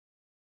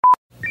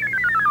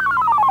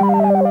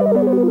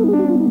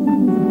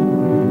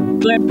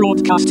Pleb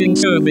Broadcasting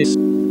Service.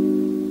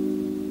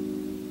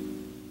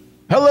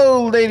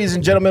 Hello, ladies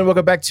and gentlemen.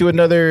 Welcome back to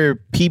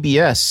another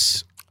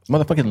PBS.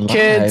 Motherfucking live.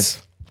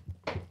 Kids.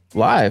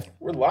 Live.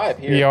 We're live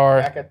here. We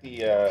are. Back at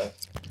the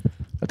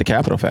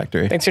Capitol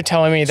Factory. Thanks for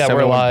telling me that we're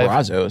 71 live.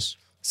 Brazos.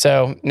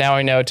 So now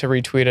I know to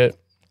retweet it.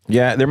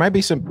 Yeah, there might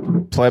be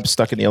some plebs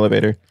stuck in the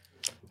elevator.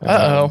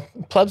 Uh-oh.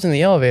 Plebs in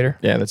the elevator.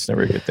 Yeah, that's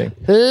never a good thing.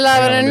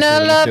 Love it and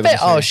I love it.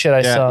 Oh, shit,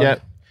 I saw. Yeah.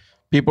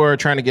 People are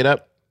trying to get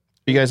up.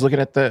 You guys looking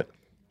at that?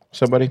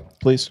 Somebody,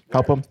 please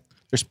help them.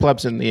 There's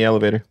plebs in the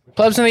elevator.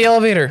 Plebs in the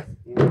elevator.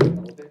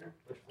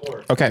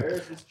 Okay.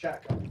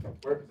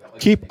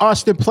 Keep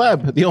Austin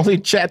Pleb, the only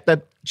chat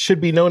that should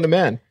be known to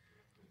man.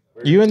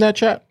 You in that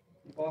chat?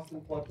 Keep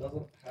Austin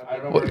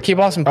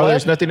Pleb? Oh,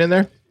 there's nothing in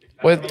there?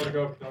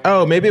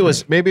 Oh, maybe it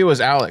was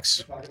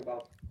Alex.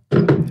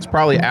 It's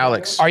probably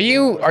Alex. Are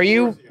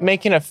you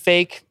making a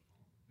fake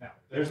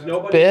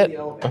bit?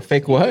 A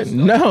fake what?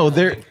 No,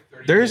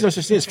 there is no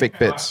such thing as fake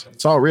bits.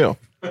 It's all real.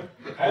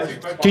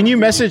 Can you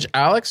message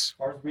Alex?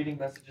 Reading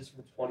messages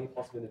from 20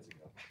 plus minutes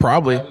ago.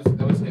 Probably.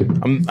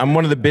 I'm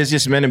one of the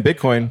busiest men in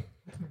Bitcoin.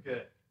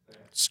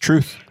 It's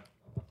truth.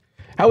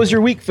 How was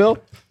your week, Phil?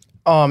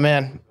 Oh,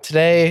 man.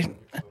 Today,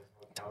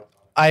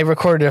 I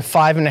recorded a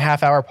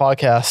 5.5 hour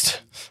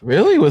podcast.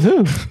 Really? With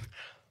who?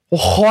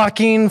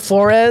 Joaquin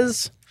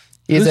Flores.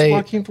 Who's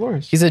Joaquin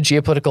Flores? He's a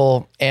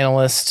geopolitical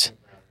analyst.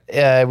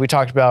 We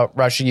talked about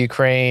Russia,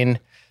 Ukraine,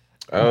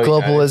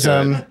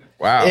 globalism.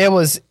 Wow. It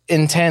was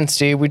intense,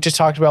 dude. We just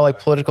talked about like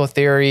political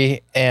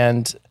theory,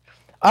 and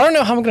I don't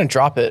know how I'm going to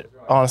drop it,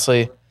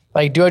 honestly.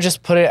 Like, do I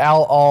just put it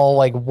out all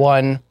like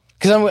one?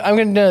 Because I'm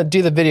going to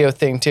do the video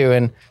thing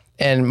too,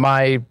 and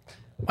my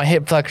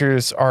hip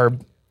flexors are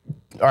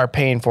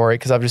paying for it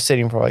because I'm just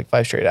sitting for like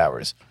 5 straight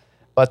hours.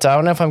 But I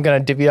don't know if I'm going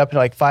to divvy it up into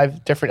like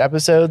 5 different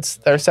episodes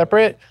that are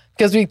separate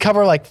because we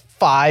cover like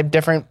 5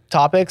 different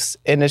topics,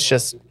 and it's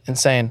just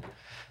insane.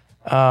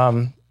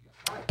 But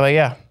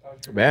yeah.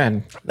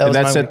 Man, and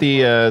that's at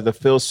the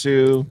Phil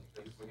Sue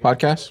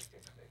podcast?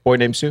 Boy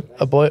Named Sue?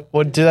 A boy?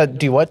 What did that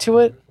do? What to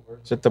it?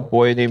 Is it the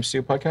Boy Named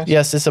Sue podcast?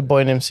 Yes, it's a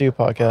Boy Named Sue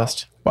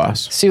podcast.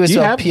 Boss. Sue is do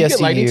you PSU.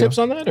 get lightning tips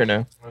on that or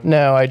no?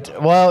 No,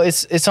 well,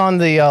 it's on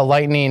the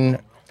Lightning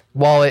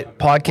Wallet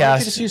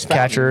podcast just use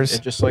catchers.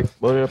 and just like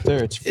load it up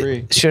there. It's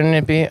free. Shouldn't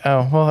it be?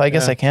 Oh, well, I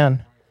guess I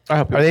can. I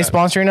hope Are they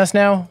sponsoring us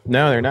now?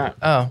 No, they're not.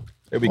 Oh,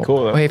 It'd be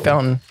cool though. hey,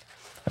 Fountain.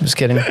 I'm just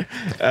kidding.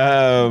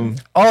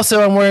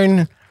 Also, I'm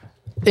wearing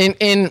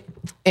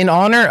in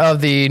honor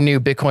of the new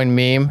Bitcoin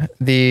meme,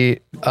 the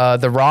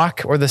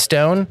rock or the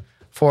stone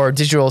for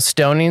digital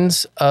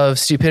stonings of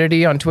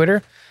stupidity on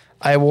Twitter.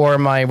 I wore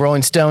my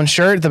Rolling Stone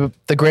shirt,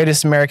 the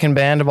greatest American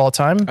band of all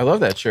time. I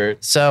love that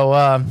shirt.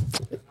 So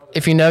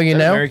if you know, you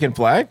know. American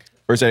flag?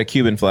 Or is that a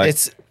Cuban flag?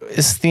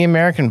 It's the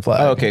American flag.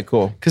 Oh, okay,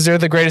 cool. Because they're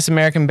the greatest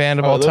American band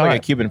of all They're time.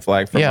 like a Cuban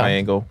flag from my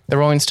angle. The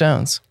Rolling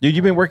Stones. Dude,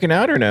 you been working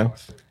out or no?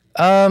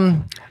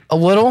 A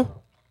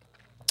little.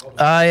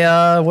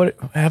 What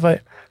have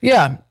I?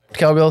 Yeah,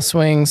 cowbell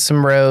swings,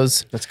 some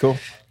rows. That's cool.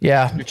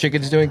 Yeah. Your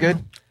chicken's doing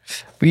good?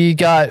 We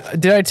got.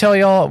 Did I tell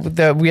y'all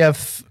that we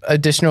have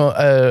additional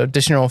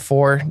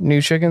 4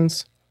 new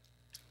chickens?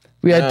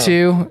 We had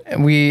 2,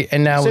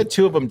 and now you said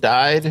 2 of them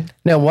died.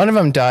 No, one of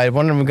them died.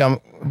 One of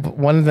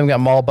them got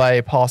mauled by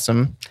a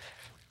possum,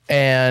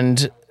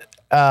 and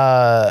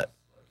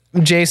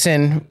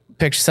Jason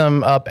picked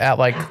some up at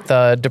like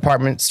the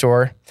department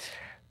store,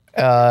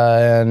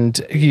 and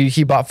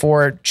he bought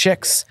 4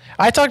 chicks.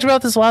 I talked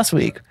about this last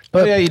week.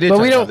 But, you did. But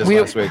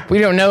we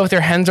don't know if they're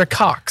hens or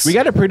cocks. We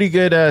got a pretty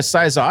good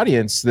size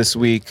audience this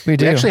week. We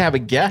do. We actually have a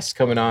guest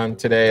coming on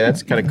today.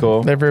 That's kind of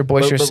cool. They're very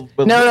boisterous.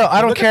 But No,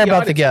 I don't care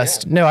about the audience,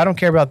 guest. No, I don't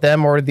care about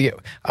them or the.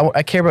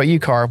 I care about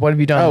you, Carr. What have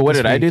you done? Oh, what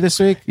this did I week? do this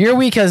week? Your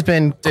week has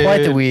been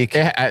quite the week.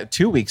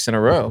 2 weeks in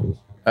a row.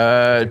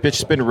 Bitch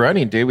has been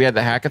running, dude. We had the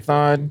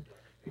hackathon,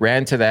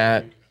 ran to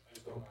that.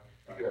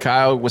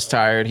 Kyle was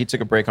tired. He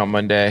took a break on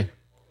Monday.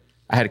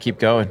 I had to keep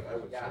going.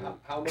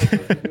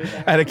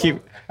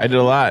 I did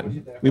a lot.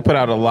 We put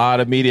out a lot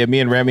of media. Me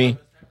and Remy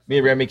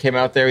came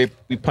out there.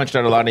 We punched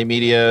out a lot of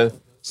media.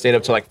 Stayed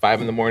up till like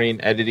 5 a.m.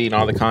 editing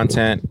all the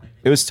content.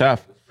 It was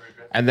tough.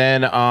 And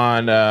then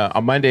on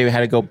Monday we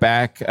had to go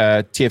back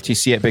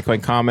TFTC at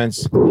Bitcoin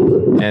Commons,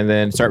 and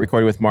then start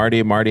recording with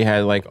Marty. Marty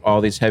had like all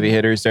these heavy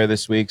hitters there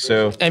this week.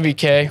 So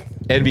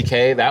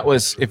NVK. That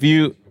was, if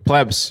you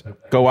plebs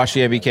go watch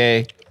the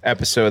NVK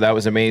episode, that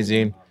was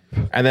amazing.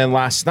 And then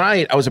last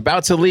night I was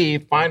about to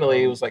leave.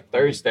 Finally, it was like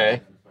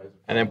Thursday.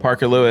 And then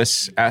Parker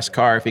Lewis asked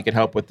Carr if he could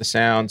help with the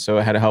sound, so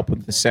I had to help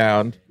with the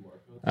sound.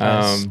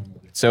 Nice.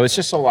 So it's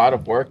just a lot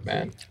of work,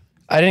 man.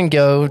 I didn't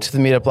go to the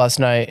meetup last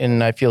night,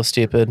 and I feel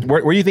stupid.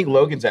 Where do you think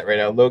Logan's at right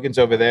now? Logan's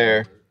over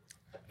there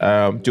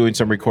doing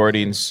some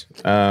recordings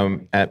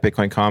at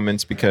Bitcoin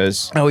Commons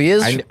because... Oh, he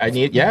is? I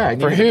need a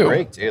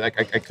break, dude. Like,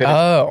 I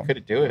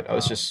couldn't do it. I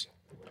was just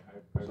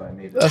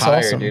That's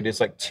tired, awesome. dude. It's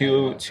like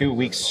two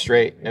weeks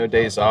straight, no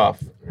days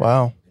off.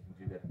 Wow.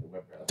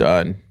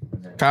 Done.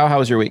 Kyle, how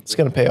was your week? It's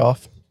going to pay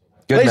off.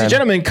 Ladies and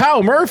gentlemen,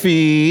 Kyle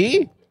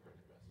Murphy.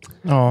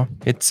 Oh,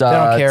 It's they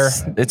don't care.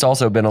 It's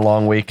also been a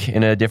long week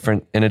in a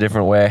different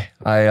way.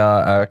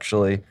 I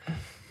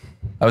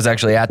was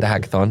actually at the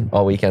hackathon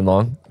all weekend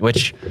long,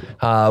 which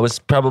was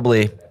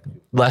probably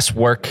less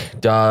work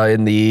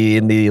in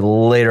the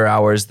later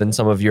hours than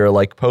some of your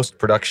like post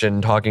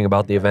production talking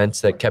about the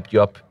events that kept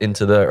you up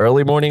into the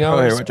early morning Oh,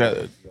 hours. here, watch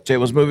out.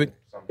 Table's moving.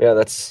 Yeah,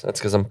 that's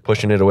because I'm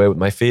pushing it away with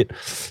my feet.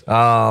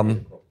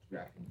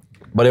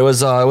 But it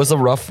was a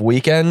rough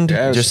weekend.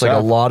 Yeah, it was just like a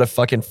tough. lot of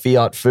fucking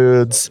fiat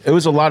foods, It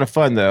was a lot of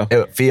fun though.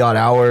 fiat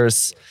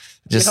hours,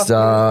 just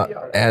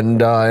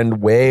and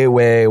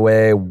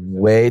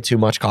way too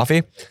much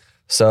coffee.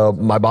 So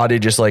my body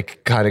just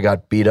like kind of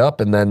got beat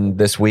up, and then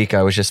this week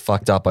I was just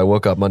fucked up. I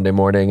woke up Monday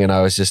morning and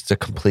I was just a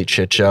complete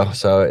shit show.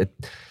 So it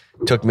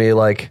took me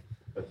like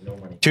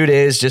 2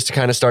 days just to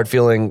kind of start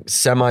feeling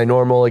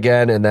semi-normal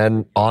again. And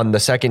then on the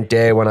second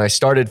day when I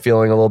started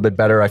feeling a little bit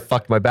better, I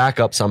fucked my back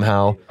up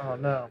somehow. Oh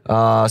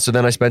no. So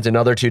then I spent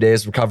another 2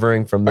 days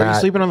recovering from Are you that.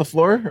 sleeping on the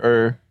floor,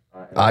 or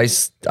I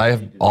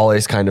have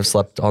always kind of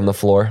slept on the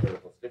floor.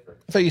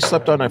 I thought you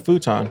slept on a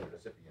futon?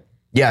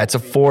 Yeah, it's a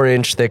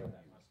 4-inch thick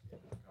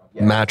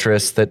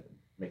mattress that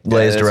lays Yeah,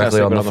 that's directly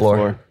not on the sleeping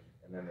floor.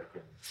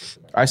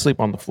 I sleep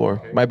on the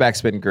floor. My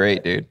back's been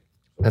great, dude.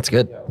 That's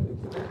good.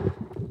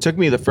 Took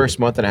me the first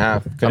month and a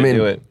half. Couldn't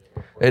do it.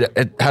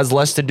 It has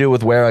less to do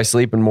with where I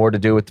sleep and more to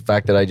do with the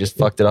fact that I just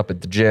fucked it up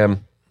at the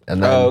gym.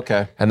 And then, Oh,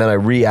 okay. And then I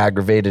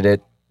re-aggravated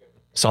it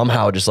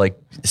somehow, just like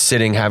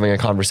sitting, having a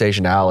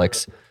conversation to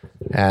Alex.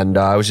 And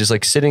I was just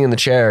like sitting in the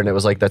chair, and it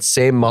was like that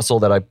same muscle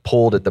that I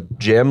pulled at the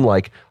gym.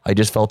 Like I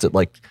just felt it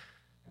like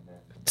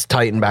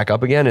tighten back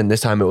up again. And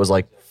this time it was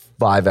like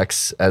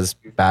 5x as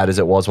bad as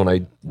it was when I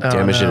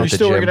damaged it Are at you the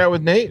still gym. working out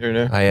with Nate or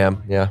no? I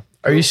am, yeah.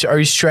 Are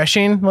you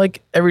stretching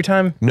like every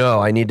time? No,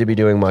 I need to be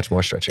doing much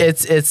more stretching.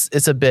 It's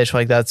a bitch.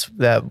 Like that's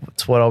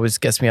what always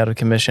gets me out of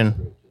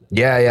commission.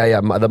 Yeah.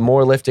 The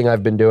more lifting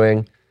I've been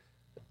doing,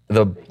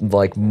 the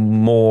like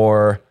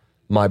more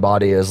my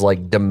body is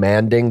like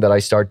demanding that I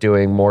start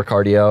doing more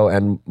cardio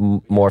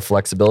and more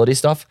flexibility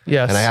stuff.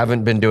 Yes. And I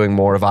haven't been doing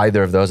more of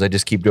either of those. I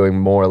just keep doing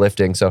more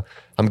lifting. So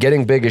I'm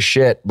getting big as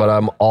shit, but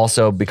I'm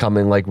also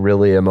becoming like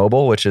really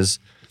immobile, which is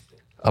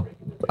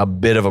a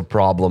bit of a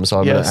problem. So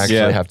I'm Yes. gonna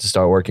actually have to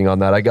start working on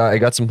that. I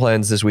got some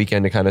plans this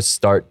weekend to kind of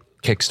start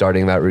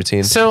kickstarting that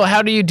routine. So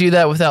how do you do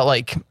that without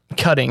like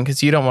cutting?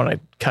 Because you don't want to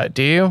cut,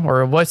 do you?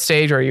 Or what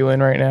stage are you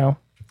in right now?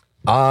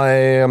 I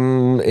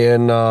am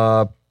in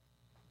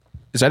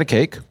Is that a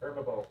cake?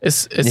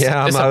 It's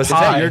Yeah, it's I a was-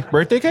 pie. Your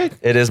birthday cake?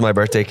 it is my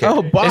birthday cake.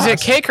 Oh, boss. Is it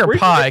cake or Where'd you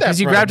pie? get that Because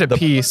you from? grabbed a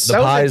piece. the that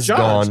was at pie's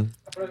John's. gone.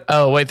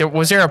 Oh wait,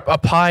 was there a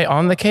pie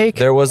on the cake?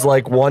 There was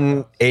like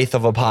 1/8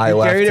 of a pie You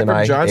left, carried it and from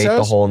I John's ate the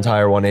house? whole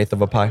entire 1/8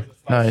 of a pie.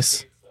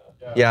 Nice.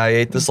 Yeah, I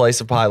ate the slice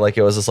of pie like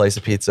it was a slice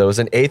of pizza. It was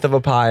 1/8 of a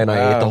pie, and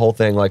I ate the whole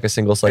thing like a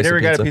single I slice never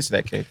of got pizza. a piece of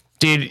that cake.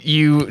 Dude,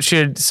 you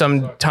should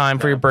sometime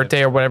for your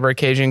birthday or whatever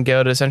occasion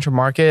go to Central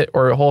Market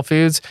or Whole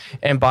Foods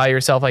and buy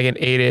yourself like an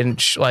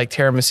 8-inch like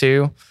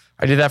tiramisu.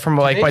 I did that for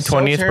like They my sell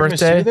 20th tiramisu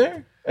birthday.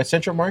 there at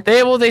Central Market?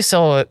 They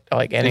sell it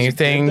like it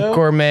anything good, though?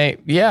 gourmet.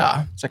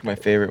 Yeah. It's like my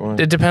favorite one.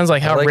 It depends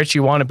like how like- rich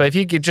you want it. But if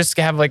you could just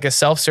have like a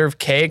self-serve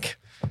cake,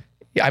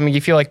 I mean,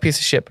 you feel like a piece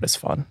of shit, but it's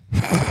fun.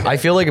 I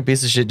feel like a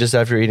piece of shit just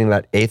after eating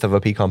that 1/8 of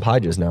a pecan pie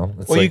just now.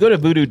 It's Well, like, you go to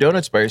Voodoo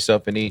Donuts by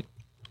yourself and eat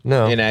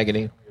no, in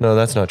agony. no,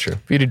 that's not true.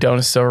 Voodoo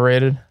Donuts is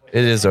overrated.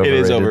 It is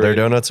overrated. Their overrated.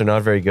 donuts are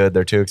not very good.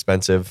 They're too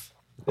expensive.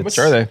 How much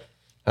are they?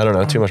 I don't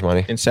know. Too much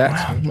money. In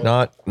sacks?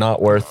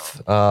 Not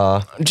worth.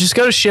 Just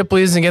go to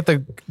Shipley's and get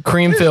the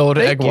cream-filled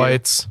Thank egg you.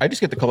 whites. I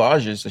just get the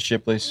collages at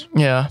Shipley's.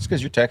 Yeah. It's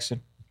because you're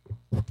Texan.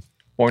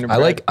 Born and I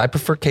bred. I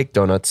prefer cake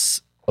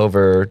donuts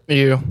over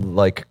You.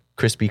 like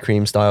Krispy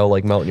Kreme style,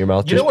 like melt in your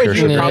mouth. You know just what pure you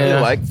sugar. would probably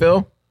Yeah. like,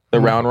 Phil? The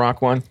Round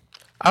Rock one.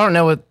 I don't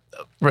know what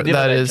You know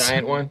that is.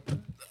 giant one?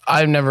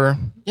 I've never.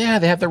 Yeah,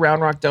 they have the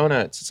Round Rock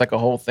donuts. It's like a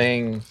whole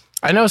thing.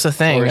 I know it's a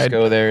thing. Tourists I,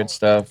 go there and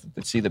stuff.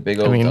 They see the big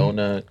old mean,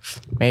 donut.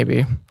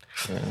 maybe.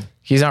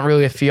 He's not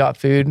really a fiat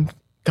food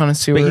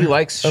connoisseur. But he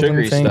likes I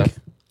wouldn't sugary think.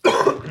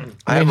 stuff.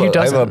 I mean, who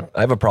doesn't?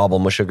 I have a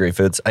problem with sugary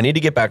foods. I need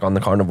to get back on the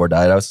carnivore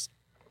diet.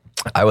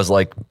 I was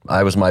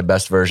my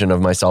best version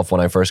of myself when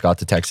I first got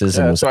to Texas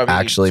and Yeah, was so I'm eating-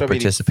 actually so I'm eating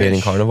participating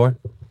fish. carnivore.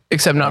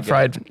 Except not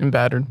fried and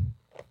battered.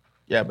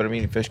 Yeah, but I'm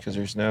eating fish because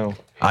there's no.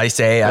 I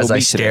say as I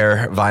Obesity.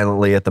 stare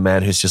violently at the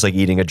man who's just like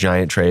eating a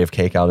giant tray of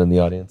cake out in the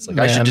audience. Like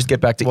I should Man, just get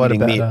back to what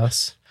eating a meat.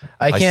 badass.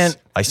 I can't.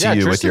 I see Yeah,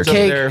 you with your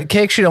Tristan's over cake.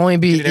 there. Cake should only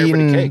be Giving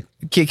everybody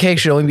eaten. Cake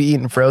should only be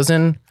eaten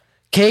frozen.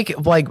 Cake,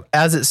 like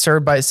as it's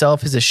served by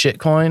itself, is a shit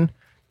coin.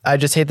 I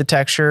just hate the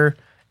texture.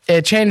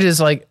 It changes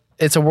like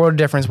it's a world of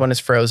difference when it's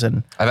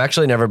frozen. I've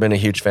actually never been a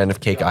huge fan of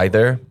cake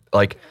either.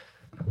 Like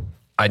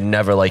I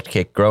never liked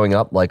cake growing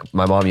up. Like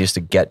my mom used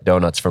to get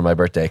donuts for my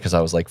birthday because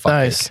I was like, fuck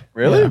Nice. cake.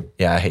 Really?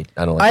 Yeah,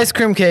 I don't like Ice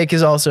cream cake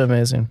is also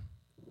amazing.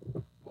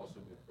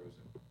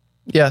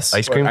 Yes.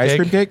 ice cream Ice cake.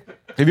 cream cake?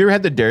 Have you ever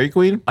had the Dairy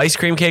Queen? Ice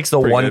cream cake's the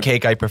Pretty one good.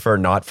 cake I prefer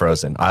not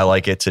frozen. I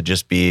like it to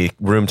just be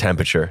room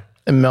temperature.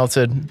 And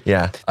melted.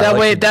 Yeah. I That like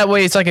way, it- that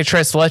way, it's like a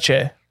tres leche.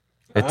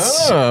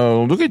 it's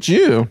Oh, look at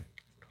you.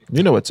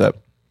 You know what's up.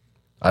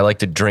 I like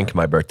to drink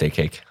my birthday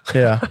cake.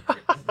 Yeah.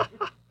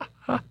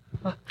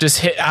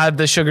 Just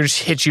the sugar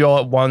just hits you all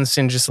at once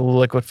and just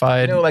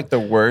liquefied. You know, like the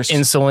worst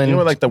insulin. You know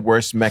what, like the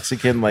worst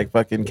Mexican like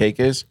fucking cake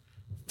is?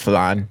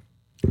 Flan.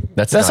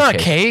 That's not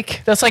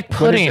cake. That's like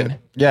What is pudding. it?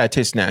 Yeah, it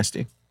tastes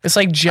nasty. It's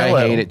like Jello.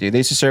 I hate it, dude. They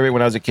used to serve it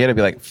when I was a kid. I'd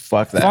be like,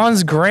 "Fuck that."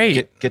 Flan's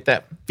great. Get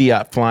that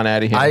fiat flan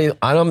out of here.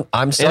 I'm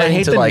and starting I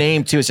hate to the like.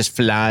 name too. It's just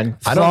flan.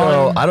 I don't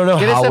know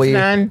Get us how a we.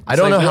 flan. I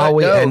don't It's know like, how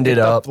we no, ended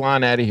get the up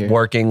flan out of here.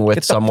 working with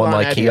Get the someone flan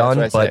like out of here, Keon,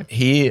 that's what I but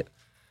he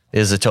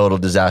is a total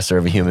disaster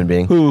of a human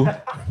being. Who?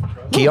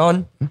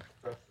 Keon?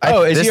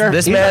 Oh, is he our,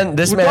 this he's man? our-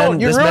 This no, man?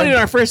 You're this ruining man,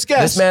 our first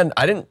guest. This man,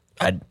 I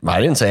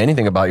didn't say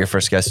anything about your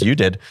first guest. You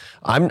did.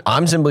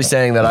 I'm simply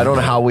saying that I don't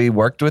know how we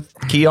worked with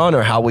Keon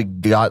or how we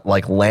got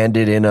like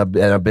landed in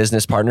a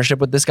business partnership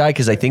with this guy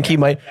because I think he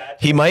might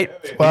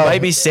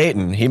be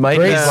Satan. He might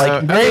be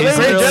like great he's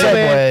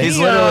segue. he's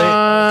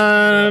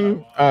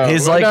literally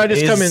he's like no,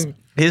 just he's, come in.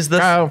 he's the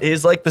Kyle.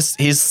 he's like this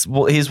he's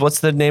what's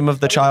the name of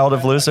the child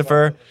of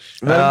Lucifer?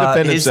 Let him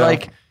defend he's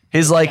himself.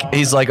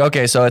 he's like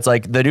okay, so it's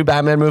like the new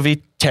Batman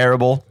movie,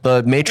 terrible.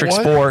 The Matrix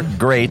 4,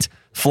 great.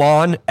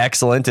 Flan,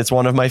 excellent. It's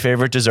one of my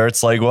favorite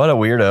desserts. Like, what a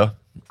weirdo.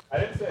 I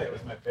didn't say it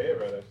was my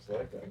favorite. I just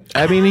like that.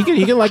 I mean, he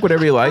can like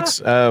whatever he likes.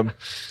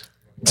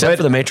 Except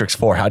for the Matrix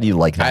 4. How do you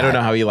like that? I don't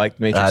know how he liked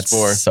Matrix That's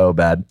 4. so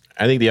bad.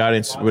 I think the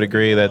audience would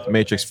agree that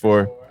Matrix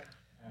 4.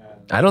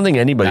 I don't think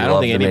anybody I don't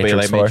loved think the anybody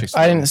Matrix liked 4. Matrix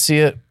 4. I didn't see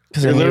it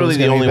because You're literally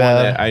the only one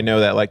that I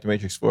know that liked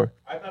Matrix 4.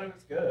 I thought it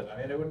was good.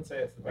 I mean, I wouldn't say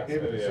it's the best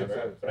movie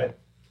ever, but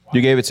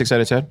You gave it 6 out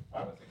of 10?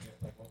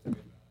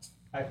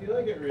 I feel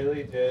like it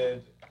really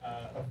did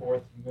a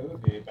fourth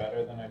movie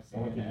better than I've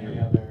seen any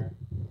other.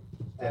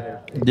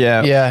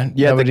 Yeah. Yeah,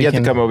 You have nobody to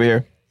can- come over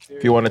here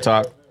if you want to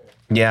talk.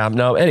 Yeah,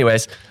 no.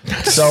 Anyways,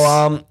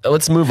 so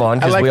let's move on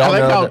because we all know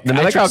that the I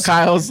like Matrix. how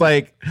Kyle's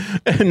like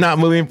not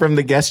moving from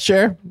the guest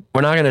chair.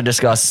 We're not going to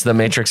discuss the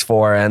Matrix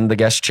 4, and the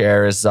guest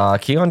chair is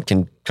Keon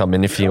can come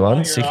in if he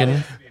wants. He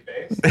can.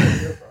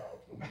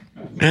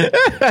 You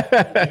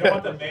don't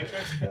want the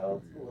Matrix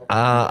killed?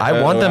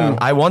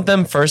 I want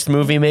them first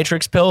movie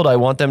Matrix pilled. I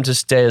want them to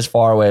stay as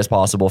far away as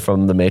possible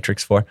from the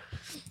Matrix 4.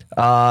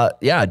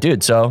 Yeah,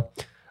 dude. So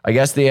I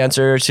guess the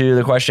answer to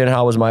the question,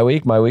 how was my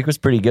week? My week was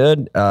pretty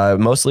good.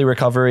 Mostly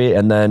recovery,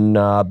 and then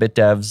Bit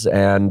Devs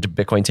and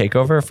Bitcoin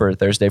Takeover for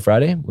Thursday,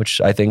 Friday,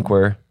 which I think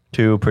were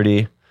two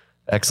pretty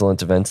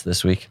excellent events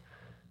this week.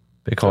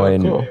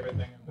 Bitcoin. Cool. Favorite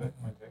thing in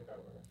Bitcoin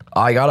Takeover?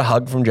 I got a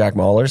hug from Jack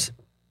Mahlers.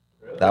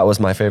 That was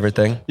my favorite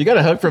thing. You got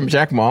a hug from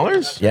Jack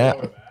Mahlers? Yeah.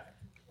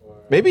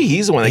 Maybe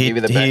he's the one that gave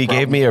you the back He gave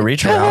problem. me a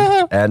reach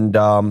around,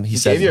 and he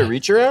said, Gave you a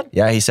reach around?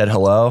 yeah, he said,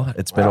 hello.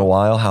 It's been a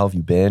while. How have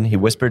you been? He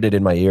whispered it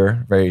in my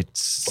ear, very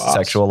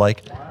sexual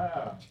like.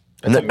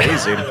 That's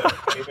amazing.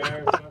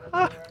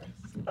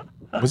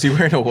 Was he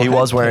wearing a what? He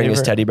was wearing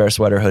his teddy bear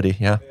sweater hoodie.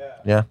 Yeah.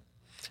 Yeah.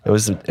 It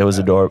was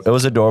adorable. It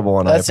was adorable,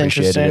 and That's I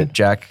appreciated interesting. it.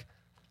 Jack,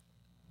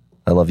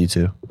 I love you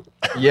too.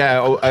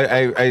 Yeah,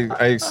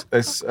 I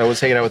was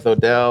hanging out with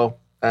Odell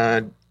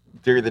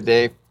during the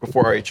day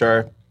before our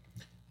HR.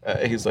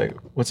 He's like,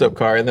 "What's up,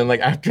 Car?" And then like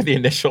after the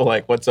initial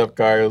like, "What's up,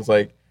 Car?" it was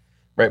like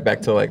right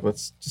back to like,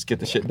 "Let's just get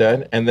the shit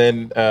done." And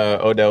then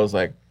Odell was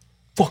like,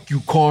 "Fuck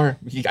you, Car."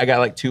 I got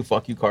like 2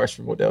 "fuck you" cars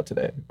from Odell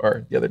today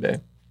or the other day.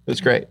 It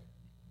was great.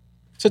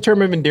 It's a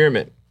term of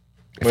endearment.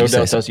 When you say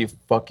Odell so. tells you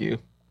 "fuck you,"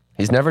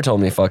 He's never told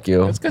me fuck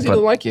you. it's because he but-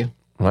 doesn't like you.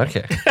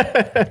 Okay.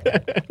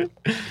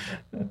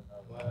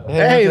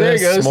 Hey, there you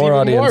go. More Even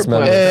audience more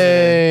members. plugs.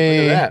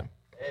 Hey. Look at that.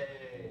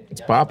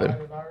 It's popping.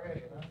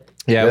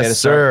 Yeah, we had Yes, to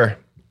start. sir.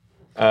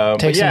 But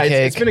Take some yeah,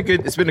 it's cake. been a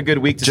good. It's been a good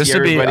week to Just see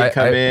to be- everybody I-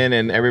 come I- in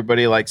and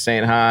everybody like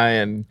saying hi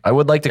and I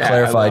would like to Yeah,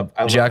 clarify,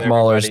 I love Jack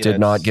everybody Mahlers did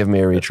not that's- give me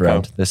a reach that's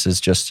around. come. This is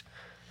just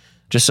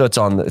so it's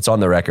on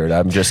the record.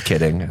 I'm just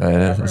kidding.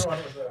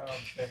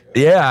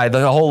 Yeah,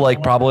 the whole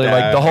like probably Yeah,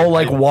 like the whole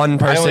like one I don't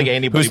person think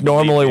anybody who's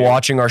normally believed you.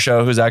 watching our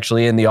show who's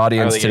actually in the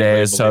audience think today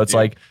anybody is so believed it's you.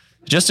 like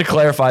just to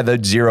clarify the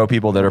 0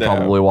 people that are No.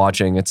 probably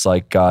watching. It's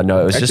like no, it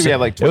was Actually, just we have,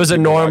 like, it was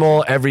 20 a people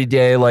normal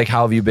everyday like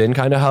how have you been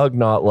kind of hug,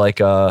 not like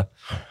a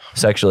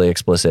sexually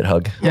explicit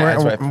hug. Yeah,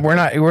 that's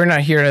right. We're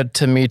not here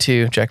to me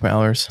too, Jack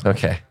Mahlers.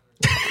 Okay.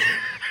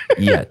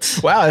 Yet.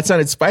 Wow, that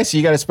sounded spicy.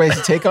 You got a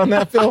spicy take on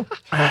that, Phil?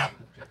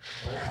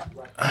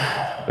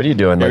 What are you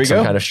doing? There Like we some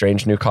go. kind of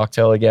strange new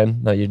cocktail again?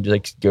 That you're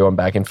like going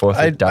back and forth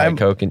with Diet I'm-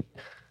 Coke and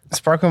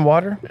Sparkling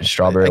water.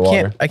 strawberry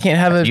water. I can't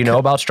have it. Do you know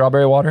about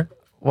strawberry water?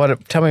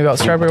 what? Tell me about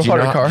strawberry Do you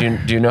water, know, car.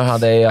 do you know how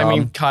they? I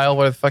mean, Kyle,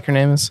 what the fuck your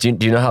name is? do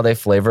you know how they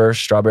flavor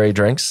strawberry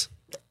drinks?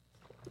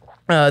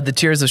 The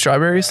tears of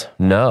strawberries.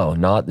 No,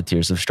 not the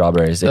tears of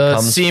strawberries. It The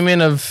comes.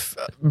 semen of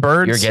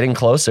birds. You're getting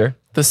closer.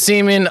 the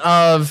semen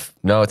of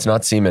No, it's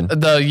not semen.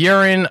 the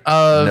urine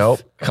of Nope.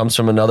 Comes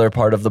from another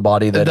part of the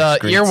body that the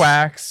excretes.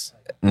 earwax,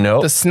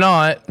 Nope. the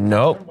snot,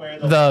 Nope.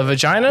 the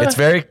vagina. It's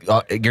very.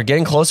 You're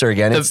getting closer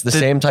again. It's the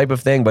same type of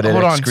thing, but it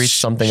Hold on. excretes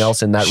something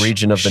else in that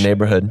region of the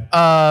neighborhood.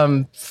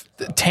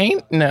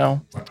 taint.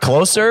 No.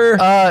 Closer.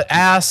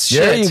 Ass.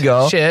 Shit. There you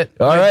go. Shit.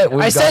 All right,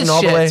 I said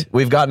all the way. shit.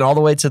 We've gotten all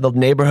the way to the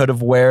neighborhood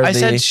of where I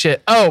said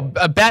shit. Oh,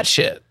 bat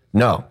shit.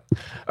 No.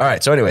 All All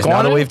right. So, anyways, now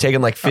that Guano? we've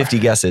taken like 50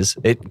 guesses,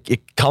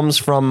 it comes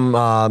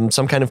from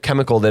some kind of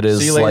chemical that is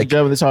See, ladies and like.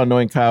 gentlemen, this is how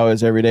annoying Kyle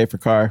is every day for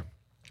car.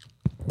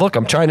 Look,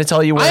 I'm trying to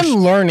tell you where. I'm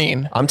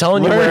learning. I'm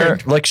telling you where,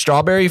 like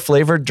strawberry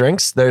flavored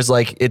drinks. There's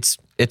like it's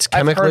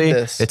chemically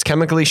this. it's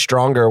chemically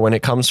stronger when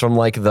it comes from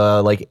like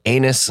the like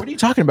anus What are you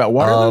talking about?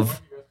 Water?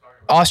 of.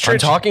 I'm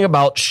Ostrich. talking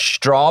about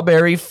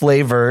strawberry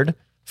flavored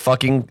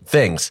fucking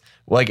things.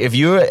 Like if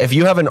you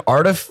have an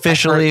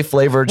artificially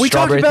flavored We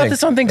talked strawberry about thing,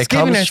 this on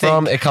Thanksgiving, I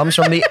think. it comes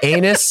from the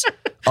anus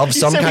of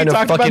some said we kind of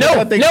talked about fucking this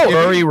on Thanksgiving.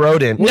 furry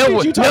rodent.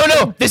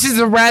 No. This is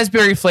the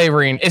raspberry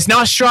flavoring. It's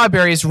not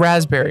strawberry. It's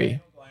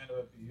raspberry.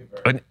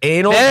 An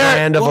anal There-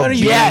 gland of What a are you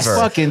beaver. Yes.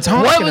 fucking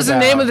talking What was the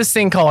about? name of this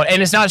thing called?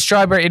 And it's not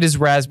strawberry. It is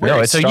raspberry. No,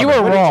 it's so you strawberry.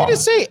 were What What wrong. did you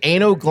just say?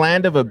 Anal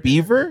gland of a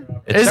beaver?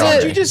 It's Is it? What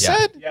strawberry. you just Yeah.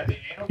 said? Yeah, the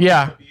anal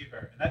Yeah. of the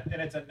beaver.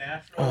 And it's a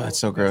natural. Oh, that's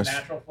so gross. It's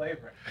natural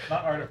flavoring. It's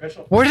not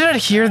artificial. Where did I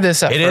hear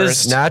this at It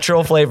first? is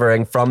natural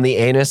flavoring from the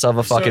anus of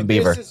a fucking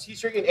beaver. He's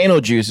drinking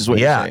anal juice, is what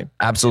you're Yeah, saying.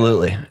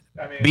 absolutely.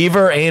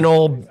 Beaver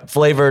anal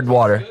flavored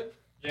water.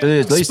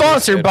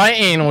 Sponsored by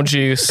Anal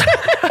Juice.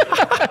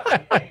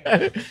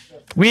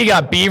 We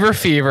got Beaver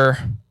Fever.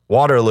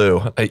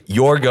 Waterloo,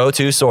 your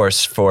go-to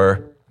source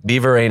for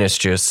beaver anus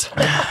juice.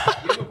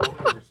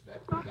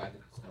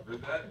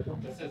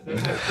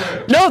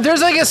 No,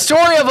 there's like a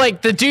story of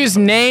like the dude's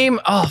name.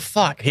 Oh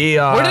fuck. He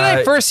Where did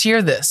I first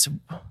hear this?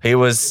 He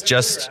was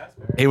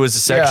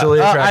sexually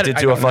I attracted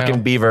to a don't fucking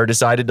know. beaver,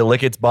 decided to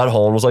lick its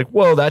butthole and was like,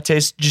 whoa, that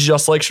tastes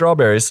just like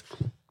strawberries.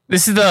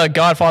 This is the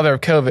godfather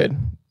of COVID.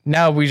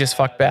 Now we just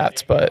fuck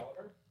bats, but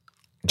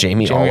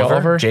Jamie Jamie Oliver?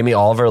 Oliver? Jamie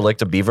Oliver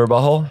licked a beaver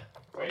butthole?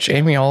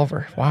 Jamie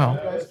Oliver. Wow.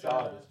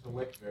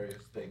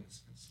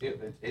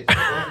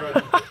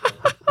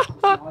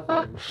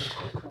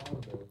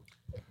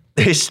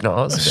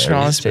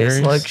 Schnozberries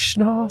taste like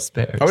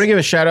schnozberries. I want to give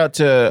a shout out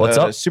to What's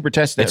up? Super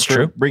Testnet It's for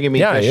true. bringing me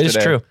Yeah, fish it is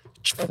today. true.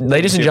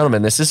 Ladies and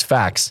gentlemen, this is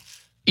facts.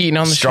 Eating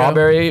on the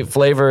Strawberry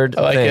flavored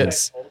like it.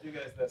 things.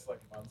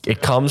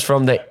 It comes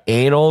from the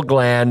anal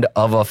gland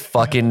of a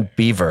fucking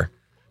beaver.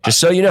 Just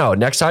so you know,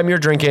 next time you're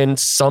drinking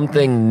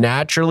something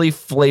naturally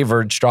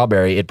flavored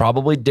strawberry, it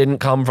probably didn't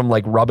come from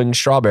like rubbing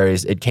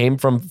strawberries. It came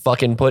from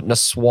fucking putting a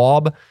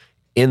swab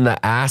in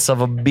the ass of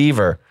a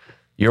beaver.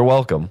 You're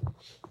welcome.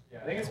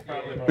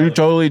 You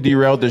totally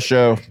derailed the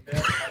show.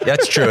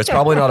 That's true. It's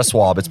probably not a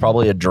swab. It's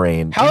probably a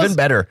drain. How Even is-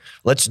 better,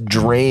 let's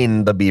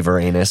drain the beaver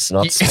anus,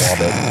 not swab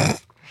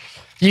it.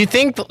 You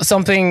think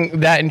something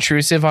that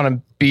intrusive on a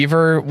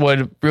beaver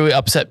would really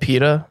upset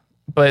PETA,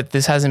 but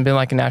this hasn't been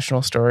like a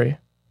national story.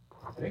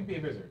 I think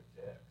beavers are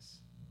dicks.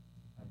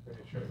 I'm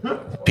pretty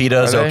sure.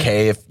 PETA's Are they?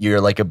 okay if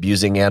you're like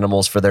abusing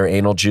animals for their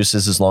anal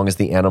juices as long as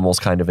the animal's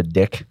kind of a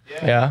dick.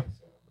 Yeah.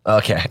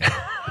 Okay.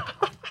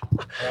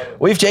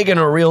 We've taken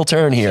a real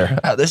turn here.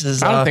 This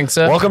is. I don't think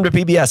so. Welcome to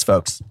PBS,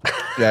 folks.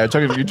 Yeah,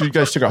 you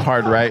guys took a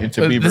hard right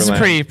into Beaver This is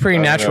land. pretty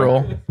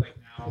natural.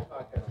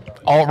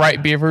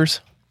 Alt-right beavers.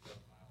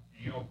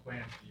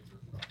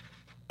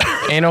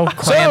 Anal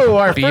clamp So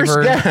our beaver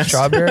first guest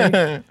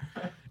strawberry.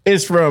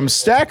 is from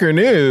Stacker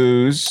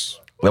News.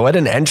 What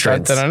an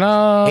entrance.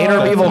 Da-da-da.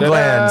 Anal beaver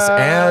glands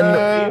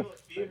and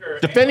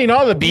Defending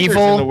all the beavers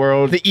in the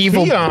world. The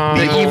evil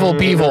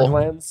beaver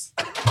glands.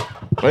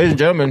 Ladies and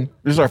gentlemen,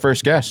 this is our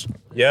first guest.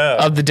 Yeah.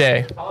 of the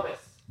day.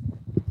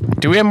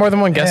 Do we have more than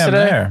one guest Yeah, I'm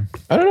today? there.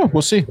 I don't know.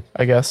 We'll see.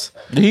 I guess.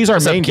 He's our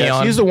What's up, main guest.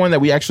 Keon? He's the one that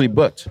we actually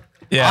booked.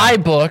 Yeah. I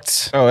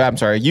booked Oh, I'm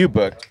sorry. You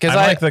booked. because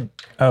I like the.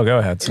 Oh, go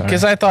ahead. Sorry.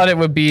 because I thought it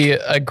would be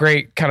a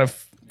great kind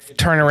of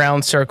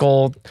turnaround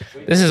circle.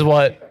 This is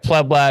what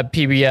Pleb Lab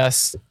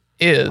PBS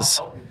is.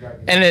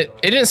 And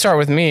it didn't start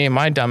with me,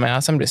 my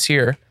dumbass. I'm just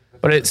here.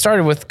 But it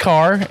started with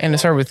Carr and it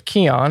started with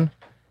Keon.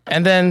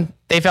 And then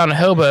they found a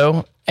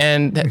hobo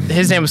and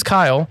his name was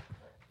Kyle.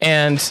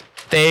 And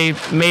they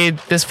made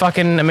this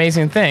fucking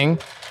amazing thing.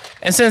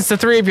 And since the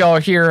three of y'all are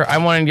here, I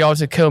wanted y'all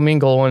to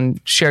commingle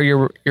and share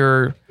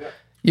your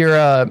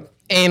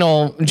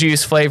anal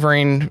juice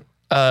flavoring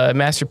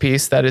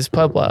masterpiece that is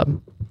Pleb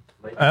Lab.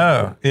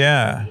 Oh,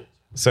 yeah.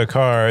 So,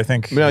 Carr, I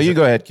think. No, you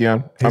go ahead,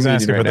 Keon. He's I'm asking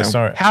eating for right the now.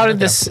 story.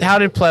 How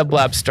did Pleb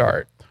Lab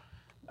start?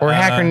 Or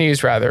Hacker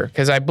News rather,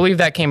 because I believe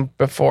that came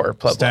before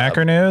Pleb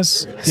Stacker Lab.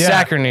 News? Yeah.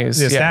 Stacker News,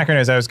 Yeah, yeah. Stacker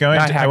News. I was going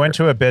Not to, I went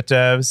Hacker. to a Bit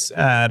Devs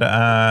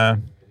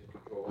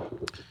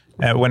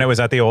when it was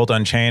at the old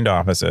Unchained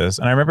offices.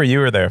 And I remember you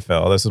were there,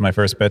 Phil. This was my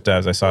first Bit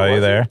Devs. I saw you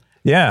there.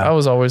 Yeah. I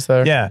was always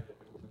there. Yeah.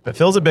 But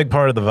Phil's a big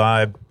part of the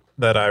vibe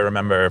that I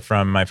remember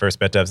from my first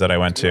Bit Devs that I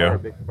went to.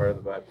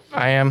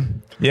 I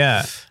am.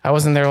 Yeah. I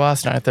wasn't there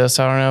last night though,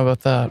 so I don't know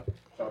about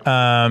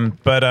that.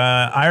 But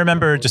I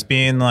remember just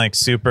being like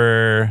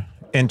super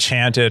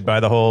enchanted by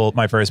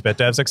my first Bit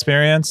Devs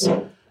experience.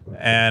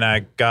 And I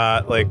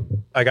got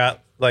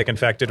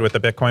infected with the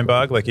Bitcoin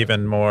bug, like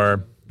even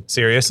more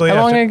seriously. How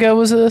long after- ago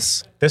was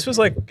this? This was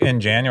like in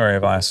January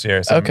of last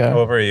year. So Okay.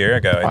 over a year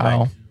ago, I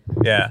Wow.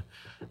 think. Yeah.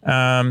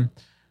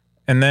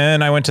 And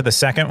then I went to the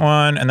second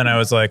one and then I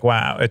was like,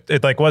 wow,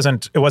 it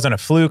wasn't a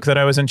fluke that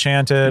I was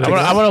enchanted.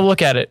 I want to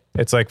look at it.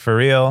 It's like for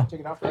real.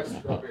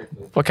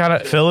 What kind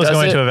of Phil is does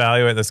going it- to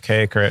evaluate this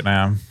cake right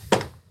now.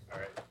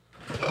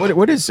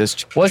 What is this?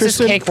 What's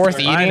Tristan? this cake worth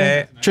Bye, eating?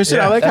 Nate. Tristan,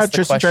 Yeah. I like how That's the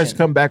Tristan tries to question.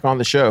 come back on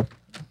the show.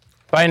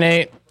 Bye,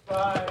 Nate.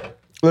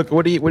 Look,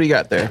 what do you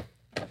got there?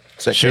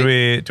 Is that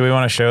cake? Do we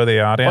want to show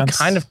the audience? What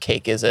kind of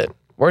cake is it?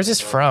 Where's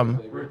this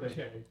from?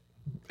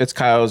 It's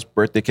Kyle's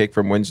birthday cake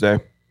from Wednesday.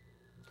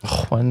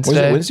 Was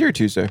Wednesday. it Wednesday or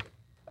Tuesday?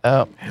 Oh,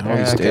 All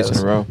these yeah, days in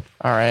a row.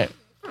 All right.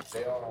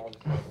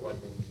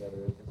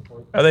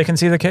 Oh, they can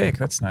see the cake.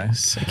 That's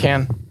nice. I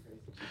can.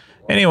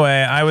 Anyway,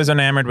 I was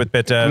enamored with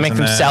BitDevs. Make and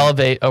them then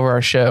salivate over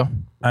our show.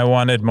 I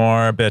wanted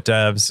more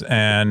BitDevs,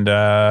 and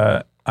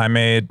I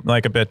made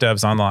like a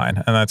BitDevs online,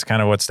 and that's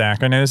kind of what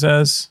Stacker News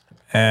is.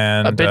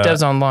 And A bit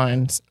devs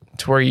online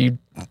to where you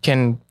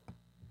can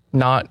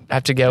not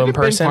have to go in Did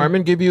Ben person.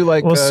 Carmen give you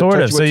like Well, sort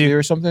touch of. what So to you- do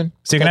or something?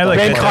 so you can have like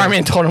Ben BitDevs.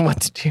 Carmen told him what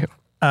to do.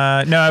 No,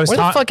 I was Where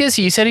the talking. fuck is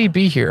he? He said he'd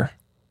be here.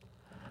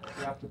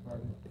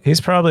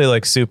 He's probably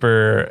like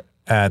super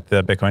at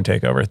the Bitcoin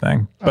takeover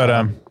thing,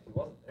 but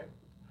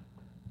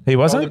he Oh,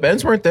 wasn't. the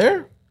Bens weren't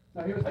there?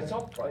 I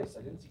saw Price.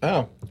 I didn't see.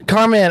 Oh.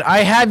 Carmen, I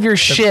have your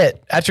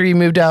shit after you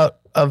moved out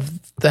of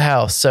the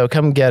house, so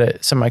come get it.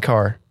 It's in my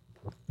car.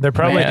 They're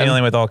probably Man.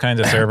 dealing with all kinds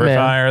of server Man.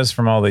 fires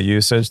from all the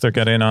usage they're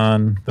getting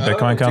on the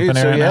Bitcoin company Dude,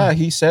 so right yeah, now.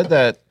 he said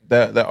that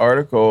the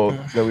article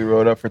that we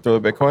wrote up for Thriller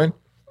Bitcoin,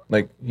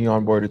 like he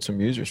onboarded some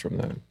users from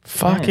that,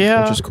 Fuck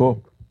yeah. which is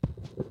cool.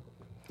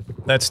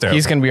 That's dope.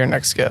 He's going to be our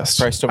next guest.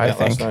 Price told me I that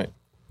last think. night.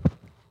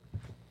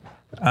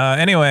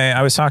 Anyway,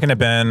 I was talking to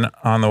Ben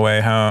on the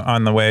way home,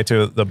 on the way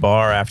to the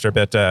bar after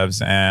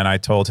BitDevs, and I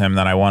told him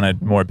that I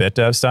wanted more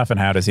BitDev stuff, and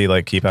how does he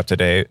like keep up to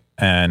date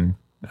and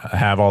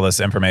have all this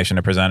information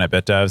to present at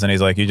BitDevs? And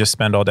he's like, you just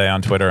spend all day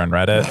on Twitter and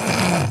Reddit,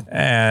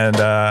 and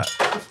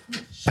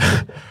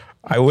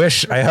I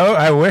wish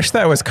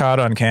that was caught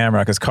on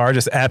camera because Carr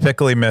just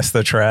epically missed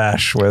the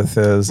trash with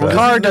his. Carr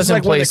This is doesn't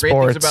like one play of the great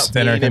things sports. about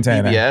Dinner being in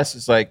container. PBS.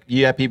 It's like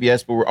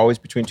PBS, but we're always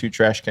between two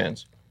trash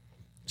cans.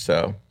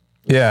 So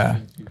Yeah,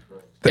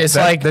 It's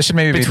like this should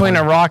maybe be between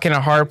a rock and a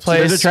hard place.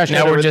 there's a trash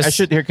now can. we're I just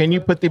should here. Can you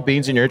put the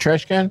beans in your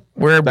trash can?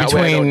 we're That way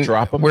I don't between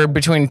drop 'em. we're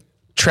between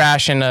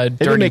trash and a They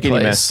didn't dirty make any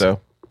place. mess though.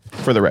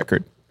 For the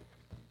record,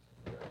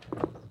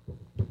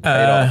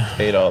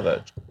 ate all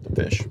the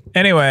fish.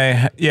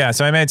 Anyway, yeah,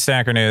 so I made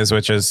Stacker News,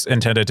 which is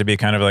intended to be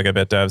kind of like a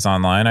BitDevs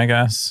online, I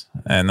guess,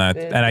 and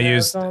I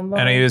use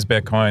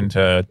Bitcoin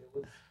to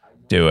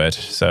do it.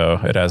 So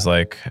it has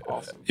like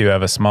you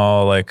have a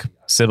small like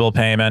Sybil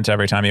payment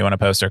every time you want to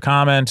post or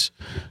comment,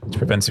 which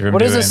prevents you from What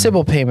doing. is a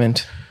Sybil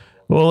payment?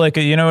 Well, like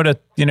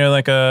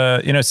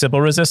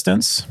Sybil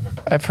resistance.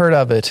 I've heard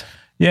of it.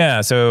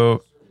 Yeah.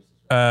 So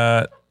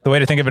the way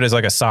to think of it is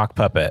like a sock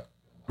puppet,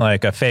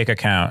 like a fake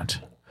account.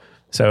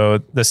 So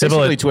the Sybil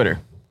Basically, Twitter.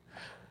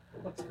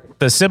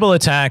 The Sybil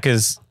attack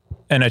is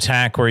an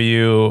attack where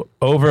you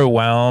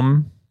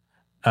overwhelm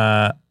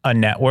a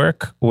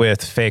network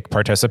with fake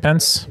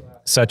participants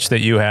such that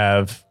you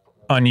have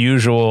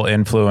unusual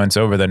influence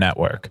over the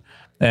network.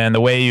 And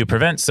the way you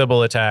prevent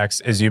Sybil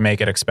attacks is you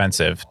make it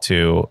expensive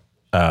to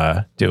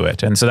do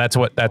it. And so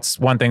that's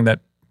one thing that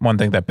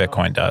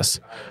Bitcoin does.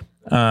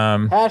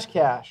 Hash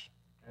cash.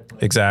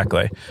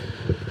 Exactly.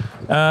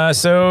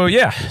 So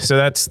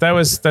that's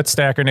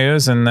Stacker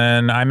News, and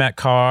then I met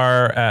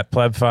Carr at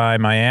PlebFi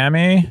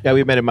Miami. Yeah,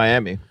 we met in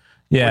Miami. Why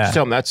don't Yeah, you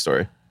tell them that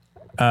story?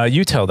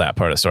 you tell that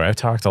part of the story. I've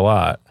talked a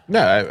lot.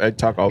 No, I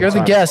talk all You're the the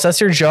time. guest. That's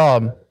your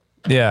job.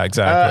 Yeah, I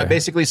exactly.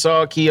 basically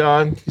saw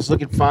Keon. He's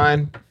looking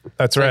fine.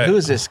 That's Like, right. who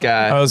is this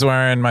guy? I was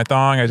wearing my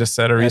thong. I just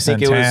said a I recent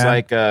think it was tan.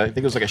 like I think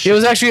it was like a. It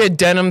was actually a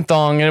denim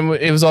thong, and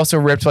it was also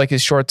ripped like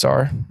his shorts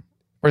are,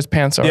 or his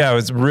pants are. Yeah, it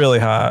was really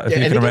hot. If Yeah,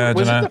 you I can think imagine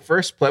was it the it.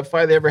 first pleb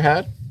fight they ever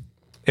had?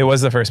 It was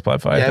the first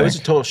PlebFi. Yeah, it was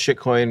a total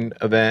shitcoin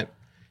event.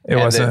 It And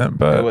wasn't, then-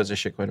 but it was a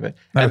shitcoin event.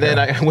 And Okay. then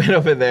I went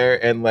over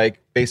there and like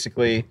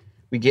basically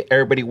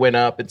everybody went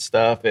up and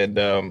stuff and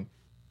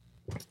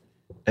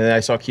then I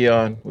saw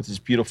Keon with his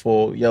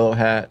beautiful yellow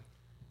hat.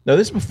 No,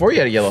 this is before he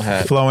had a yellow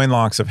hat. flowing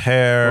locks of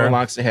hair. Flowing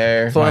locks of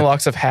hair. flowing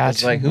locks of I hats.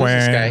 was like, who's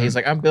this guy? wearing He's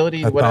like, I'm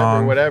Billy, a whatever,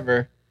 thong.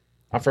 whatever.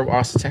 I'm from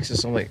Austin,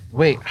 Texas. I'm like,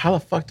 wait, how the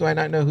fuck do I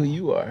not know who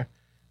you are?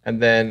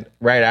 And then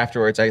right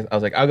afterwards, I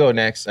was like, I'll go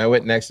next. I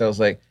went next. And I was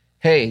like,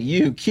 hey,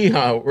 you,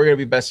 Keon, we're gonna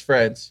be best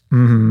friends.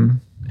 Mm-hmm.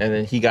 And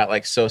then he got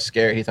like so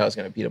scared, he thought I was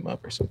gonna beat him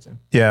up or something.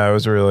 Yeah, I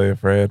was really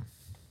afraid.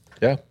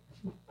 Yeah.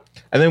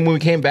 And then when we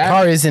came back,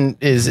 Carr is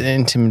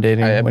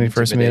intimidating I am when you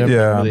first meet him.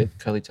 intimidated. Yeah. Really,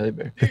 Cully Teddy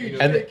Bear.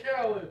 And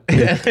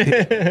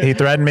then, He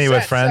threatened me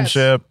with Sats.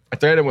 friendship. I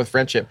threatened him with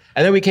friendship.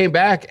 And then we came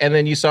back, and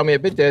then you saw me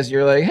at BitDes.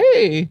 You're like,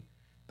 hey,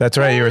 That's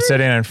right. You were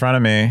sitting in front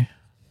of me.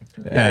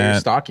 yeah, you're And-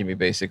 stalking me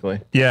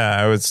basically. Yeah,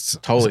 I was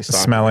Totally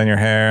stalking. smelling your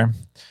hair.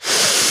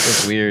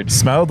 It's weird.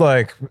 Smelled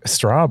like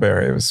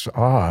strawberry. It was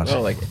odd.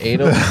 Oh, like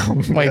anal.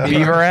 Like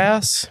beaver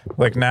ass.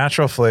 Like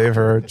natural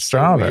flavored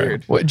strawberry.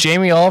 Weird. What?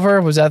 Jamie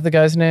Oliver, was that the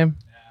guy's name?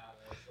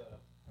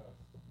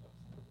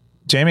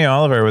 Jamie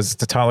Oliver was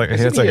the tall. He's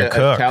Isn't like he a a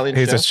cook. Italian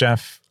He's a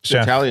chef?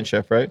 chef. Italian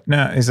chef, right?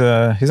 No, he's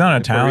not Puerto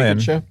Rican Italian.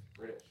 chef?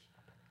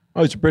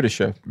 Oh, he's a British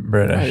chef. Oh, he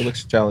British.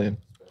 looks Italian.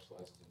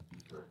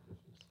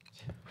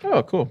 Oh,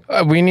 Oh, cool.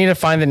 We need to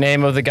find the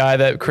name of the guy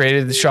that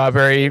created the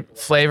strawberry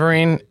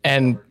flavoring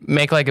and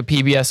make like a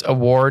PBS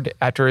award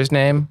after his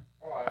name,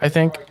 I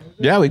think.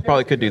 Yeah, we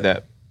probably could do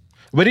that.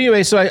 But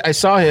anyway, so I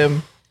saw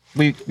him.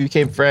 We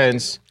became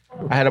friends.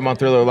 I had him on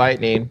Thriller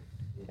Lightning.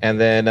 And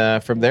then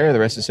from there, the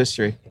rest is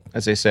history,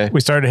 as they say. We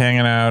started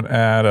hanging out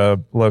at a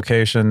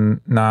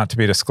location not to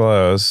be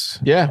disclosed.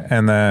 Yeah.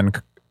 And then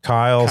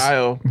Kyle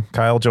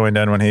joined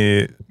in when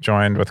he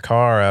joined with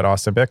Carr at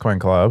Austin Bitcoin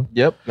Club.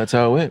 Yep, that's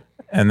how it went.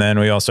 And then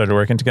we all started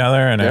working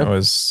together, and Yep. it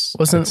was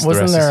Wasn't the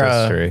rest there is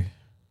history.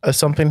 a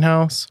something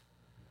house?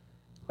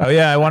 Oh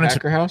yeah, I wanted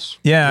Hacker to. House?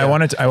 Yeah, I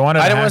wanted. I wanted.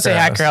 I didn't want to say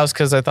Hacker House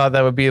because I thought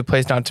that would be a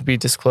place not to be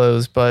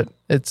disclosed, but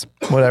it's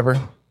whatever.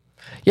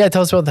 Yeah,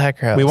 tell us about the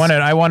Hacker House.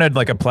 I wanted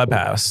like a pleb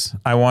house.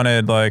 I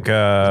wanted like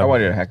I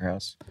wanted a Hacker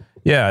House.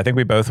 Yeah, I think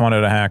we both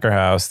wanted a hacker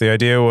house. The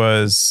idea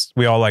was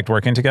we all liked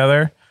working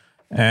together,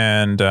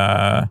 and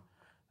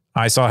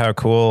I saw how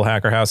cool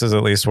hacker houses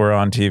at least were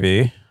on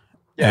TV.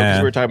 Yeah, because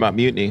we were talking about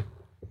Mutiny.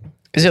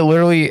 Is it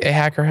literally a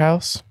hacker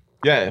house?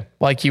 Yeah.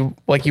 Like you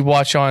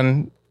watch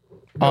on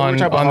We were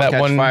talking about on that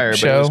Catch one Fire, but it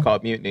show? was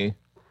called Mutiny.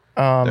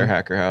 Their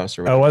Hacker House.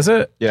 Or Oh, whatever. was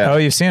it? Yeah. Oh,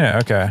 you've seen it.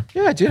 Okay.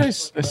 Yeah, dude, I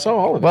saw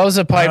all of it. What was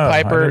the Pied Oh,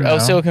 I Piper? didn't Oh, know.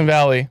 Silicon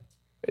Valley.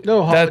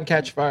 No, Holland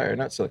Catch Fire,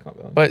 not Silicon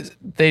Valley. But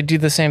they do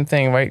the same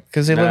thing, right?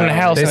 Because they live in a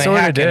house They and sort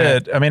of hack in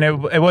it. did. I mean,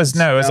 it was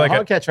like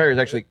Holland Catch Fire is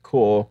actually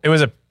cool. it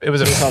was a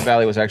Silicon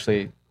Valley was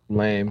actually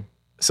lame.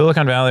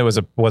 Silicon Valley was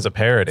a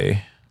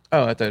parody.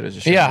 Oh, I thought it was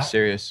just Yeah.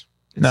 serious.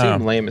 It No.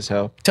 seemed lame as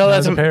hell. Tell That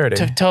that was a parody.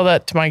 tell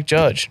that to Mike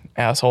Judge,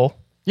 asshole.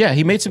 Yeah,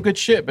 he made some good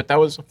shit, but that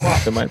was a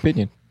flop in my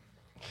opinion.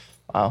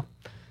 Wow.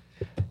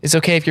 It's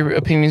okay if your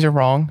opinions are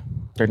wrong.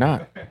 They're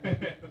not.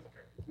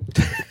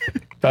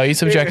 Value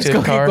subjective,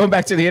 Keep Car. going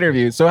back to the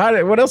interview. So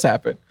what else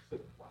happened?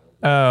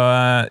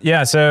 Oh,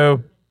 yeah.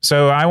 So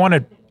I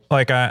wanted,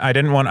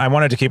 I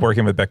wanted to keep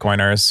working with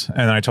Bitcoiners. And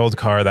then I told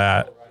Carr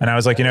that. And I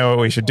was like, you know what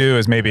we should do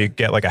is maybe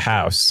get like a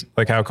house.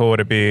 Like, how cool would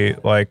it be?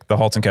 Like the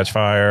Halt and Catch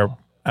Fire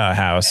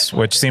house,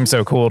 which seemed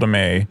so cool to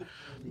me.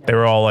 They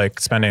were all like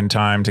spending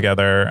time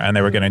together and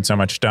they were getting so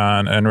much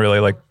done and really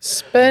like,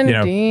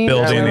 Spending.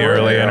 building Yeah, we the were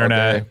early there all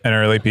internet day. and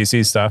early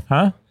PC stuff.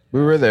 Huh?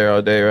 We were there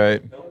all day,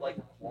 right?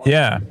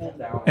 Yeah.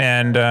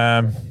 And,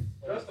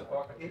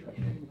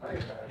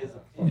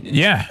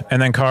 yeah.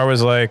 And then Carr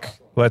was like,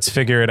 let's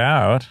figure it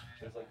out.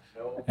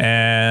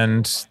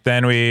 And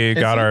then we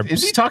got our.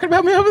 Is he talking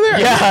about me over there?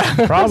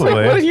 Yeah. Probably.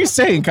 What are you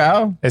saying,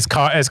 Kyle? Is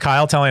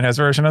Kyle telling his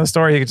version of the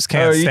story? He just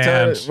can't you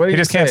stand. what did He you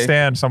just can't say?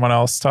 stand someone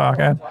else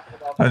talking.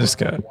 I'm just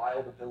kidding.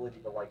 Wild ability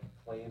to like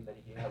claim that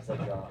he has like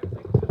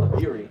a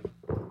theory.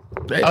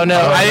 Oh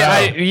no!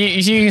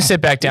 You can sit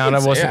back down.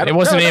 It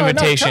wasn't an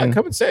invitation.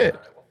 Come and say it.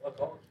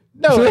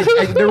 No,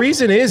 the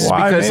reason is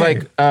Why because me?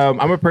 like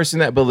I'm a person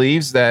that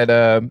believes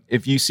that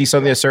if you see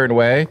something a certain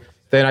way,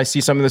 then I see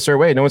something a certain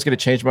way. No one's going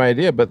to change my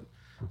idea, but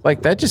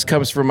like that just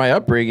comes from my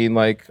upbringing.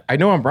 Like I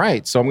know I'm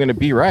right, so I'm going to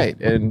be right,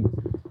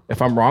 and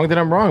if I'm wrong, then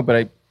I'm wrong.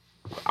 But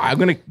I'm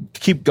going to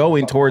keep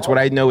going towards what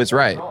I know is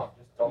right.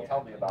 Just don't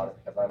tell me about it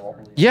because I won't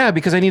believe. Yeah,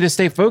 because I need to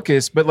stay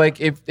focused. But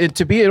like in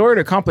order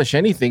to accomplish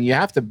anything, you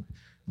have to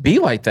be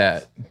like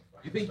that.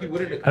 I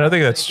don't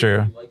think that's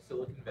true.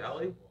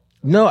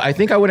 No, I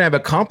think I wouldn't have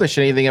accomplished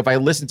anything if I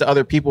listened to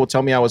other people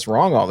tell me I was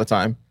wrong all the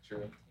time.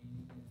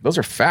 Those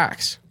are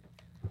facts.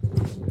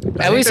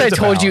 At least I there's a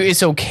told you balance.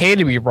 it's okay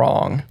to be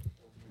wrong.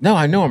 No,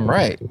 I know I'm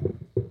right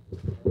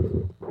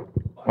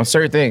on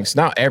certain things,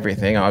 not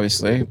everything,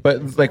 obviously,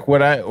 but like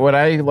what I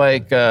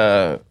like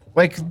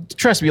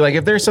trust me, like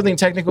if there's something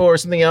technical or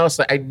something else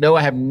that I know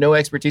I have no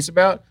expertise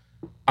about,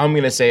 I'm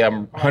gonna say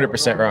I'm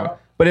 100% wrong.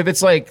 But if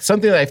it's like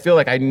something that I feel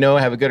like I know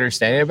I have a good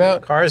understanding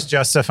about, Carr's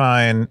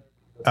justifying,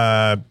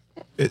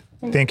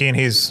 thinking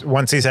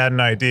once he's had an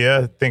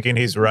idea, thinking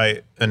he's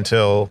right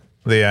until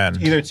the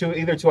end. either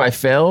till I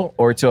fail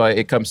or till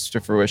it comes to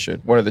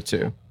fruition, one of the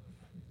two.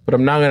 But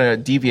I'm not gonna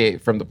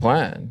deviate from the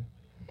plan.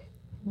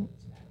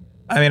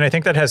 I mean, I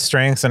think that has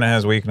strengths and it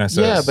has weaknesses.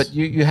 Yeah, but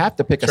you have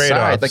to pick a side.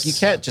 Trade-offs. Like you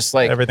can't just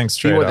like Everything's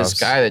be with this trade-offs.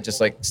 guy that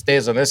just like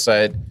stays on this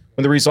side.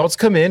 When the results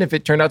come in, if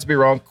it turned out to be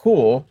wrong,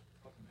 cool.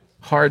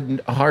 Hard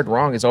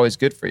wrong is always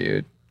good for you.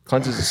 It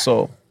cleanses the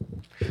soul.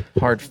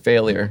 Hard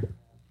failure.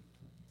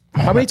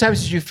 How many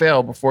times did you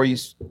fail before you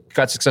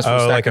got successful?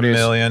 with like a Stacker News?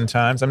 million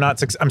times.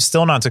 I'm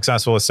still not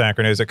successful with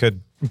Stacker News. It could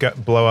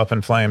blow up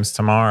in flames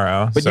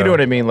tomorrow. But you know what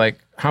I mean. Like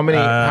how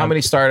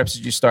many startups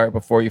did you start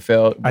before you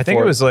failed? I think it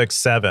before- was like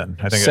 7.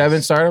 I think 7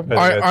 it's-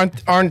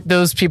 startups. Aren't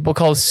those people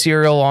called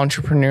serial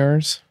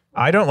entrepreneurs?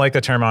 I don't like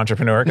the term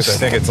entrepreneur because I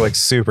think it's like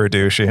super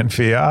douchey in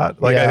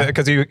fiat. Like Yeah.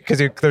 because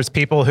there's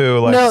people who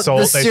like No,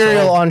 sold the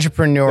serial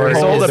entrepreneur. They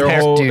sold is a their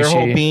whole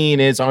douchey.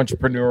 being is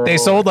entrepreneurial. They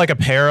sold like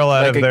apparel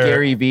out Like of a their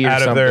Gary Vee or out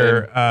of something.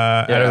 their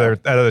out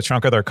of the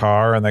trunk of their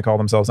car, and they call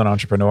themselves an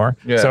entrepreneur.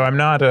 Yeah. So I'm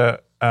not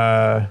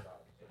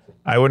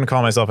I wouldn't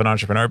call myself an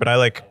entrepreneur, but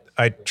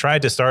I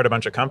tried to start a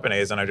bunch of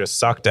companies and I just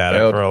sucked at it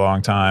Yep. for a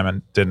long time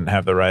and didn't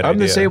have the right I'm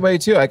idea. the same way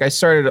too. Like I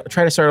tried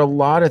to start a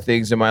lot of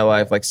things in my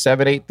life, like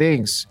 7, 8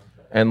 things,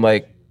 and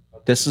like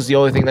This is the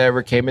only thing that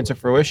ever came into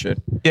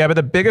fruition. Yeah,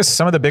 but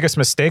some of the biggest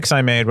mistakes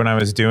I made when I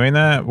was doing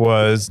that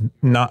was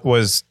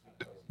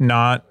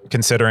not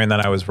considering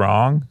that I was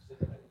wrong.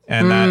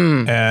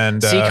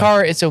 And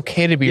C-Car, it's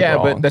okay to be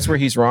wrong. But that's where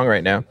he's wrong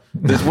right now.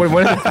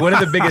 One of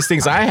the biggest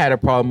things I had a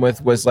problem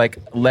with was like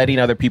letting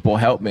other people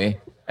help me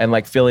and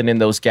like filling in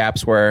those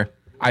gaps where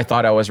I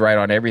thought I was right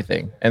on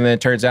everything. And then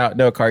it turns out,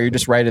 no, Car, you're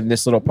just right in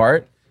this little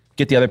part.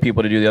 Get the other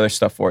people to do the other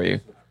stuff for you.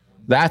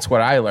 That's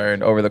what I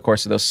learned over the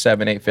course of those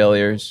 7-8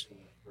 failures.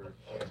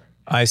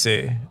 I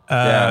see.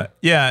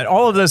 Yeah,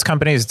 all of those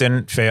companies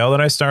didn't fail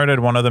that I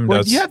started. One of them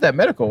does. You have that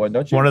medical one,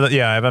 don't you?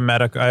 I have a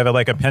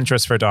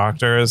Pinterest for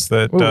doctors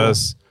that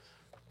does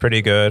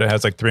pretty good. It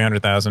has like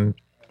 300,000.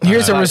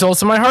 Here's the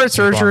results of my heart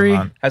surgery.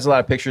 Has a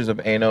lot of pictures of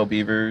ano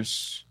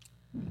beavers.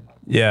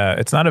 Yeah,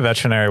 it's not a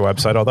veterinary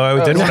website,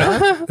 although I did want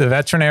to. The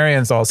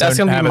veterinarians also That's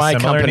gonna have be a my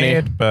similar company.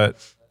 need, but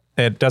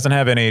it doesn't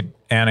have any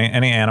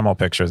animal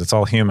pictures. It's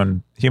all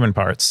human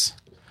parts.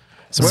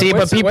 See,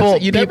 but people,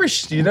 you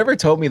never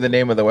told me the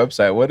name of the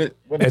website. What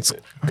is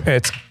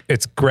it?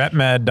 It's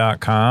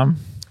gretmed.com.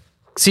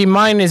 see,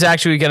 mine is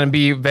actually going to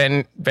be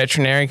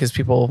veterinary because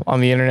people on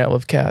the internet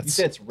love cats. You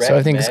said it's so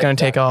I think it's going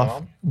to take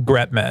off.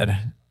 Gretmed.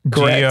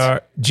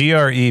 Gret.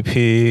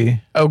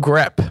 GREP. Oh,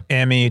 Grep.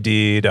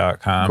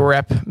 MED.com.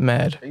 Grep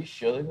Med. Are you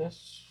shilling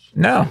this?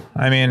 No,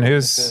 I mean,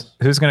 who's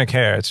going to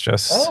care? It's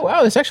just. Oh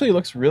wow, this actually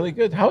looks really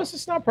good. How is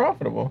this not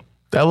profitable?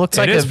 That looks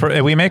like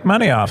we make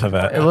money off of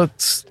it. it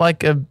looks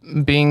like a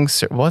being.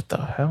 What the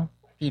hell? What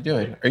are you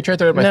doing? Are you trying to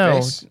throw it in my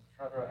face?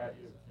 Why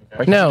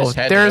can't you No, just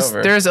hand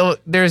it over?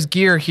 there's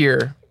gear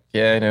here.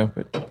 Yeah, I know,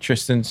 but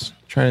Tristan's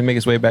trying to make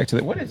his way back to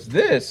the. What is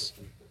this?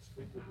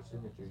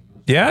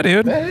 Yeah,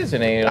 dude. That is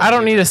an anal. I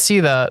don't need to see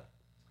that.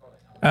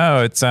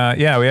 Oh, it's we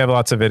have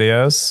lots of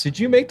videos. Did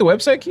you make the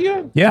website,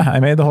 Keon? Yeah,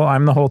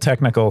 I'm the whole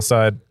technical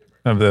side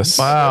of this.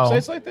 Wow.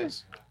 Websites like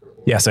this?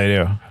 Yes, I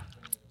do.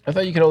 I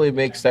thought you could only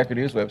make Stacker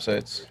News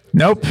websites.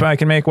 Nope, I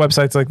can make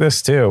websites like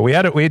this too.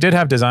 We did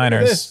have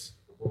designers. This.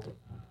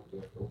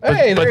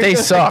 Hey, but there they it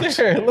goes sucked. right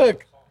there.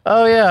 Look.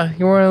 Oh yeah,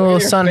 you're wearing a little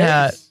Your sun face.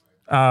 hat.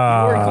 You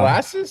wearing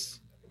glasses?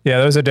 Yeah,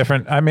 those are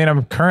different. I mean,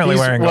 I'm currently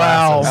wearing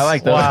wow. glasses. I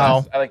like those.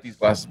 Wow. I like these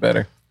glasses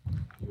better.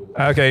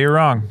 Okay, you're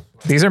wrong.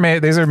 These are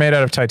made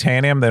out of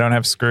titanium. They don't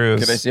have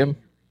screws. Can I see them?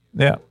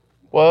 Yeah.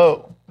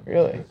 Whoa,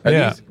 really?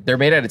 Yeah. They're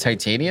made out of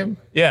titanium?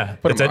 Yeah.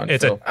 Put 'em on,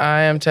 Phil.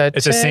 I am titanium.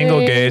 It's a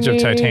single gauge of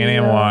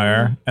titanium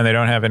wire, and they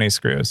don't have any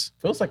screws.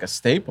 Feels like a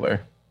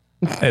stapler.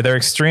 They're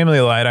extremely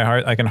light.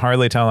 I can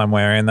hardly tell I'm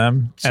wearing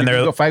them. So and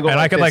they're if I go and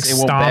I like could like this, it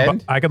won't stomp.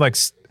 bend? I could like.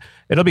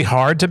 It'll be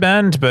hard to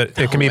bend, but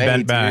it can be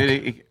bent back.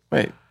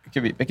 Wait, it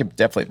could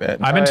definitely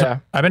bend.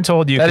 I've been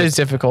told you. That is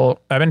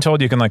difficult. I've been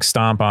told you can like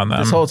stomp on them.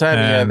 This whole time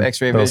you have and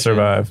X-ray they'll vision.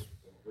 survive.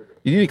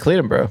 You need to clean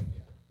them, bro.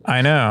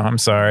 I know. I'm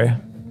sorry.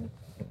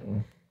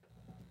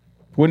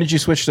 When did you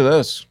switch to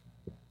those?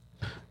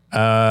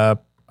 I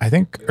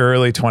think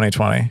early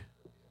 2020.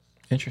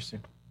 Interesting.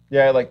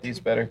 Yeah, I like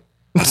these better.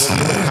 You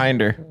look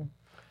kinder. You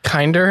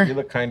Kinder.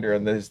 look kinder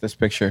on this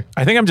picture.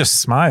 I think I'm just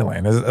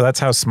smiling. That's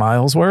how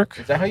smiles work.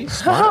 Is that how you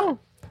smile?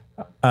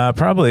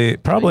 Probably. You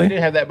didn't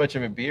have that much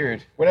of a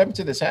beard. What happened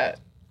to this hat?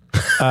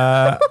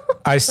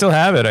 I still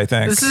have it. I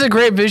think. This is a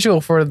great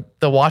visual for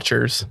the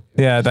watchers.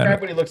 Yeah. Describe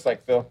what he looks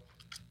like, Phil.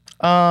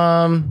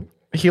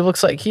 He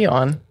looks like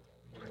Keon.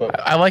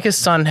 I like his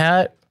sun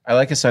hat, I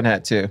like his sun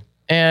hat too.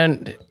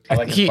 and I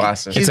like his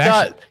glasses.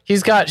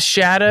 he's got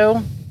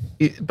shadow,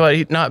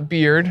 but not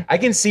beard. I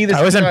can see this.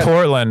 I was in Keon-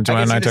 Portland I can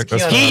when see I this took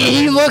this. Keon- photo.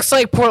 He looks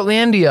like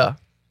Portlandia.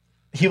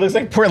 He looks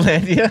like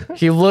Portlandia.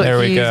 There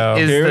we go.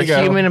 Is Here we the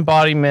go. human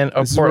embodiment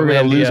of This is where we're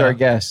gonna lose our Portlandia.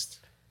 guest.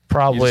 You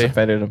Probably. just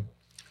offended him.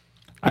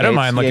 I don't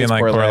mind looking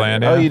like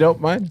Portlandia. Oh, you don't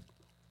mind?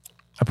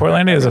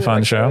 Portlandia is a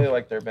fun I show. really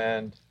like their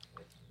band.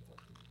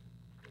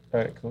 All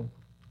right, cool.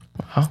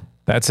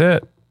 That's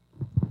it.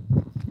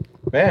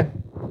 Man,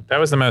 That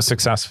was the most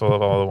successful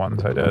of all the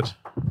ones I did.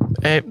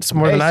 Hey, it's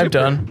more than Hey, I've super.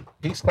 done.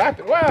 He's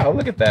clapping. Wow,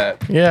 look at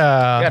that.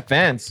 Yeah. I got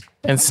fans.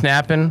 And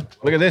snapping.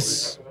 Look at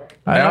this.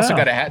 I I don't also know.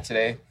 got a hat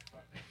today.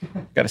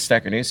 Got a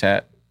Stacker News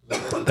hat.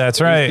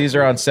 That's right. These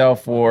are on sale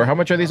for, how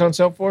much are these on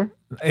sale for?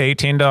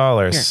 $18.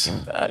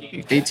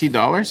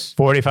 $18?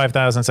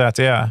 45,000 sats.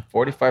 Yeah.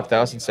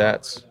 45,000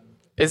 sats.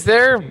 Is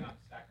there?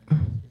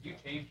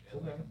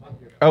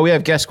 Oh, we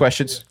have guest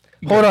questions.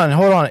 Hold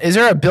on. Is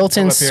there a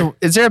built-in? up here.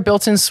 Is there a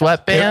built-in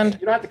sweatband?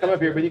 You don't have to come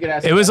up here, but you can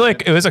ask. It was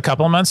a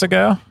couple months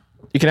ago.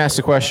 You can ask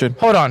the question.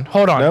 Hold on.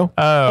 No?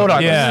 Oh, Hold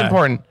on. This yeah. is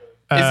important.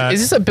 Is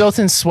this a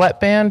built-in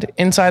sweatband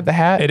inside the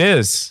hat? It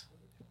is.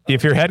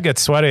 If your head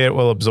gets sweaty, it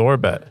will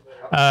absorb it.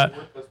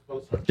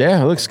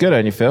 Yeah, it looks good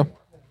on you, Phil.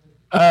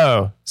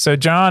 Oh, so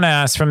John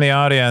asked from the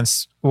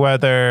audience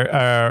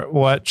whether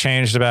what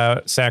changed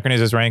about Stacker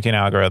News' ranking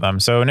algorithm.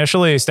 So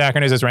initially, Stacker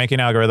News' ranking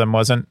algorithm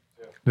wasn't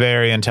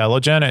very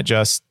intelligent. It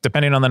just,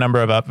 depending on the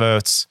number of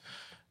upvotes,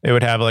 it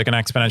would have like an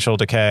exponential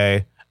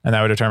decay, and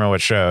that would determine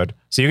what showed.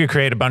 So you could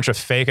create a bunch of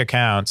fake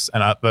accounts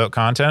and upvote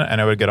content, and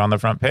it would get on the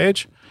front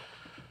page.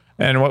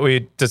 And what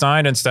we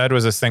designed instead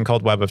was this thing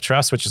called Web of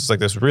Trust, which is like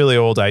this really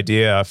old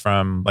idea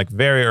from like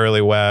very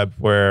early web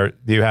where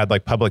you had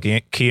like public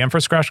key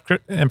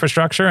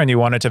infrastructure and you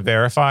wanted to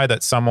verify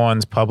that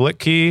someone's public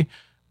key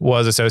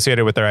was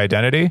associated with their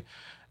identity.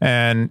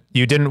 And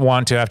you didn't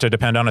want to have to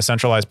depend on a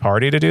centralized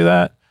party to do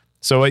that.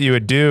 So what you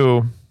would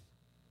do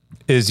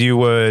is you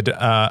would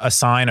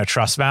assign a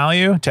trust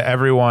value to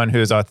everyone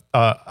whose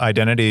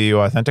identity you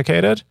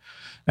authenticated.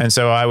 And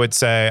so I would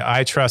say,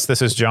 I trust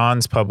this is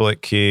John's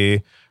public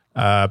key,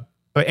 but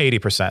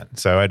 80%.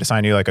 So I'd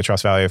assign you like a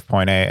trust value of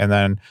 0.8. And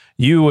then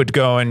you would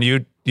go and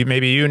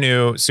maybe you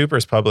knew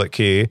Super's public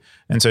key.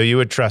 And so you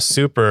would trust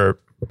Super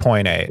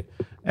 0.8.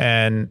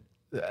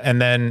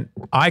 And then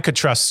I could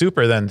trust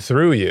Super then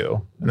through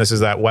you. And this is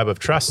that web of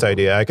trust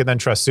idea. I could then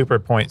trust Super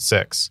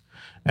 0.6.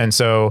 And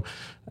so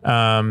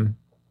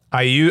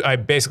I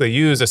basically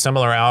use a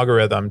similar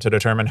algorithm to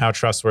determine how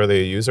trustworthy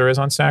a user is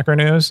on Stacker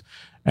News.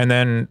 And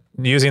then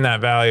using that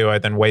value, I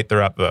then weight their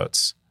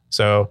upvotes.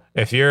 So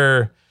if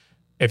I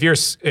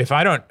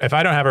don't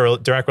have a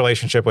direct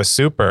relationship with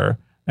Super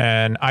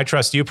and I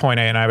trust you 0.8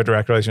 and I have a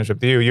direct relationship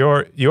with you,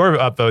 your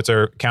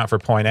upvotes count for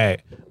 0.8,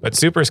 but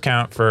Super's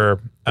count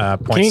for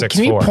 0.64.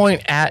 Can you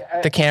point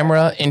at the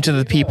camera into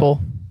the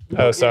people?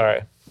 Oh,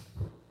 sorry.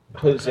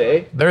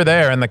 Jose? They're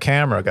there in the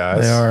camera,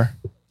 guys. They are.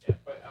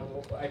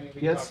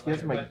 He has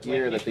my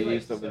gear that they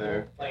used over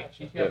there.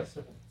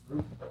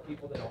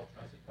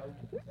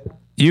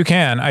 You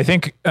can. I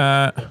think,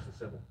 I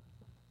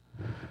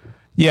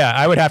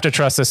would have to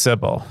trust a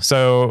Sybil.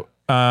 So,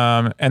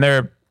 and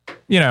there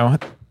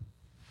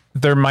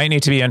might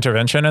need to be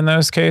intervention in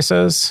those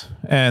cases,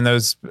 and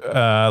those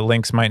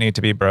links might need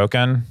to be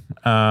broken.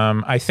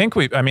 I think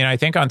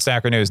on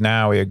Stacker News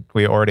now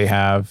we already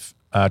have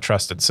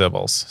trusted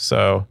Sybils.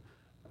 So,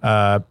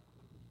 but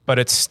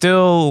it's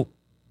still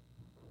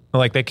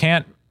like they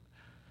can't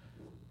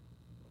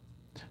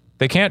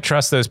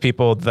trust those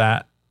people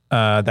that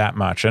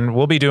much, and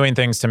we'll be doing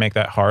things to make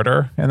that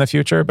harder in the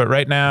future. But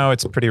right now,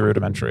 it's pretty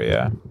rudimentary.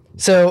 Yeah.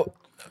 So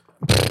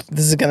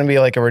this is going to be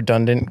like a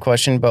redundant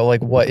question, but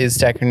like, what is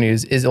Stacker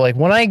News? Is it like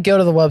when I go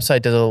to the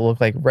website, does it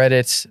look like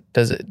Reddit?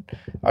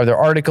 Are there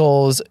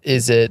articles?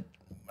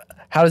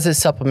 How does it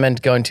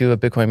supplement going to a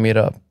Bitcoin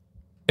meetup?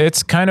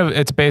 It's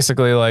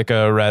basically like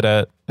a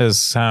Reddit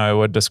is how I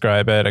would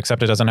describe it,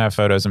 except it doesn't have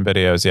photos and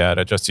videos yet.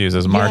 It just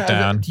uses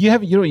Markdown.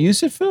 You don't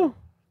use it, Phil?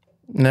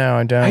 No,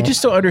 I don't. I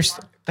just don't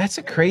understand. That's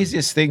the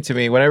craziest thing to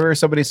me. Whenever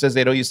somebody says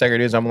they don't use Stacker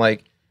News, I'm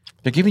like,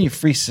 they're giving you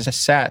free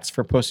sats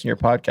for posting your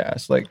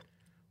podcast. Like,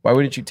 why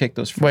wouldn't you take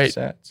those free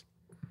sats?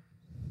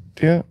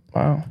 Yeah.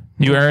 Wow.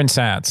 You earn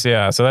sats,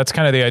 yeah. So that's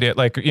kind of the idea.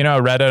 Like,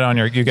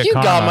 Reddit you get. You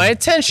got my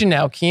attention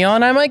now,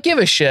 Keon. I might give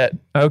a shit.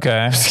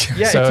 Okay.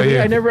 Yeah. So to me,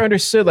 I never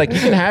understood. Like, you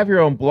can have your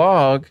own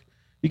blog,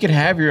 you can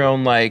have your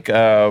own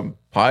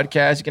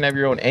podcast, you can have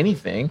your own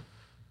anything.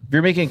 If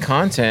you're making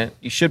content,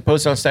 you should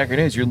post on Stacker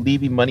News. You're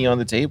leaving money on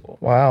the table.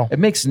 Wow. It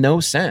makes no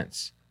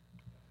sense.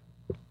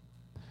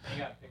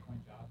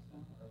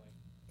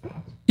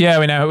 Yeah,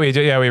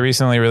 we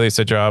recently released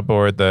a job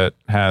board that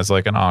has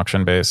like an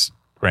auction-based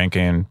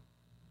ranking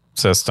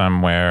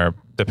system where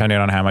depending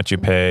on how much you're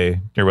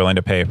willing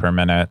to pay per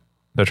minute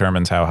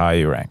determines how high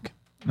you rank.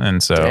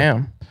 And so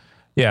Damn.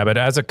 Yeah, but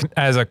as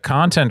a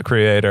content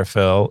creator,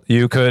 Phil,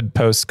 you could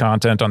post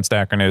content on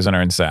Stacker News and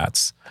earn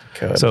sats.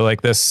 Could. So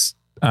like this,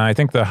 I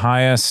think the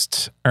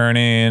highest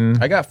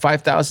earning. I got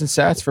 5,000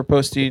 sats for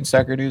posting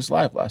Stacker News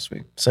Live last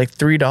week. It's like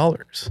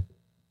 $3.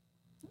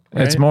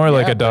 It's more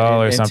like $1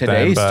 or something. In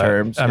today's but,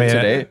 terms, I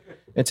mean,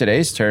 in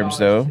today's terms,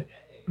 though,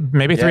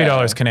 maybe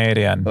 $3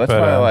 Canadian. But that's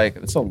why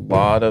it's a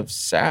lot of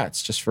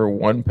sats just for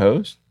one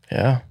post.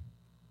 Yeah.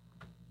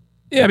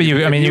 Yeah, but you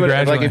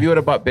gradually, like if you would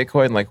have bought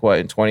Bitcoin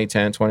in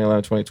 2010,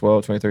 2011,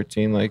 2012,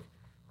 2013, like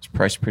it's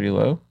priced pretty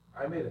low.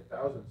 I made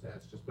 1,000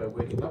 sats just by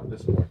waking up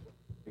this morning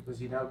because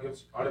he now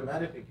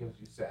automatically gives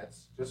you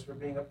sats just for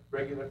being a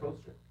regular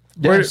poster.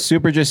 Yeah,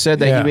 Super just said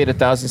that he made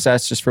 1,000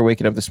 sats just for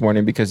waking up this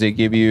morning because they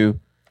give you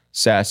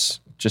sats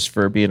just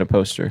for being a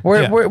poster.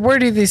 Where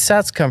do these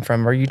sats come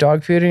from? Are you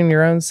dog fooding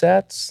your own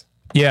sats?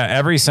 Yeah,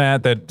 every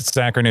sat that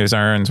Stacker News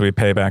earns, we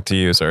pay back to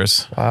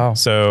users. Wow.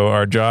 So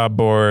our job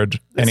board...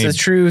 It's a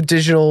true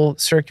digital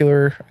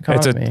circular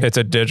economy. It's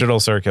a digital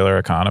circular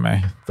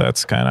economy.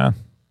 That's kind of...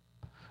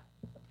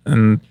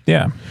 And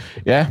yeah.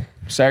 Yeah.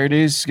 Stacker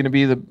News is going to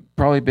be the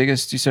probably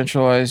biggest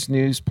decentralized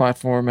news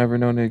platform ever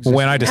known to exist.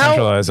 When I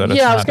decentralize it, it's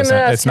I not was going to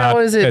ask, how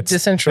is it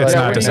decentralized? It's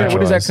not decentralized.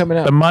 When is that coming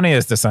out? The money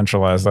is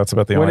decentralized. That's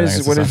about the only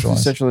thing What is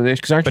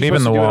decentralization? But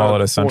even the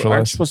wallet is centralized.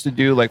 Aren't you supposed to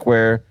do like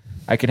where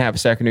I can have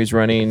Stacker News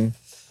running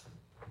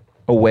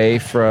away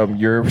from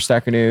your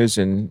Stacker News,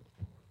 and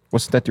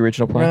wasn't that the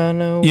original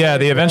plan? Yeah,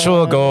 the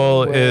eventual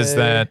goal is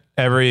that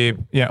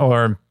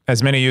or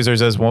as many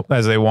users as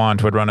they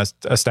want would run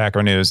a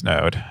Stacker News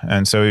node,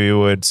 and so you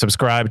would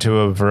subscribe to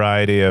a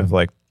variety of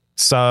like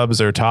subs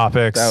or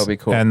topics. That would be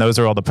cool. And those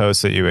are all the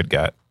posts that you would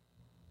get,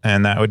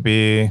 and that would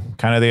be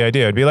kind of the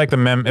idea. It'd be like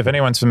the if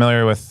anyone's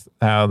familiar with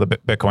how the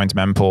Bitcoin's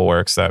mempool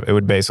works, that it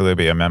would basically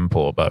be a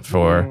mempool, but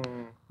for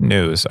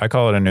news. I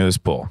call it a news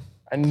pool.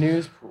 A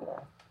news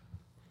pool.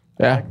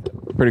 Yeah,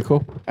 pretty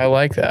cool. I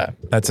like that.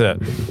 That's it.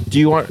 Do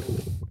you want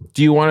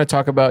to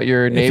talk about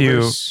your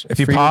neighbors? If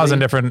you pause in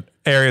different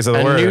areas of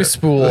the A word, news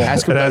pool.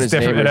 Ask it about has his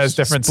different. It neighbors. has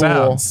different Spool.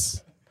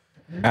 sounds.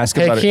 Ask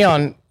Hey, about it.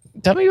 Keon,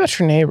 tell me about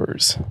your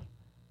neighbors.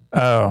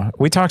 Oh,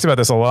 we talked about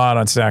this a lot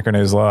on Stacker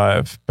News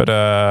Live, but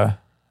I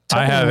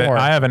me more.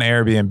 have an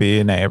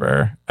Airbnb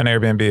neighbor, an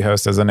Airbnb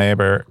host as a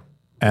neighbor,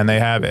 and they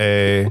have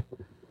an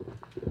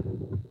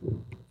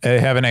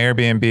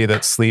Airbnb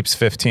that sleeps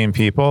 15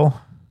 people,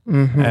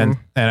 and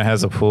it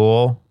has a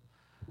pool,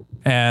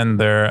 and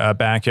their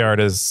backyard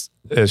is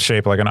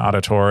shaped like an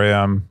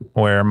auditorium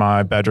where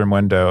my bedroom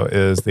window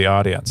is the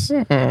audience,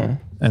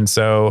 and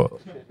so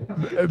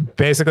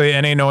basically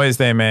any noise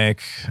they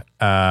make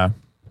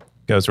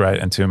goes right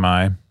into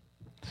my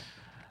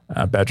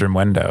bedroom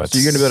window. So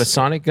you're gonna build a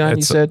sonic gun?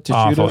 You said to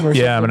awful. shoot them? Or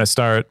yeah,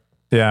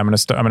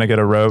 something? I'm gonna get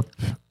a rope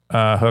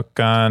hook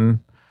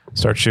gun,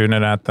 start shooting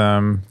it at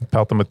them,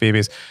 pelt them with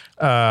BBs.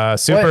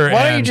 Super.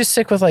 Why don't you and just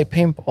stick with like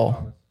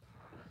paintball?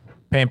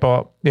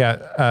 paintball?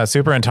 Yeah.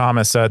 Super and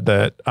Thomas said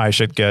that I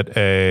should get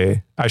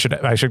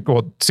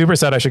Super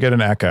said I should get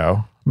an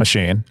Echo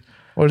machine.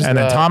 What is And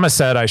that? then Thomas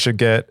said I should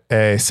get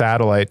a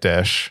satellite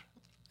dish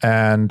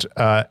and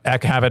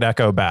have it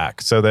echo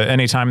back so that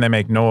anytime they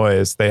make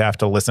noise, they have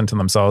to listen to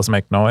themselves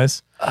make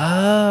noise.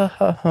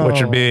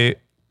 Which would be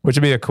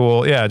a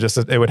cool,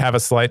 it would have a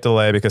slight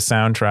delay because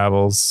sound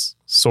travels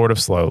sort of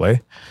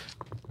slowly.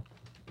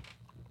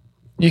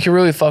 You can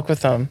really fuck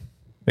with them.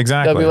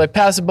 Exactly. They'll be like,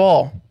 pass the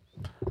ball.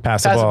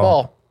 pass Pass the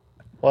ball.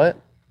 What?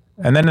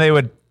 And then they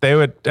would,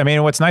 I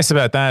mean, what's nice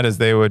about that is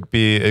they would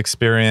be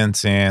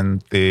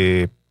experiencing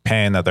the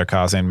pain that they're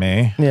causing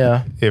me,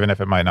 Yeah. even if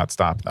it might not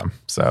stop them.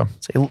 So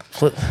Say,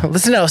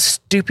 listen to how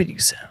stupid you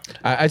sound.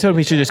 I told him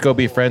he should just go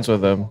be friends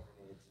with them.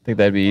 I think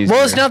that'd be easy.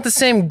 Well, it's not the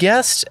same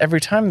guest every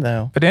time,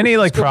 though. but any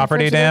like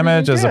property friends with every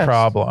damage is a guest.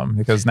 problem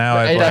because now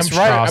I've That's like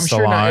right. I'm crossed sure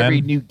the not line.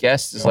 every new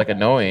guest is like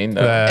annoying.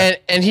 Though.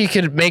 And he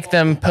could make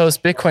them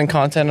post Bitcoin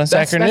content on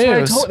Stacker That's what I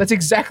News. told. That's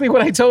exactly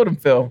what I told him,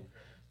 Phil.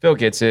 Phil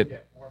gets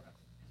it.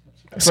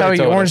 That's what I Sorry,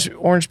 told him.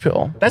 orange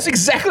pill. That's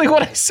exactly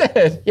what I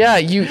said. Yeah,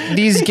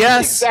 these That's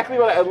guests. exactly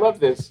what I love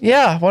this.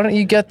 Yeah, why don't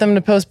you get them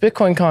to post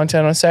Bitcoin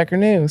content on Stacker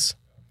News?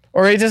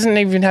 Or it doesn't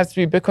even have to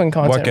be Bitcoin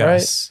content, What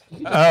guess?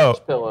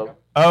 right?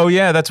 Oh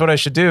yeah, that's what I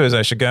should do. Is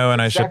I should go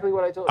and Exactly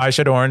what I told him. I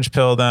should orange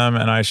pill them,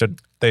 and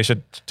they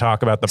should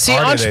talk about the See,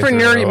 party they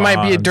entrepreneur threw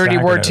might be a on dirty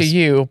Stacker word to News.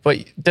 you, but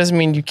it doesn't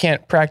mean you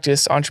can't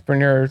practice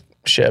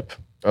entrepreneurship.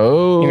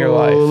 Oh, in your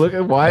life. Look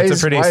at wise, It's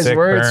a pretty wise sick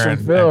words burn.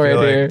 from Phil I feel right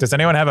like- here. Does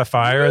anyone have a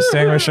fire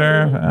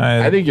extinguisher?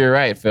 I think you're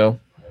right, Phil.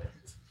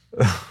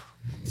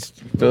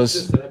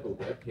 Phil's, Set up a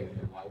webcam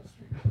and live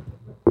stream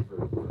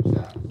for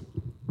staff.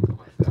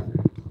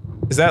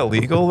 is that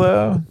legal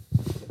though?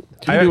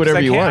 You do whatever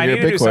you want. You're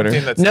a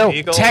Bitcoiner. No,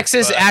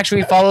 Texas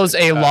actually follows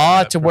a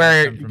law to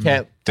where you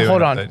can't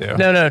hold on.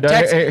 No,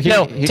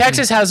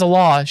 Texas has a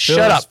law.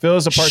 Shut up.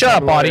 Phil's a Shut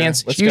part-time up, lawyer.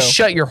 audience. Let's You go.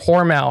 shut your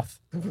whore mouth.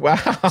 wow.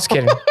 Just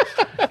kidding.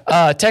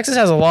 Texas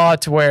has a law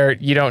to where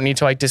you don't need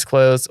to like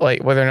disclose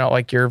like whether or not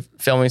like you're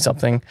filming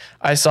something.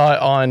 I saw it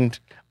on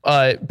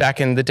back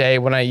in the day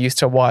when I used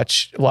to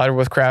watch Louder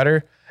with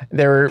Crowder.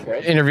 They were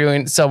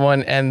interviewing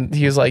someone and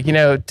he was like,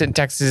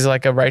 Texas is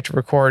like a right to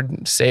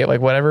record, say it like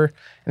whatever.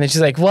 And then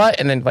she's like, what?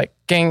 And then like,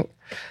 gang.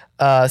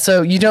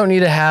 So you don't need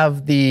to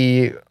have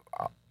the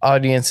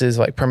audience's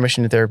like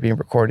permission that they're being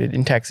recorded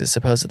in Texas,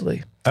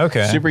 supposedly.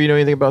 Okay. Super, you know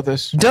anything about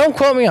this? Don't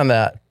quote me on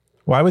that.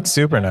 Why would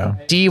Super know?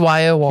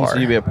 DYOR. So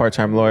you be a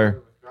part-time lawyer.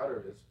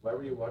 Why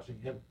were you watching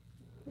him?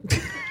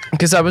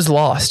 Because I was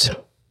lost.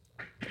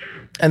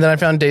 And then I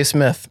found Dave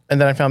Smith.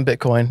 And then I found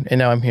Bitcoin. And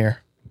now I'm here.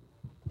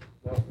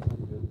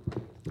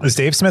 Is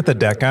Dave Smith the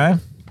debt guy?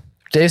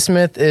 Dave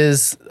Smith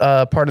is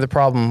part of the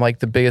problem, like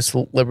the biggest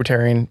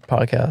libertarian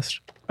podcast.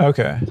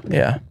 Okay.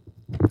 Yeah.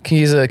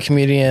 He's a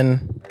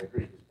comedian.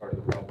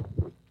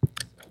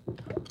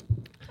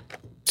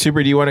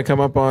 Super, do you want to come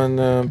up on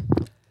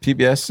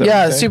PBS?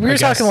 Yeah, Saturday? Super, you're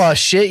guess. talking a lot of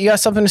shit. You got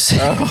something to say?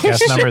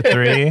 Guess number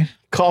 3.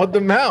 Called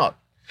them out.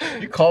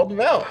 You called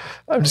them out.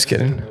 I'm just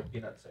kidding.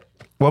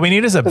 What we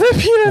need is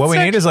peanut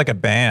need is like a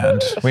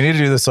band. We need to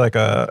do this like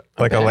a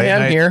late Yeah,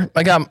 I'm night here.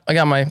 I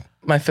got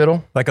my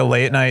fiddle. like a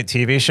late night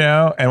TV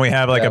show, and we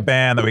have like a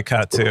band that we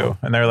cut to,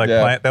 and they're like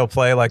Yeah. they'll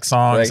play like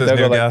songs Like, as they'll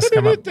new go guests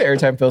come up. every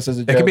time Phil says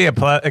a joke. It could be a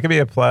pleb. It could be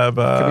a pleb.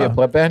 Could be a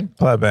pleb band.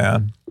 pleb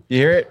band. You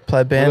hear it?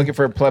 Pleb band. We're looking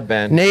for a pleb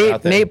band.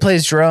 out there. Nate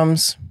plays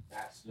drums.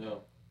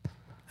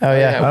 Oh yeah.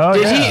 yeah. Oh,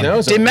 did yeah. he?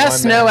 Snow's a Did Matt one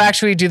Snow man.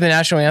 actually do the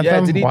national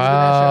anthem? did he do the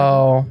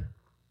Wow.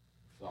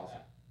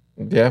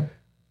 Yeah.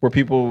 Were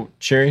people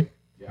cheering?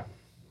 Yeah.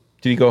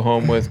 Did he go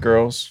home with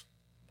girls?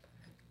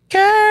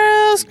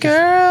 Girls.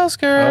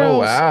 Oh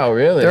wow,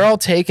 really? They're all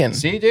taken.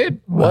 See, dude.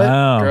 What?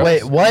 Wow. Girls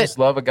Wait, what? Just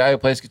love a guy who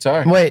plays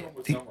guitar. Wait.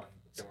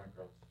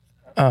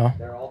 Oh,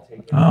 They're all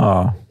taken.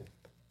 Oh,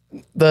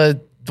 the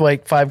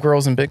like 5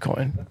 girls in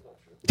Bitcoin.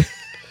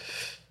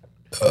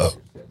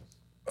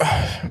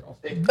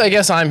 I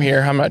guess I'm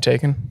here. I'm not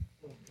taken.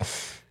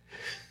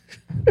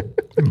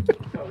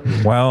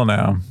 well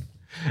now.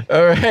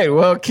 All right.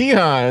 Well,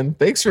 Keon,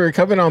 thanks for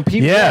coming on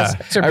PBS.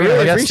 Yeah. I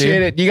really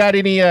appreciate it. You got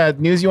any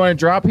news you want to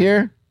drop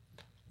here?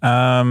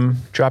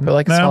 Drop it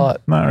like No, it's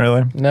hot. not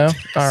really. No?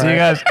 All See you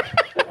right. guys.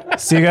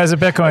 See you guys at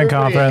Bitcoin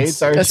conference.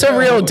 That's a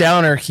real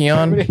downer,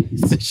 Keon.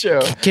 the show.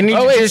 Can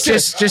you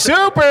just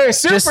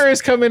Super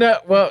is coming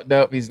up. Well,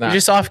 no, he's not.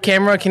 just off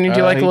camera? Can you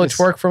do like a he little just-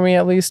 twerk for me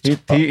at least? he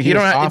You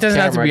don't. was It off doesn't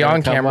have to be camera,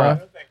 on gonna come camera. up. I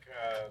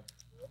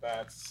think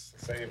that's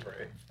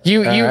savory.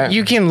 You right.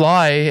 you can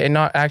lie and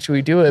not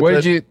actually do it. What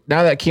but did you?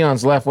 Now that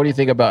Keon's left, what do you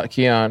think about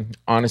Keon?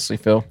 Honestly,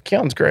 Phil.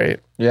 Keon's great.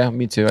 Yeah,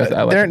 me too.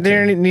 I like him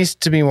There too. needs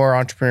to be more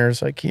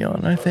entrepreneurs like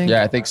Keon, I think.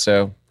 Yeah, I think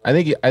so. I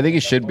think he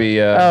should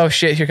be. Oh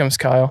shit! Here comes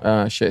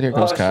Kyle. Shit! Here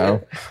comes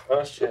Kyle.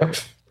 Oh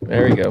shit.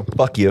 There we go.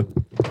 Fuck you.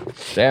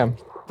 Damn,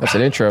 that's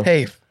an intro.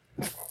 Hey,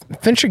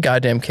 finish your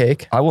goddamn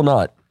cake. I will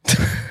not.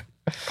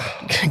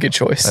 Good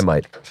choice. I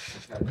might.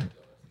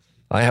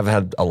 I have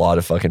had a lot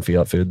of fucking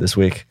Fiat food this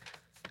week.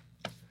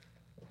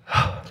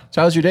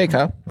 So how's your day,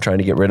 Kyle? I'm trying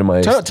to get rid of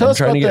my. Tell I'm us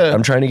trying to about get. the-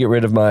 I'm trying to get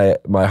rid of my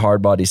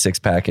hard body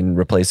 6-pack and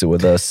replace it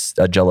with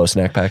a Jello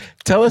snack pack.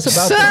 Tell us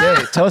about the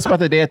day. Tell us about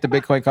the day at the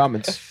Bitcoin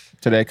Commons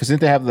today, because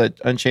didn't they have the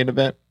Unchained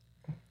event?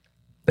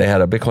 They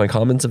had a Bitcoin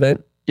Commons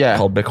event Yeah.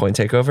 called Bitcoin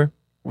Takeover.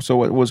 So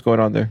what was going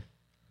on there?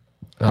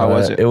 How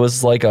was it? It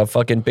was like a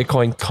fucking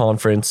Bitcoin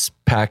conference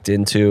packed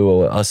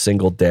into a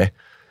single day.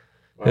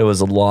 It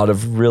was a lot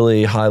of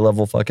really high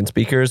level fucking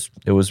speakers.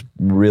 It was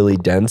really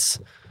dense.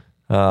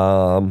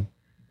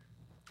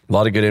 A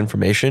lot of good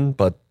information,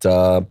 but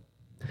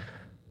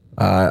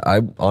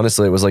I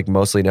honestly, it was like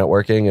mostly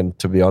networking. And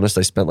to be honest,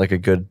 I spent like a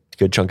good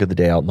chunk of the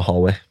day out in the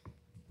hallway.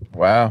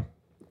 Wow.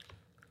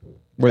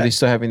 Were they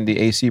still having the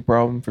AC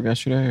problem from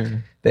yesterday?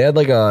 Or? They had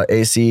like a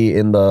AC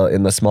in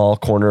the small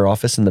corner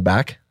office in the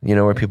back, you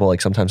know, where people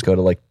like sometimes go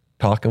to like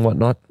talk and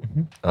whatnot.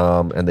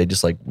 And they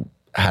just like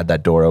had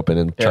that door open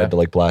and Yeah. tried to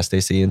like blast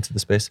AC into the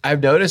space.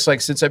 I've noticed, like,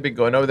 since I've been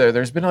going over there,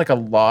 there's been like a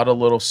lot of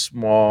little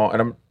small,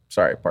 and I'm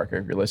sorry, Parker,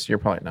 if you're listening, you're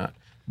probably not.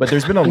 But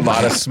there's been a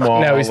lot of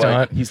small. No, he's like,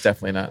 not. He's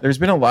definitely not. There's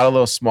been a lot of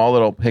little small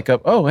little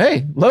hiccup. Oh,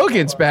 hey,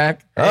 Logan's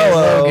back. Hey,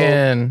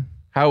 Logan.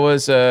 How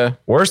was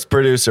Worst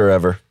producer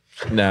ever.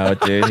 No,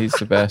 dude, he's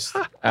the best.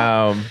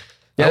 I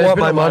there's want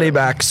been my a lot money of-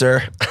 back,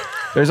 sir.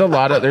 There's a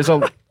lot of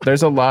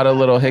there's a lot of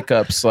little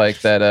hiccups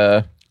like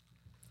that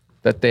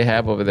that they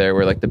have over there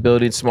where like the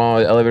building's small,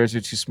 the elevators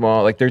are too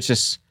small. Like there's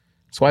just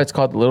that's why it's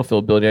called the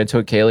Littlefield building. I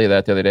told Kaylee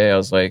that the other day. I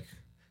was like,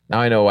 now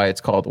I know why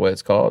it's called what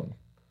it's called.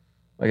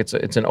 Like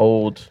it's an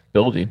old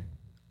building.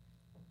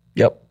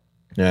 Yep.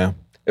 Yeah.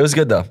 It was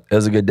good though. It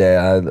was a good day.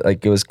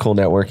 It was cool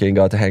networking.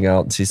 Got to hang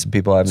out and see some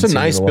people I haven't It's a seen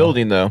nice in a while.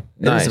 building though.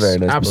 It is a very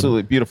nice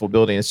Absolutely beautiful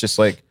building. It's just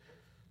like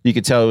you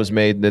could tell it was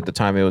made at the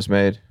time it was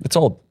made. It's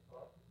old.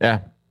 Yeah.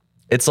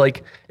 It's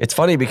like it's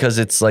funny because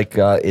it's like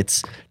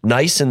it's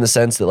nice in the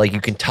sense that like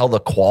you can tell the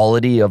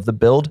quality of the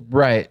build,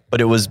 Right.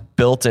 but it was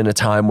built in a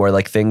time where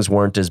like things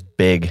weren't as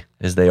big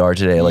as they are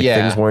today. Like Yeah.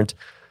 things weren't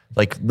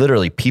like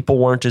literally people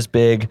weren't as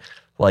big.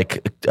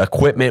 Like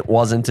equipment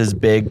wasn't as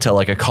big to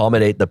like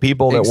accommodate the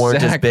people that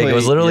weren't as big. It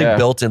was Exactly, literally yeah.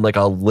 built in like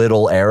a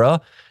little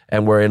era,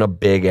 and we're in a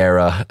big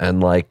era,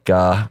 and like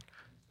The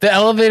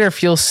elevator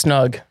feels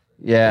snug.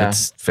 Yeah.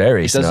 it's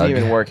very it doesn't snug.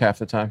 even work half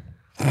the time.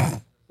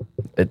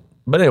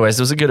 But anyways,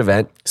 it was a good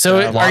event. So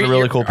a lot of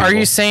really cool people. Are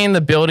you saying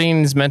the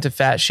building is meant to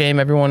fat shame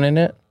everyone in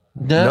it?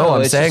 No,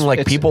 I'm it's saying just- like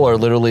it's- people are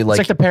literally like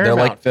like the Paramount,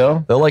 they're like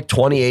Phil. they're like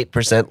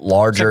 28%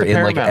 larger It's like the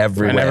in like Paramount.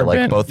 every I've way, never like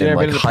been. both You in never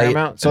like been to the height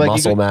Paramount? So and like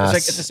muscle you go, mass.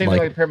 it's the same thing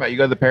like the Paramount. You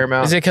go to the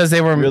Paramount. Is it because they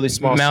were Really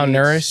small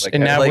malnourished seats, like,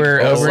 and now like, we're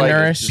it's like-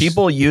 overnourished?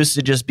 People used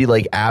to just be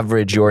like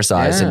average your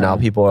size, and Yeah. now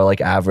people are like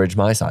average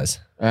my size.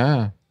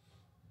 Ah.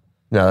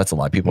 No, that's a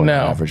lie. People are No.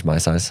 not average my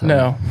size.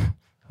 No,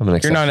 I'm an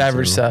you're not exception,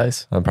 average so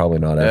size. I'm probably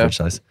not average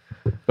size.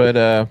 But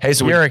Hey,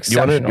 so You're you want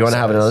exceptional to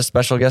have size. another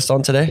special guest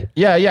on today?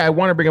 yeah, I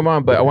want to bring him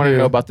on, but I want to Who?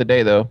 know about the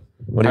day though.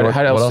 What do you want-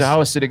 what else? How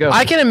else did it go?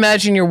 I can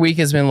imagine your week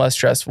has been less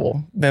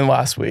stressful than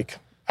last week.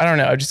 I don't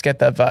know. I just get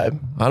that vibe.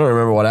 I don't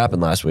remember what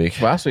happened last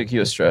week. Last week he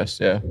was stressed.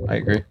 Yeah, I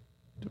agree.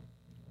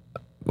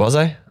 Was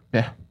I?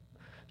 Yeah.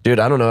 Dude,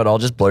 I don't know. It all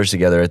just blurs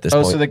together at this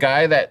Oh, point. so the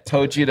guy that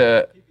told you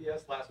to.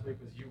 PBS last week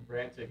was you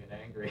ranting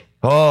and angry.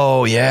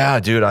 Oh yeah,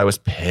 dude, I was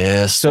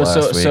pissed. So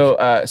last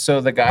week.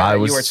 so the guy I that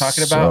you was were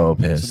talking so about.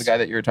 pissed. So the guy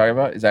that you were talking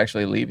about is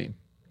actually leaving.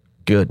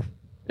 Good.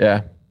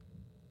 Yeah.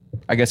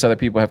 I guess other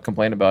people have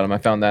complained about him. I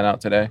found that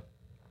out today.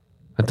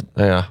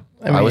 Yeah,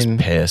 I was mean-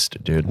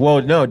 pissed, dude.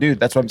 Well, no, dude,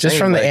 that's what I'm Just saying.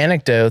 from the like,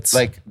 anecdotes.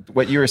 like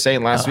what you were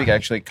saying last week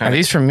actually are kind of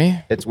these from me?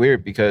 it's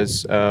weird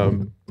because yeah,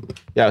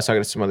 I was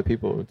talking to some other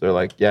people. They're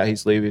like, yeah,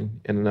 he's leaving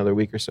in another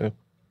week or so.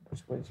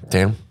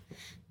 Damn.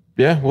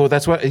 Yeah, well,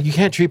 that's what you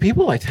can't treat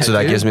people like that. So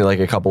that dude. gives me like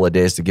a couple of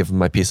days to give him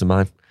my peace of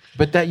mind.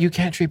 But that you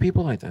can't treat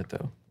people like that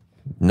though.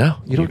 No,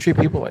 You don't treat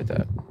people like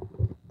that.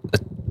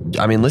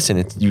 I mean, listen,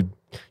 it's you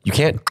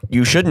can't,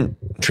 you shouldn't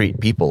treat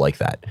people like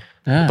that,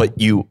 Yeah. but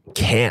you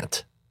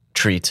can't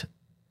treat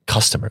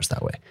customers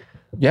that way.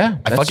 Yeah,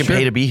 I fucking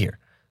pay to be here,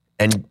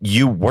 and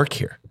you work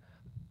here.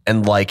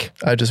 And like,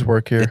 I just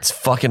work here. it's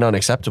fucking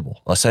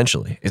unacceptable.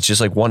 Essentially, it's just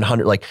like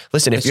 100. Like,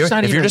 listen, if you're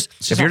not if you're even- just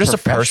it's if just you're not just a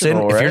person,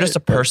 professional, if you're right? just a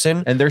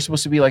person, And they're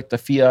supposed to be like the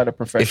fiat of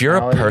professional. if you're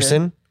a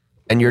person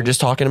and you're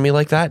just talking to me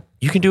like that,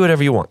 you can do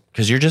whatever you want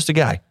because you're just a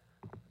guy.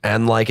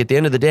 And like at the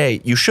end of the day,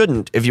 you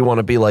shouldn't if you want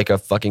to be like a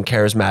fucking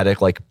charismatic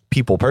like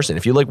people person.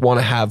 If you like want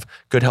to have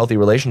good healthy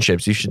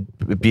relationships, you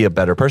should be a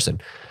better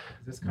person.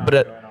 But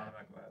at,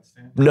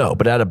 no,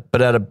 but at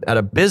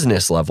a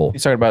business level,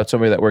 He's talking about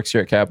somebody that works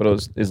here at Capitol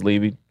is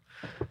leaving.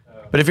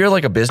 but if you're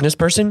like a business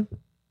person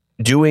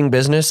doing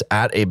business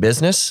at a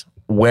business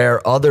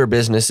where other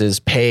businesses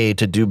pay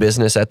to do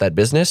business at that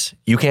business,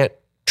 you can't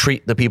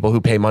treat the people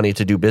who pay money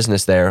to do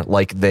business there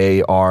like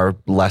they are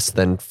less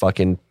than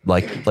fucking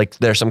like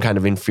they're some kind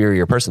of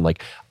inferior person.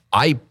 Like,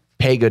 I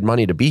pay good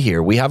money to be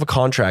here. We have a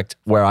contract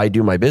where I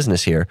do my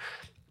business here.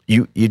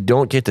 You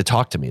don't get to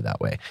talk to me that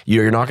way.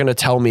 You're not going to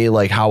tell me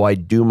like how I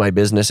do my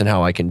business and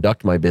how I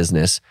conduct my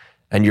business.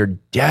 And you're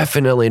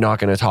definitely not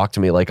going to talk to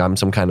me like I'm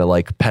some kind of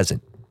like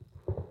peasant.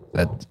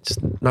 That's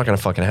just not going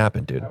to fucking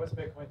happen, dude. That was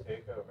Bitcoin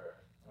takeover.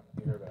 I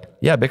don't hear about it.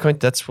 Yeah, Bitcoin,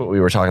 that's what we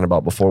were talking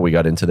about before we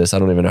got into this. I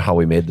don't even know how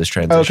we made this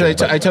transition.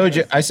 Okay, I told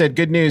you. I said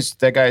good news.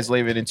 That guy's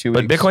leaving in 2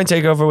 weeks. But Bitcoin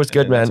takeover was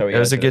good, man. That's how he It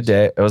was a answered good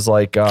day. It was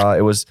like,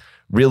 it was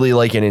really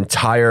like an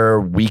entire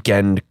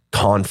weekend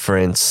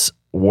conference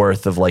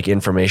worth of like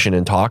information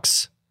and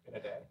talks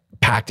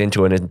packed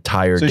into an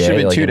entire So it day. should've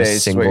been like 2 in a days, is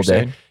what single you're day.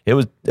 saying?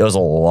 It was a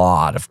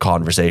lot of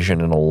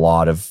conversation and a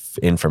lot of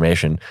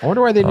information. I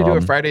wonder why they didn't do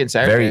it Friday and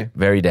Saturday. Very,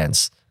 very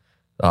dense.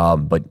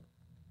 But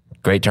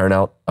great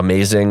turnout.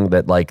 Amazing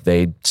that like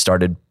they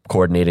started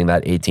coordinating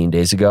that 18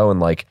 days ago and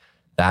like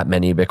that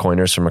many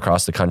Bitcoiners from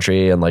across the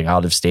country and like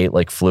out of state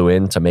like flew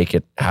in to make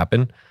it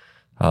happen.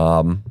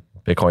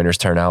 Bitcoiners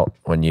turn out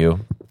when you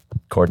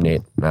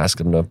coordinate and ask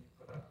them to.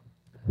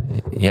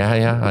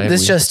 Yeah.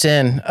 This just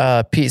in,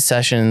 Pete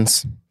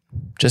Sessions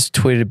just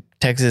tweeted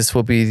Texas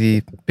will be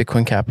the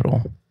Bitcoin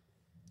capital.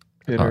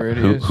 It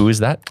already is. who is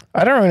that?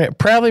 I don't know.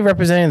 Proudly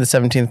representing the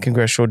 17th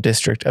Congressional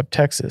District of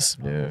Texas.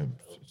 Yeah, it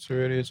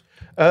already is.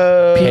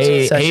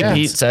 Hey, Sessions.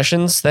 Pete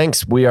Sessions.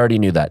 Thanks. We already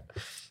knew that.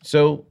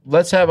 So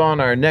let's have on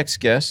our next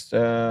guest. We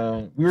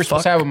were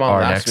supposed to have him on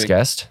our last next week.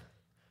 guest.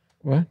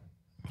 What?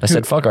 I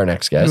said fuck our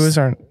next guest. Who is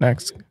our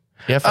next?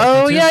 Yeah, fuck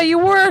Oh, you too. yeah, you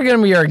were going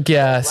to be our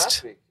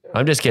guest.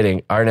 I'm just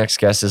kidding. Our next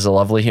guest is a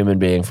lovely human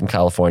being from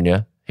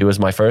California. He was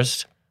my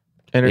first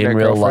Internet in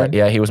real life. girlfriend?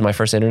 Yeah, he was my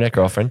first internet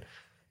girlfriend.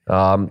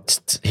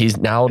 He's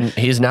now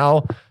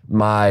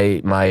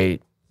my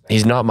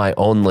he's not my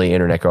only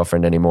internet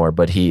girlfriend anymore,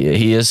 but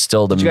he is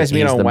still the Did you guys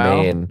meet he's on the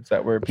WoW? main. Is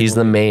that where He's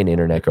the main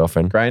internet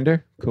girlfriend.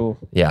 Grinder? Cool.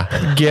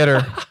 Yeah. Get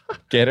her.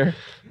 Get her?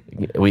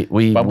 We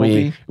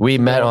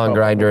met on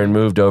Grindr and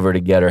moved over to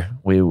Getter.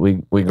 We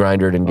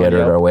grindered and Gettered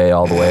yeah. our way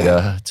all the way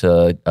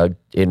to a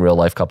in real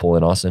life couple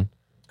in Austin.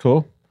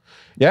 Cool.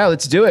 Yeah,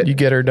 let's do it. You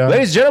get her done.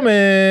 Ladies and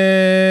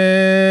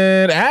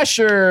gentlemen,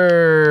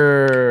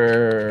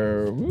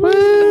 Asher.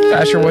 Woo.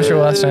 Asher, what's your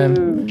last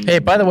name? Hey,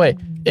 by the way,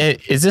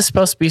 is this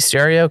supposed to be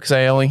stereo? Because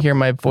I only hear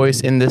my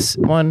voice in this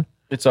one.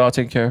 It's all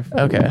taken care of.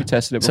 Okay. We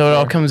tested it before. So it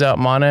all comes out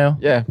mono?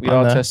 Yeah, we on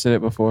all the- tested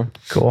it before.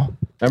 Cool.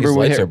 Remember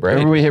lights are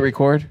bright. we hit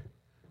record?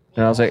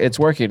 And I was like, it's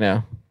working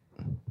now.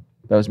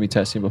 That was me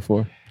testing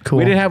before. Cool.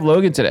 We didn't have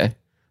Logan today,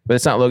 but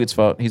it's not Logan's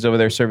fault. He's over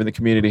there serving the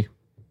community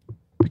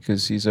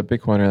because he's a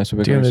Bitcoiner. That's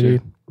what Damn Bitcoiners it, do.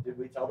 dude. Did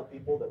we tell the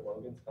people that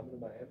Logan's coming to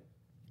Miami?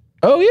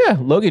 Oh, yeah.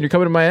 Logan, you're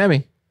coming to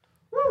Miami.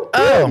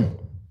 Oh.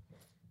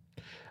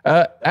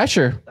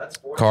 Asher. That's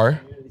for Car?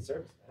 community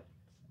service, man.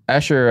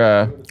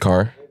 Asher,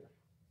 Car.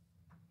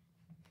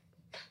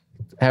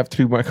 I have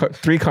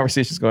three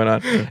conversations going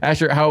on.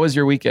 Asher, how was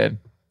your weekend?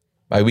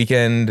 My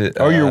weekend.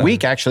 Or your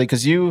week, actually,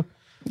 because you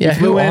Yeah,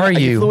 flew who in, are You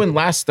you? flew in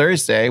last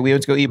Thursday. We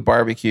went to go eat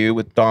barbecue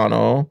with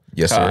Donald.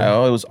 Yes, sir.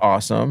 Kyle. It was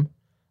awesome.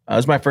 It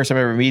was my first time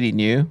ever meeting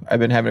you. I've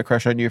been having a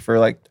crush on you for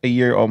like a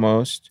year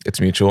almost. It's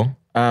mutual.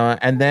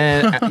 And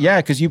then, yeah,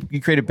 because you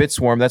created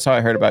BitSwarm. That's how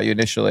I heard about you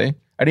initially.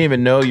 I didn't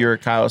even know you were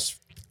Kyle's.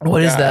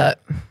 What is guy. that?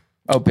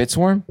 Oh,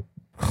 BitSwarm?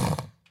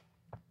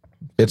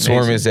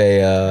 BitSwarm is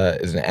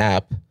an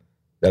app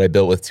that I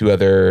built with two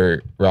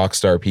other rock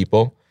star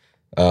people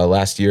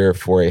last year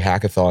for a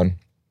hackathon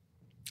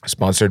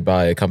sponsored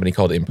by a company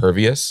called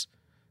Impervious.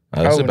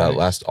 This was about nice.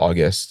 last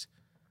August.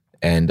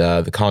 And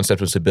the concept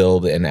was to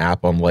build an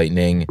app on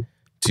Lightning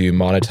to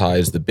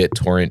monetize the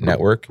BitTorrent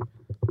network.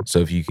 So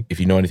if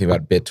you know anything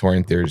about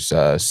BitTorrent, there's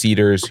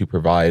seeders who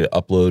provide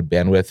upload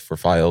bandwidth for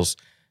files,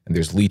 and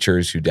there's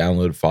leechers who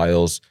download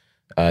files,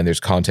 and there's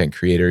content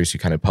creators who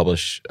kind of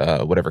publish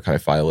whatever kind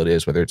of file it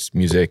is, whether it's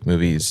music,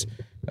 movies,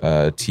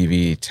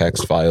 TV,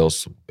 text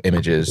files,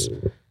 images.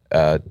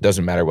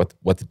 Doesn't matter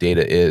what the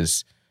data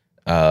is.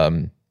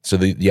 So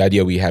the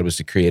idea we had was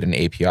to create an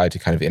API to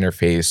kind of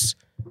interface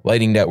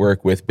Lightning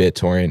Network with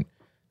BitTorrent.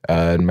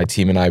 And my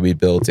team and I, we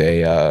built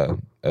I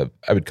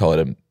would call it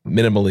a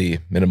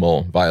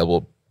minimal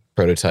viable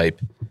prototype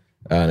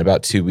in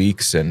about 2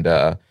 weeks, and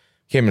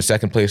came in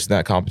second place in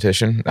that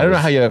competition. I don't know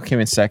how you came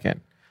in second.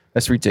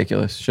 That's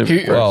ridiculous. Should be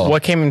first. Well-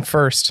 What came in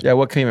first? Yeah,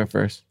 what came in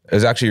first? It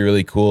was actually a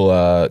really cool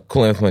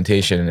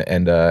implementation,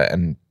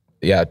 and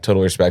yeah,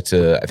 total respect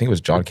to, I think it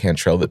was John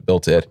Cantrell that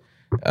built it.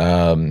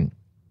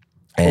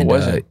 And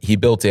was it? he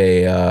built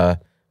a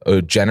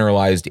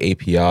generalized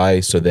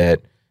API so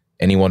that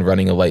anyone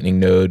running a Lightning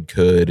node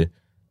could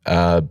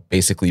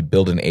basically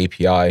build an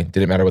API.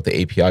 Didn't matter what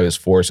the API was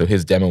for. So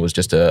his demo was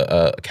just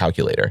a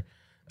calculator.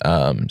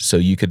 So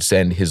you could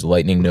send his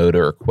Lightning node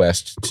a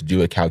request to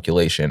do a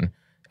calculation,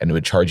 and it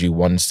would charge you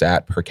 1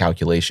 sat per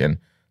calculation.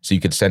 So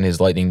you could send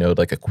his Lightning node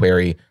like a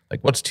query,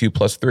 like what's 2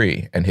 +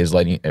 3, and his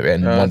Lightning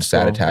and 1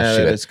 sat cool. attached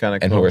Yeah, to that's it, kinda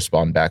and cool. he'll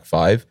respond back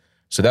 5.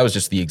 So that was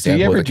just the Did example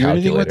you ever of the do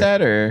anything with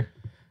calculator.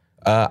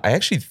 that, or I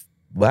actually,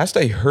 last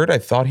I heard, I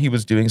thought he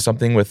was doing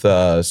something with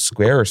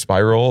Square or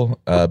Spiral,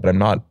 but I'm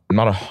not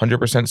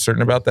 100%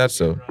 certain about that.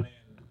 So Running,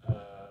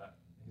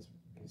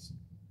 he's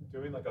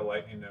doing like a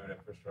Lightning node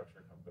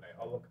infrastructure company.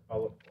 I'll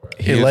look for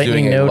it. he A is Lightning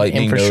doing a node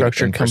Lightning node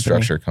infrastructure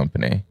infrastructure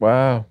company,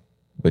 wow?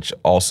 which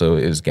also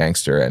is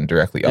gangster and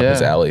directly up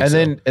his alley. And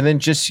so. then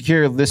just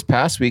here this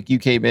past week, you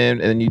came in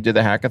and then you did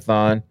the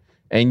hackathon,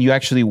 and you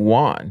actually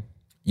won.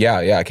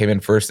 yeah, I came in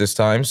first this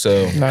time,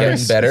 so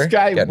getting better, This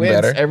guy getting wins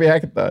better. every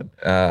hackathon.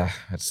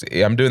 Let's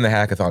see. I'm doing the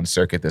hackathon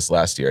circuit this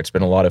last year. It's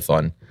been a lot of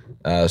fun.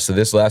 So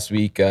this last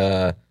week,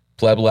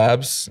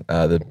 Plebs,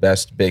 the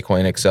best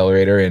Bitcoin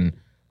accelerator in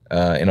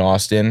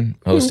Austin,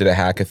 hosted a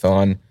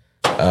hackathon.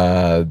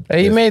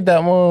 Hey, you made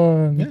that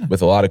one.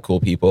 With a lot of cool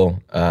people.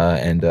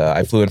 And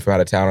I flew in from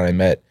out of town and I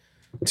met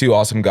 2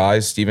 awesome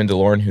guys, Stephen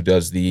DeLorme, who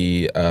does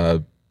the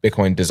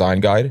Bitcoin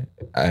design guide,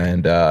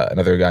 and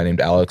another guy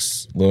named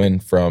Alex Lewin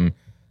from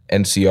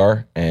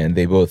NCR. And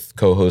they both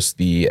co-host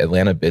the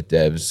Atlanta Bit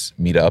Devs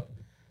meetup.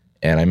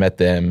 And I met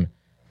them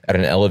at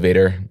an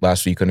elevator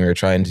last week when we were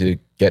trying to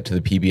get to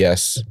the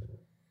PBS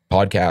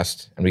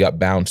podcast, and we got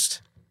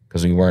bounced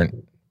because we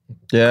weren't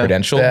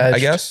credentialed, I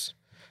Badged. guess.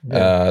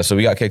 So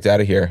we got kicked out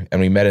of here, and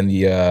we met in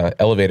the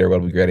elevator while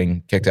we were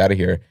getting kicked out of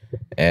here.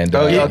 And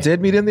Y'all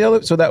did meet in the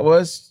elevator. So that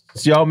was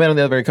y'all met on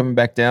the elevator coming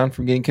back down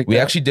from getting kicked. we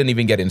out? actually didn't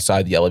even get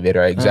inside the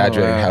elevator. I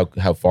exaggerated wow.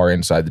 how far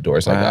inside the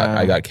doors I got. Wow.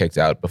 I got kicked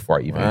out before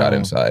I even got Wow.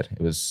 inside.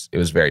 It was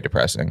very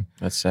depressing.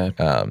 That's sad.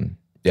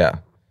 Yeah.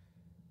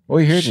 What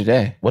are you here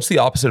today? What's the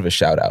opposite of a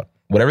shout out?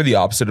 Whatever the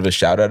opposite of a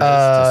shout out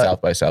is to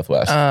South by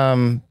Southwest.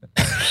 A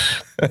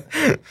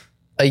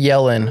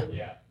Yellen.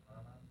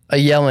 A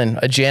Yellen.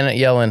 A Janet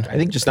Yellen. I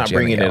think just not Janet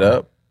bringing it Yellen.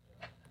 up.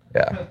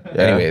 Yeah.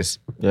 Anyways,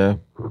 Yeah.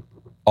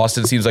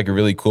 Austin seems like a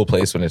really cool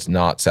place when it's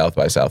not South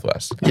by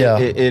Southwest. Yeah.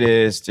 It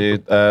is,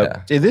 dude.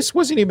 This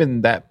wasn't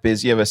even that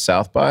busy of a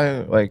South by.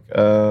 Like,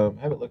 I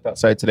haven't looked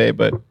outside today,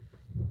 but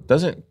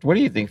doesn't. What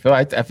do you think, Phil?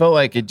 I felt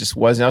like it just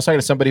wasn't. I was talking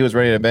to somebody who was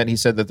running an event. He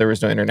said that there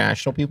was no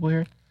international people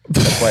here.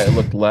 That's why it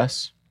looked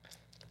less.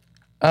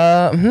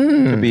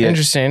 Could be it.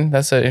 Interesting.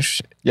 That's an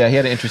interesting. Yeah, he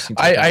had an interesting.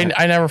 take on it.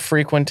 I never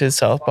frequented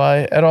South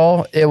by at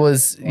all. It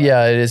was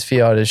it is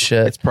fiat as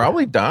shit. It's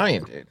probably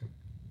dying, dude.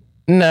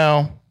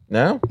 No.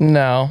 No,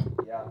 No.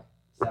 Yeah,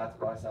 South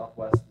by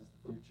Southwest is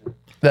the future.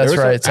 That's There was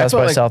a- right. I South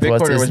felt by like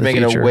Southwest Bitcoiner is was the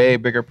making future. a way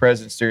bigger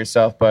presence during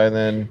South by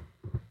than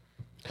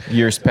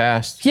years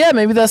past. Yeah,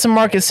 maybe that's a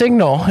market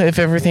signal. If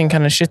everything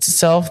kind of shits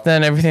itself,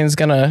 then everything's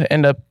gonna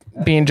end up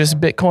being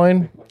just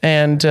Bitcoin,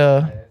 and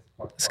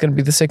it's gonna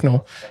be the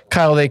signal.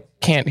 Kyle, they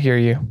can't hear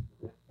you.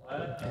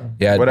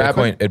 Yeah, What at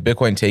happened?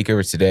 Bitcoin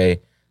Takeovers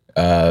today,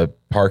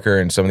 Parker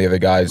and some of the other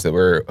guys that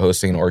were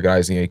hosting and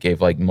organizing it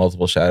gave like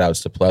multiple shout outs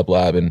to Pleb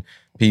Lab and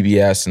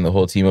PBS and the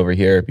whole team over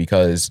here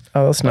because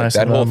Oh, that's like, nice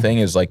that of whole them. thing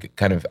is like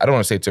kind of, I don't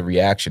want to say it's a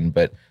reaction,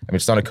 but I mean,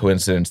 it's not a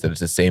coincidence that it's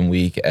the same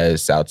week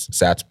as South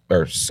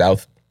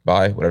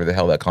by, whatever the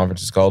hell that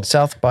conference is called.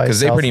 South by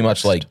Because they pretty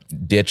much Southwest.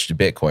 like ditched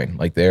Bitcoin.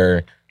 Like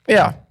they're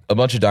Yeah. a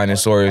bunch of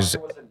dinosaurs. I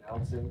was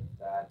announcing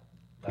that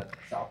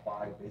South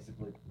by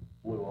basically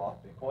blew off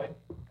Bitcoin,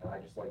 and I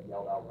just like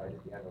yelled out right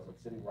at the end. I was like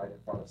sitting right in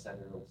front of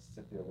Senator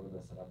Cynthia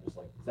Loomis, and I'm just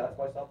like, South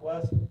by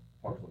Southwest?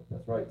 Parker's like,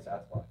 that's right,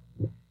 South by.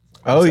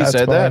 Oh, he That's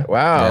said why. that.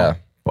 Wow, Yeah.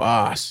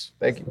 boss.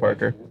 Thank you,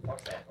 Parker.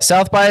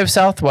 South by of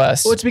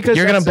Southwest. Well, it's because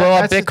you're gonna that's- blow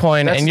up that's the-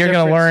 Bitcoin, that's and the you're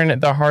gonna difference. learn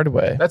the hard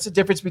way. That's the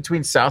difference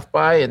between South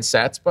by and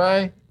Sats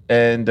by.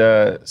 And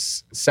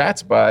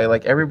Sats by,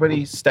 like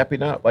everybody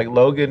stepping up. Like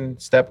Logan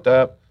stepped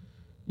up,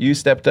 you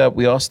stepped up,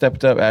 we all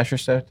stepped up. Asher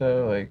stepped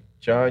up, like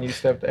John, you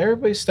stepped up.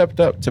 Everybody stepped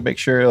up to make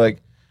sure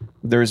like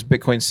there's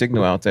Bitcoin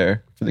signal out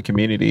there for the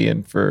community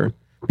and for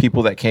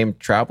people that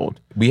traveled.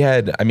 We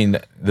had, I mean,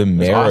 the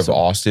mayor awesome. of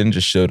Austin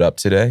just showed up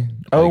today.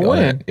 Oh, Like, on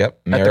when? it. Yep.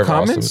 At Mayor the of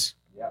Austin Commons? was-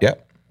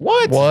 Yep.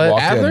 What? What?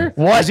 Walked in. Adler?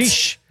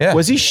 What?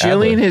 Was he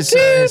shilling Adler.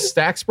 his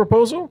stacks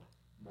proposal?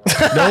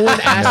 No one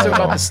asked him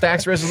about the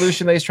stacks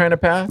resolution that he's trying to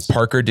pass.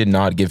 Parker did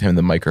not give him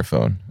the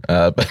microphone.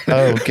 But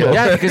Oh, good.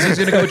 Yeah, because he's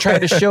gonna go try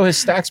to show his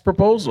stacks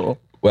proposal.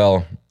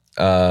 well,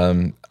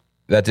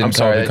 that didn't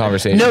solve sorry. the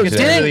conversation. No, He's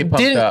today. really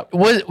pumped up.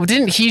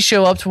 didn't he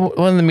show up to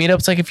one of the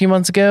meetups like a few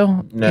months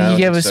ago? No, I don't he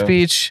gave think a so.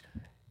 speech.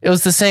 It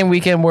was the same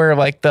weekend where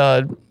like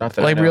the Not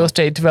that I know. real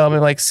estate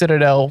development like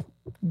Citadel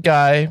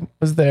guy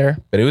was there.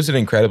 But it was an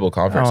incredible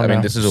conference. Oh, I mean,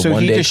 no. this is a So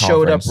one he day just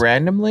showed up conference.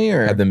 randomly,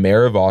 or Had the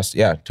mayor of Austin,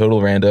 yeah,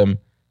 total random.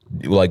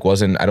 Like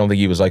wasn't I don't think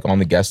he was like on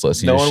the guest list.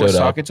 He no just one showed was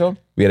up. talking to him?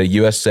 We had a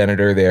U.S.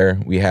 senator there.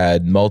 We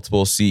had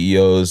multiple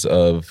CEOs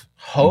of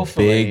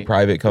Hopefully, big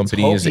private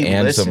companies hope he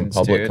and some listens,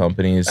 public dude.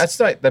 companies. That's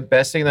like the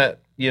best thing that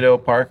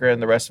Parker and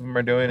the rest of them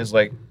are doing is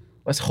like,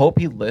 let's hope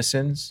he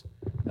listens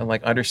and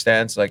like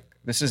understands like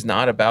this is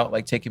not about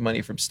like taking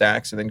money from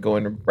stacks and then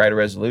going to write a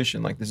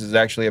resolution. Like this is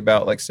actually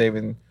about like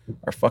saving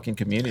our fucking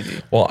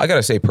community. Well, I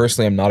gotta say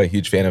personally, I'm not a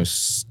huge fan of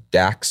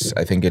stacks.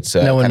 I think it's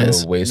No one kind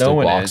is. of a waste No of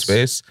one block is.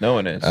 space. No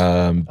one is.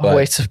 A But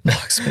waste of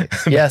block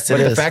space. Yes, it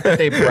But is. the fact that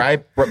they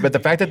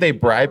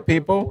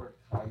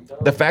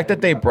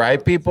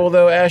bribe people,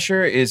 though,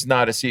 Asher, is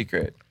not a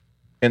secret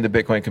in the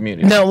Bitcoin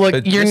community. No, look,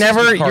 But you're this is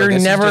never the part- you're this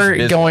is never just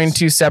business. going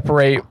to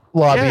separate Yeah,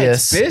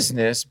 lobbyists. it's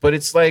business, but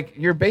it's like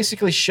you're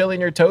basically shilling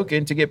your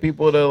token to get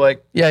people to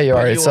like. Yeah, you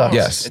are. put It sucks. on.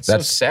 yes, it's so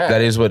that's sad.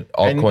 that is what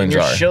and altcoins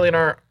you're are. shilling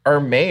our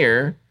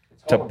mayor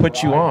to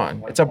put you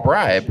on. It's a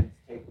bribe.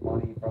 Take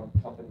money from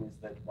companies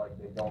that like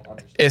they don't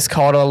understand. It's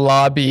called a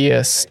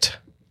lobbyist.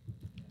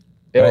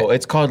 Yo,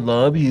 it's called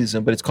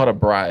lobbyism, but it's called a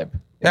bribe.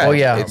 Yeah, Oh,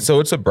 yeah. So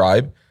it's a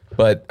bribe,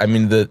 but I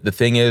mean the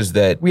thing is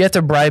that We have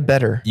to bribe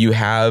better. you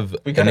have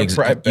gotta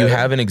bribe you better.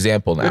 have an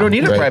example now. We don't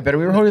need right? a bribe better.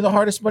 We were holding the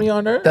hardest money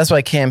on earth. That's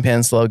my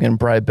campaign slogan: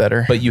 bribe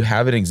better. But you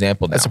have an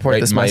example now. support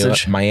this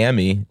message.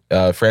 Miami,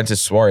 Francis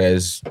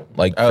Suarez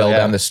fell yeah.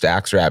 down the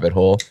stacks rabbit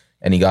hole,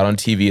 and he got on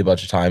TV a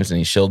bunch of times, and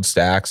he shilled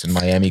stacks and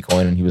Miami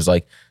coin, and he was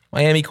like,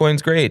 Miami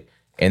coin's great.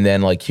 And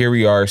then like here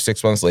we are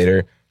 6 months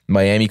later,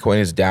 Miami coin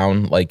is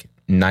down like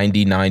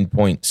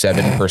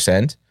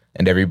 99.7%,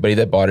 and everybody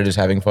that bought it is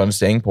having fun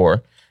staying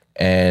poor.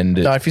 And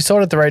No, if you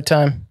sold at the right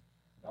time.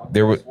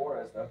 there were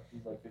Suarez,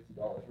 he's like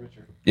 $50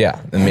 richer. yeah,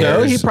 I mean,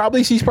 No, there's-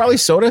 he's probably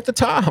sold at the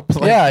top.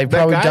 Like, Yeah, he that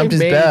probably guy dumped his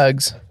made-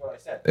 bags. That's what I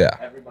said. Yeah.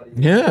 Everybody.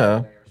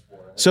 Yeah.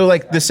 So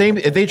like the same,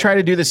 if they try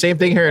to do the same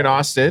thing here in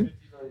Austin,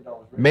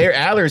 Mayor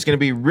Adler is going to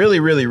be really,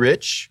 really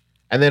rich,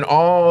 and then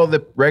all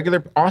the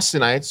regular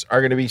Austinites are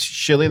going to be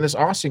shilling this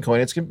Austin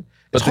coin. It's But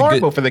the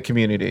horrible good- for the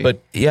community. But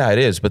yeah, it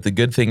is. But the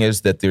good thing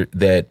is that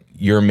that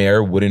your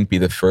mayor wouldn't be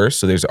the first.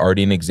 So there's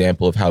already an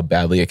example of how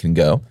badly it can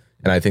go.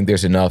 And I think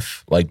there's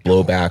enough like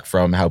blowback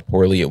from how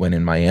poorly it went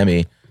in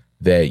Miami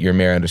that your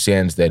mayor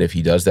understands that if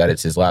he does that,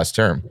 it's his last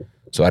term.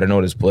 So I don't know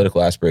what his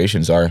political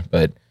aspirations are,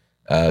 but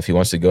if he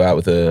wants to go out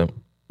with a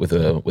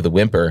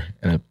whimper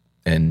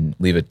and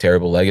leave a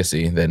terrible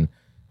legacy, then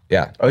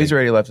yeah. oh, he's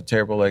already left a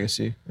terrible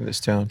legacy in this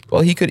town.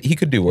 Well, he could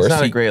do worse.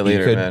 not a great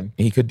leader, could, man.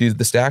 He could do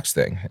the stacks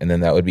thing, and then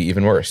that would be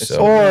even worse. So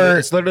Or-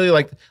 It's literally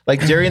like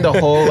during the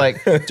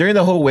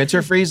whole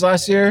winter freeze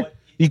last year,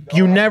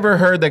 you never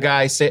heard the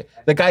guy say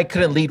the guy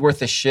couldn't lead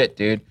worth a shit,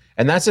 dude.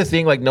 And that's the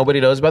thing, like nobody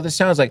knows about this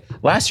town. It's like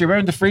last year,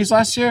 remember the freeze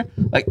last year?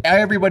 Like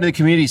everybody in the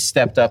community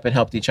stepped up and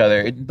helped each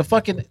other. The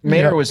fucking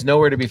mayor Yeah. was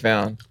nowhere to be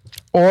found.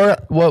 Or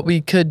what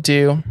we could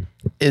do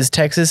is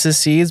Texas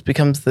secedes,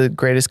 becomes the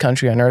greatest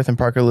country on earth, and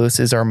Parker Lewis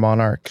is our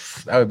monarch.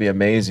 That would be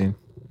amazing.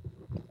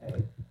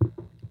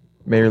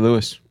 Mayor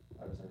Lewis.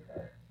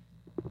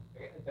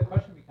 The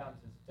question becomes: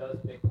 does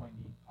Bitcoin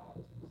need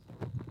politics?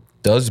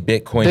 does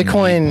Bitcoin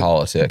Bitcoin need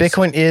politics?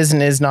 Bitcoin is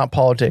and is not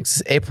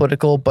politics. It's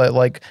apolitical, but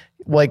like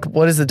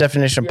what is the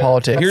definition of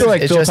politics? I feel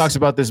like It's Phil just- talks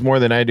about this more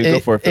than I do. Go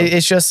for it, Phil.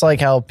 It's just like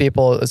how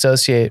people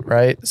associate,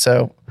 right?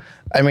 So,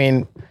 I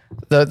mean,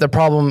 the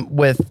problem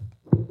with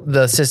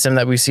the system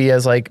that we see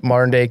as like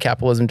modern day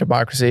capitalism,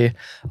 democracy,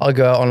 I'll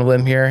go out on a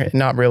limb here.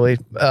 Not really.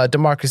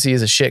 Democracy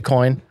is a shit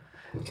coin.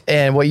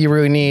 And what you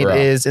really need Bro.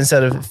 is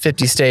instead of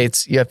 50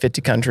 states, you have 50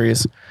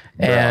 countries,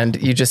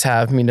 and you just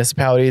have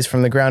municipalities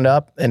from the ground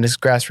up, and it's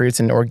grassroots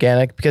and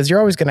organic, because you're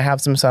always going to have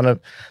some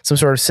sort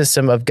of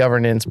system of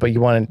governance, but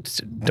you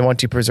want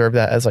to preserve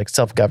that as like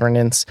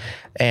self-governance.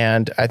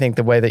 And I think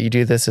the way that you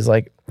do this is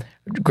like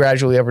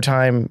gradually over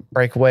time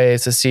break away,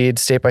 secede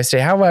state by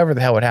state, however the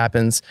hell it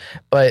happens.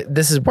 But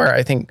this is where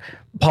I think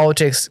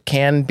politics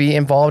can be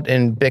involved,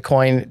 and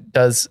Bitcoin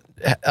does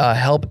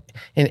help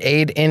and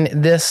aid in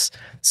this.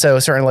 So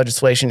certain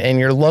legislation in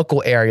your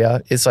local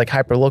area is like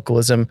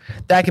hyper-localism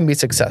that can be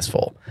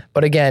successful.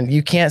 But again,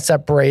 you can't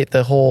separate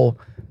the whole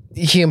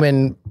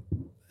human.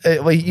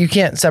 You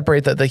can't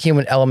separate the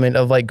human element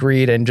of like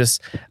greed and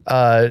just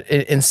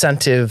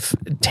incentive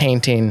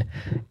tainting.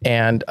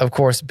 And of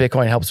course,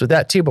 Bitcoin helps with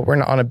that too, but we're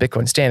not on a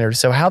Bitcoin standard.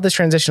 So how this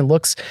transition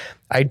looks,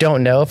 I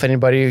don't know. If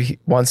anybody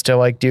wants to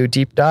like do a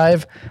deep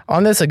dive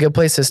on this, a good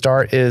place to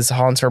start is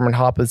Hans Hermann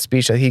Hoppe's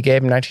speech that he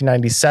gave in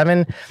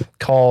 1997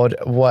 called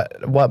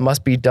What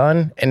Must Be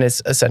Done. And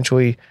it's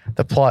essentially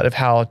the plot of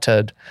how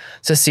to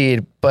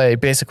secede by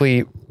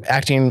basically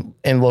acting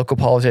in local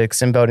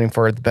politics and voting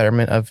for the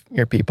betterment of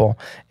your people.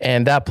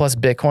 And that plus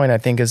Bitcoin, I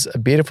think, is a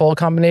beautiful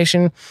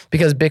combination,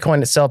 because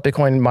Bitcoin itself,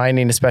 Bitcoin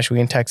mining,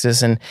 especially in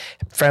Texas, and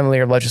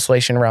friendlier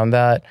legislation around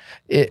that,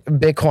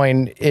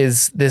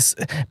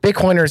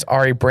 Bitcoiners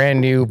are a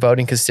brand new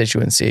voting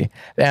constituency.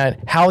 And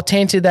how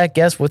tainted that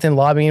gets within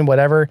lobbying,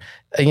 whatever,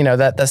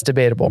 that's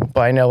debatable.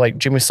 But I know like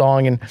Jimmy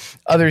Song and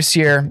others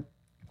here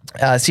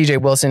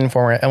CJ Wilson,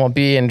 former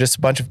MLB, and just a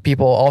bunch of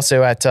people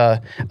also at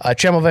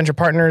Trammell Venture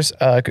Partners,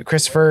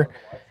 Christopher,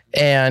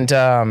 and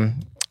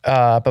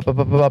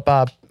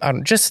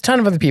just a ton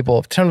of other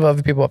people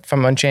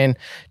from Unchained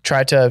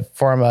tried to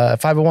form a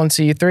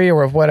 501c3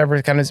 or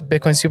whatever kind of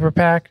Bitcoin super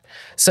PAC.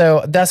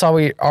 So that's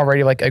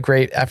already like a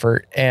great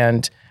effort,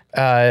 and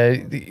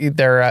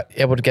they're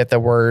able to get the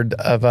word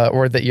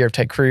the ear of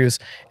Ted Cruz.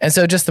 And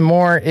so just the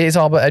more, it's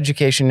all about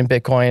education in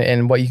Bitcoin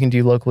and what you can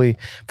do locally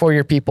for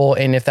your people.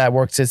 And if that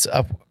works,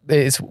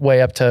 it's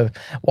way up to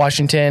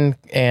Washington,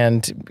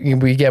 and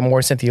we get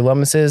more Cynthia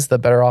Lummis's, the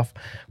better off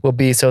we'll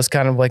be. So it's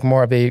kind of like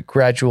more of a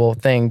gradual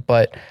thing,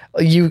 but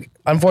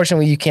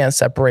unfortunately you can't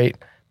separate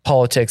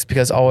politics,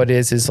 because all it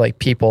is like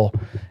people,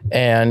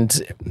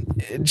 and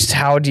just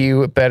how do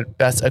you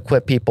best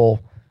equip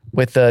people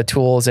with the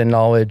tools and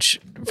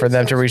knowledge for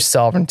them to reach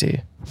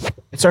sovereignty.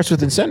 It starts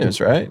with incentives,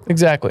 right?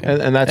 Exactly.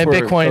 And that's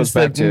where Bitcoin is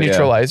the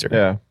neutralizer.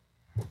 Yeah.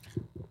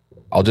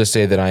 I'll just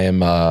say that I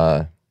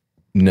am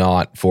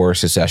not for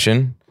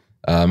secession.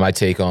 My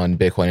take on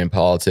Bitcoin and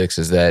politics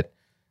is that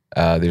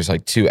there's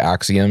like two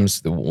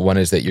axioms. The one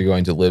is that you're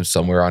going to live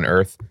somewhere on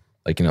Earth,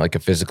 like in like a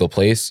physical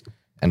place,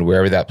 and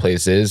wherever that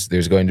place is,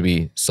 there's going to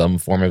be some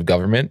form of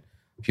government.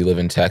 If you live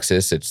in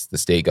Texas, it's the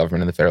state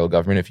government and the federal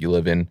government. If you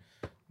live in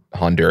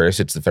Honduras,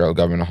 it's the federal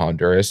government of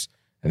Honduras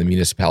and the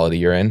municipality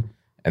you're in.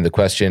 And the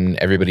question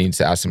everybody needs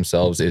to ask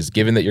themselves is,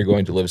 given that you're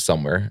going to live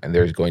somewhere and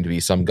there's going to be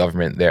some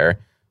government there,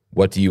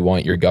 what do you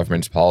want your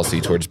government's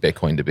policy towards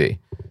Bitcoin to be?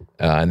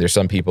 And there's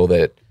some people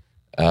that,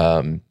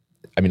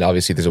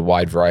 obviously there's a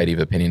wide variety of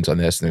opinions on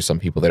this, and there's some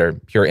people that are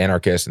pure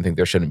anarchists and think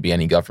there shouldn't be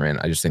any government.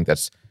 I just think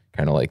that's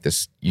kind of like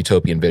this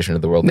utopian vision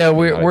of the world. No,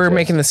 we're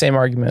making the same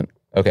argument.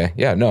 Okay.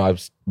 Yeah, no,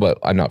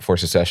 I'm not for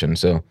secession,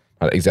 so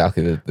not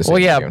exactly the same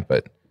argument,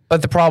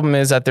 But the problem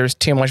is that there's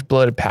too much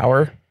bloated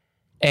power,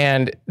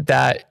 and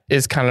that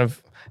is kind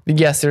of,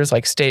 yes, there's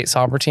like state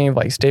sovereignty,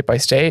 like state by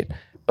state,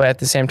 but at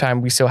the same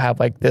time, we still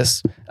have like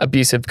this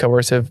abusive,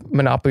 coercive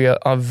monopoly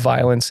of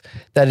violence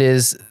that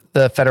is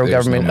the federal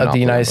government of the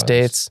United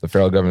States. The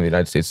federal government of the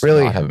United States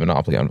really does not have a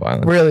monopoly on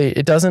violence. Really?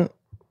 It doesn't?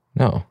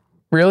 No.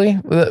 Really?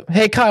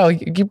 Hey, Kyle,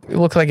 you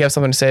look like you have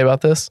something to say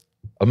about this.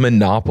 A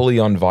monopoly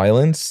on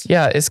violence?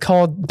 Yeah, it's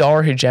called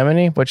dollar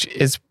hegemony, which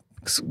is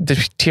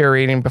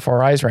deteriorating before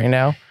our eyes right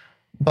now.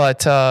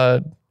 But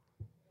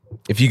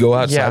if you go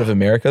outside of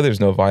America, there's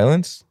no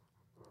violence?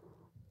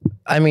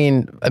 I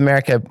mean,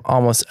 America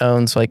almost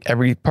owns like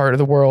every part of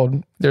the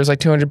world. There's like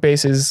 200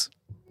 bases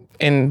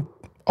in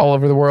all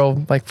over the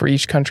world, like for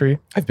each country.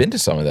 I've been to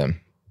some of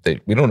them.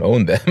 We don't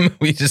own them.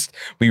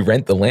 We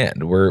rent the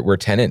land. We're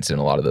tenants in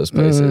a lot of those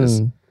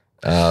places.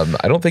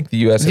 I don't think the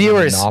U.S. has a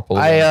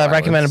monopoly. I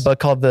recommend a book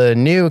called The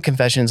New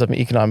Confessions of an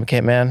Economic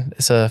Hitman.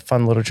 It's a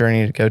fun little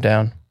journey to go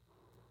down.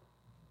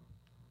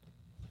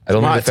 I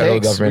don't think the federal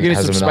government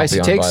has a monopoly on violence.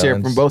 Spicy takes here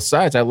from both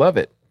sides. I love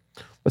it.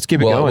 Let's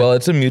keep it going. Well,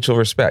 it's a mutual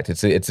respect.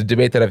 It's a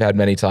debate that I've had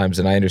many times,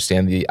 and I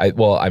understand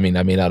I may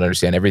not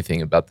understand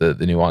everything about the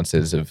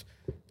nuances of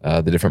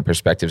the different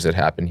perspectives that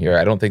happen here.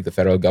 I don't think the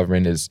federal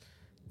government is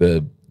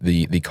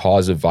the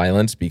cause of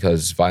violence,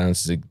 because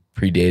violence has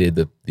predated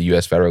the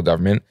U.S. federal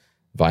government.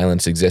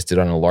 Violence existed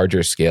on a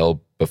larger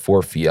scale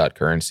before fiat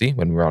currency.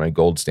 When we were on a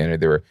gold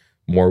standard, there were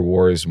more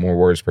wars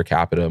per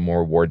capita,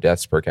 more war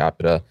deaths per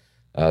capita.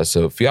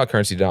 So fiat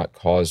currency did not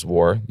cause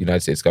war. The United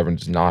States government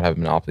does not have a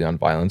monopoly on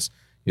violence.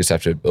 You just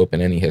have to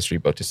open any history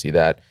book to see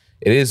that.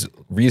 It is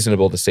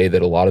reasonable to say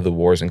that a lot of the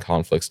wars and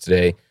conflicts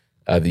today,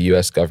 the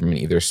U.S.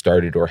 government either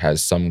started or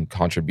has some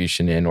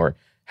contribution in or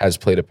has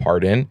played a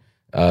part in.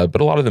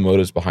 But a lot of the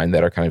motives behind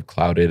that are kind of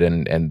clouded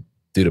and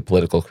due to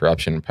political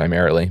corruption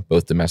primarily,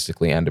 both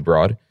domestically and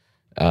abroad.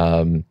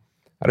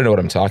 I don't know what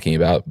I'm talking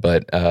about,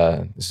 but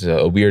this is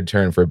a weird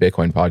turn for a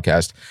Bitcoin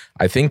podcast.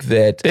 I think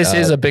that this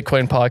is a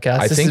Bitcoin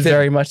podcast. This is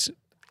very much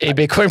a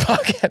Bitcoin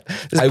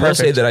podcast. I will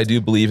say that I do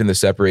believe in the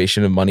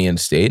separation of money and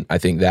state. I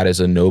think that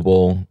is a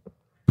noble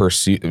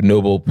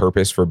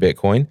purpose for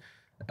Bitcoin.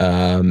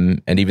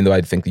 And even though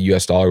I think the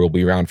US dollar will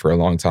be around for a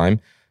long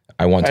time,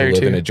 I want to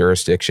live in a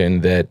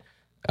jurisdiction that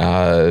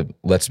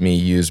lets me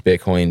use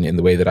Bitcoin in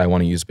the way that I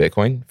want to use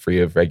Bitcoin, free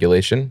of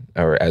regulation,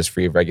 or as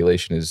free of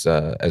regulation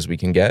as we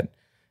can get.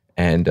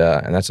 And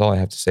that's all I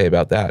have to say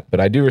about that. But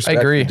I do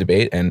respect the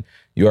debate, and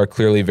you are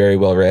clearly very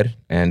well read.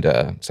 And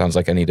sounds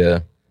like I need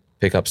to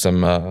pick up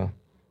some.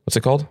 What's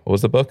it called? What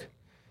was the book?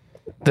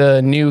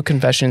 The New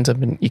Confessions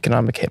of an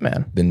Economic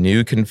Hitman. The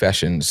New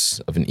Confessions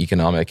of an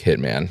Economic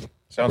Hitman.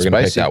 Sounds We're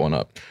gonna spicy. pick that one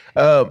up.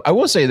 I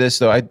will say this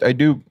though. I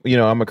do.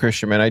 I'm a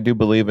Christian man. I do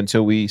believe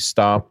until we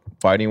stop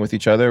fighting with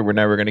each other, we're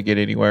never going to get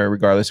anywhere,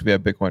 regardless if we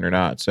have Bitcoin or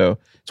not. So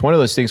it's one of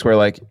those things where,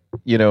 like,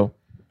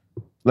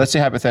 let's say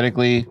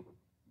hypothetically,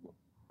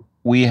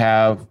 we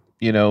have,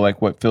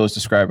 like what Phil is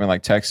describing,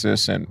 like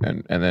Texas and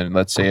then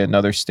let's say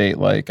another state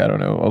like, I don't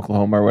know,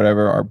 Oklahoma or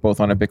whatever, are both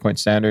on a Bitcoin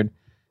standard.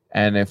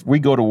 And if we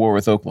go to war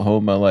with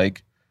Oklahoma,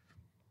 like,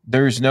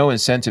 there's no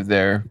incentive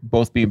there,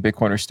 both being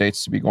Bitcoiner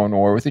states, to be going to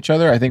war with each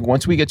other. I think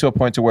once we get to a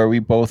point to where we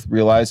both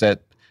realize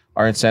that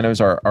our incentives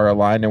are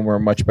aligned and we're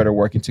much better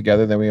working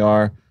together than we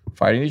are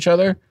fighting each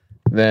other,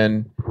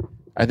 then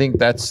I think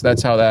that's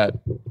how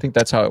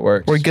it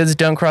works. Where goods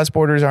don't cross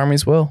borders,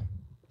 armies will.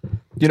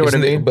 You know what I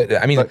Isn't it- mean?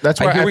 but, I mean, that's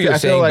I where hear what you're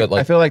saying, but,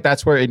 like- I feel like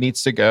that's where it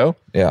needs to go.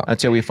 Yeah.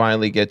 Until we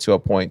finally get to a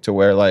point to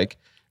where like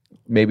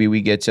maybe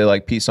we get to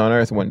like peace on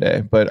earth one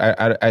day. But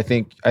I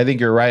think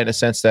you're right in a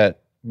sense that,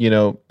 you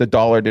know, the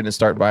dollar didn't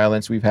start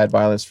violence. We've had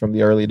violence from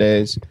the early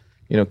days,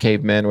 you know,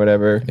 cavemen,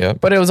 whatever. Yeah.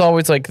 But it was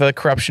always like the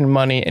corruption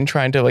money and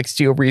trying to like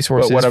steal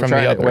resources But what I'm from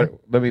trying, the other.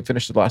 let me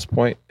finish the last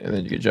point and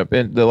then you can jump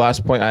in. The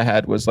last point I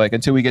had was like,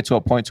 until we get to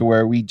a point to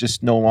where we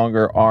just no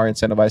longer are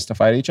incentivized to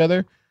fight each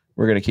other,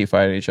 we're going to keep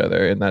fighting each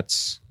other. And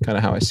that's kind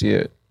of how I see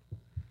it.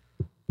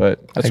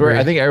 But that's where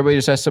I think everybody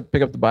just has to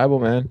pick up the Bible,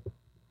 man.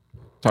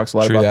 Talks a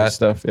lot True about that. this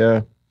stuff.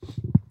 Yeah.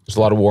 There's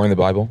a lot of war in the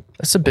Bible.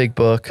 That's a big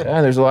book.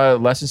 Yeah. There's a lot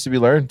of lessons to be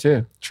learned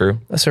too. True.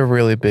 That's a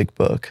really big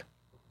book.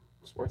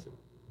 It's worth it.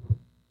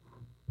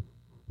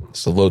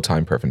 It's a low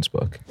time preference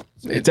book.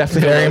 It's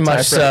definitely Very a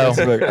much multi-preference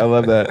so. book. I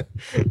love that.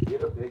 We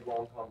had a big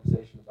long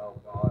conversation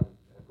about God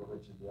and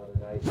religion the other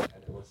night,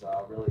 and it was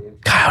really interesting.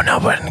 Kyle, no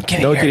one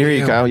can No one hear can hear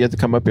you, Kyle. You have to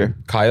come up here.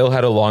 Kyle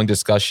had a long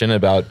discussion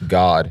about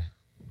God.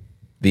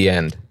 The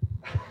end.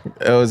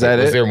 Oh, is that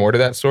Was it? there more to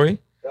that story?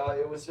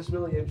 It was just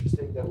really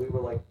interesting that we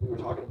were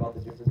talking about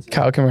the differences.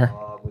 Kyle, come here.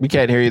 We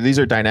can't hear you. These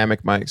are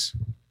dynamic mics.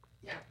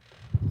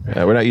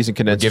 Yeah, we're not using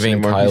condensers Giving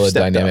anymore. Kyle We've a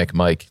stepped dynamic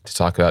mic to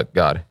talk about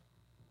God.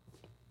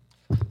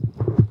 up.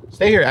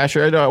 Stay here,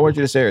 Asher. I want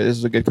you to stay here. This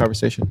is a good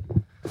conversation.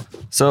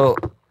 So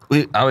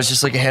I was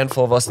just like a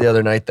handful of us the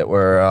other night that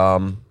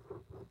were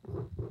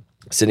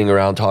sitting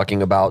around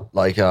talking about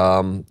like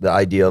the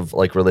idea of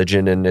like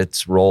religion and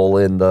its role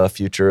in the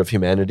future of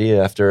humanity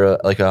after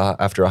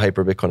after a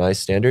hyper Bitcoinized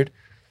standard.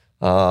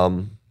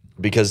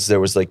 Because there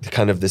was like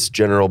kind of this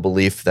general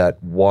belief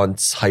that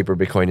once hyper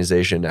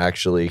Bitcoinization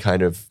actually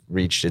kind of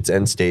reached its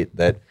end state,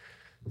 that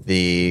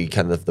the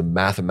kind of the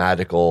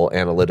mathematical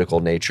analytical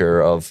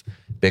nature of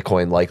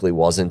Bitcoin likely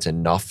wasn't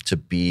enough to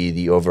be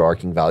the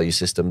overarching value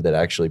system that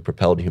actually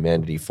propelled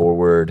humanity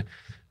forward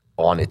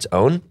on its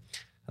own.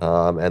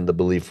 And the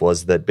belief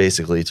was that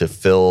basically to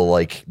fill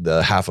like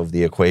the half of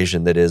the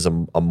equation that is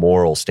a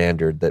moral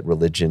standard, that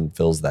religion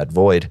fills that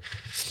void.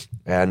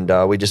 And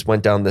we just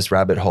went down this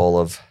rabbit hole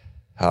of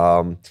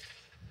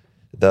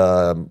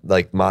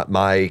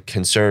my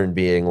concern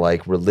being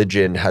like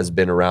religion has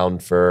been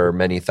around for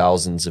many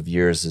thousands of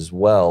years as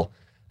well.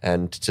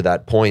 And to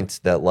that point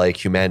that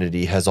like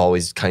humanity has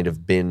always kind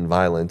of been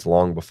violent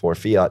long before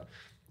fiat.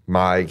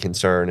 My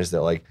concern is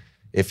that like,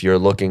 if you're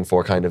looking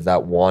for kind of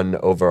that one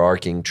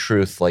overarching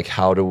truth, like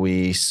how do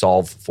we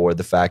solve for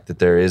the fact that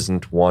there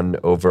isn't one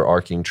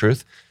overarching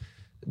truth?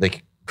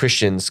 Like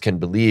Christians can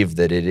believe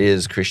that it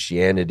is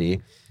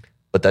Christianity,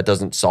 but that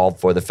doesn't solve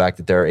for the fact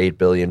that there are 8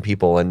 billion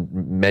people and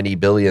many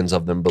billions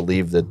of them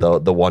believe that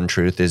the one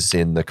truth is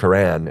in the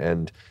Quran,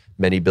 and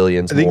many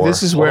billions I think more.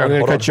 this is where I'm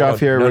going to cut you off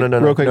here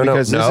real quick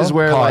because this is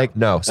where like...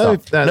 No,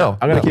 stop. No,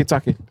 I'm going to keep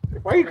talking.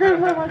 Why are you grabbing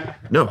my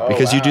mic? No,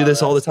 because you do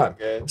this all the time.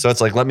 So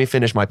it's like, let me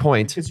finish my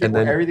point. Because And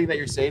then everything that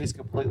you're saying is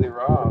completely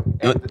wrong.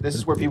 And this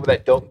is where people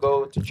that don't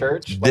go to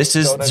church... this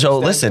is, so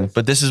listen,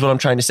 but this is what I'm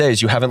trying to say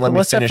is you haven't let me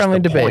Let's have finish friendly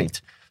the debate.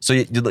 point. So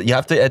you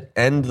have to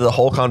end the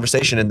whole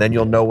conversation and then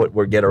you'll know what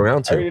we're getting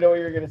around I already to. know what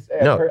you're going to say.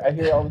 No. I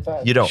hear it all the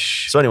time. You don't.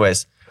 So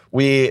anyways,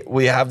 we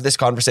have this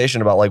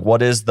conversation about like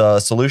what is the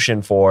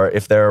solution for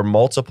if there are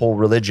multiple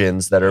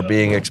religions that are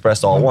being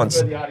expressed all at once.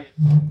 For the audience,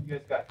 you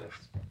guys got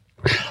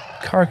this.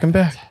 Car, come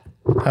back.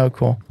 Oh,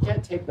 cool. You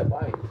can't take the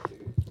mic,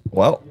 dude.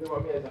 Well, You know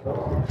what I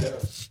mean?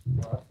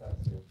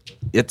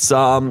 it's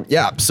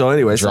yeah. So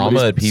anyways,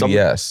 Drama at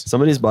PBS.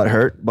 Somebody's butt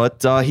hurt,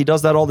 but he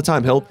does that all the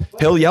time.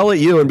 He'll yell at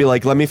you and be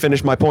like, "Let me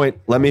finish my point.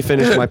 Let me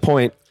finish my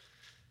point."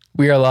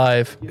 We are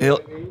live.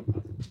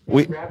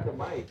 We Grab the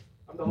mic.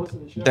 I'm the host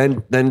of the show.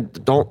 then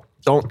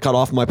don't cut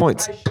off my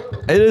points.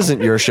 It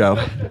isn't your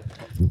show.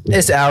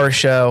 It's our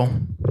show.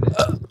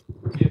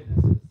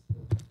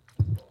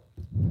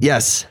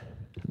 Yes,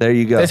 there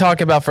you go. They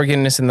talk about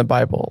forgiveness in the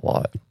Bible a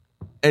lot.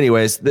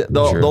 Anyways, the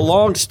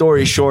long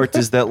story short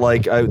is that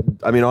like I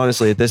mean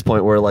honestly at this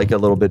point we're like a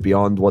little bit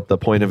beyond what the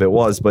point of it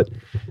was, but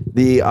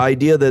the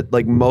idea that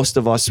like most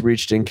of us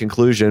reached in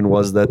conclusion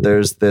was that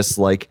there's this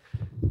like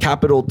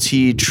capital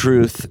T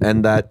truth,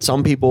 and that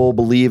some people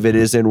believe it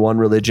is in one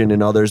religion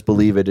and others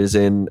believe it is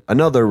in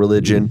another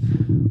religion,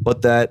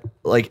 but that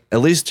like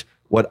at least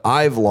what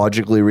I've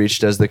logically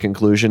reached as the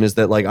conclusion is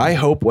that like I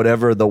hope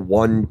whatever the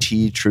one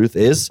T truth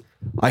is,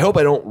 I hope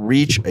I don't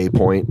reach a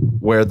point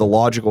where the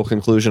logical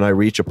conclusion I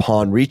reach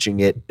upon reaching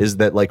it is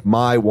that like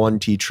my one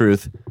T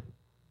truth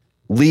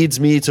leads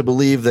me to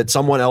believe that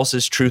someone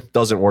else's truth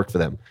doesn't work for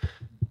them.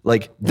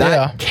 Like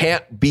that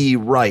can't be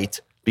right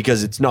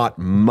because it's not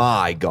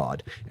my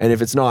God. And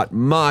if it's not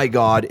my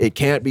God, it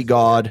can't be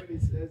God. He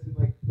says, and,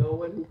 like, no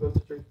one who goes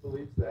to church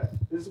believes that.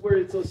 This is where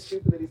it's so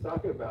stupid that he's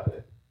talking about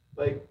it.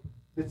 Like,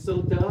 it's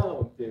so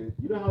dumb, dude.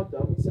 You know how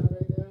dumb you sound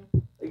right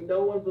now? Like,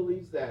 no one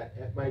believes that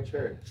at my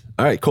church.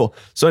 All right, cool.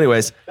 So,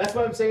 anyways, That's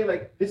what I'm saying.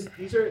 Like these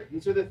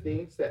are the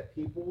things that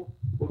people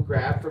will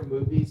grab from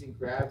movies and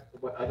grab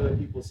what other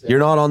people say. you're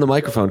not on the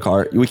microphone,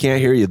 Car. We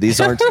can't hear you.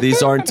 These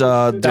aren't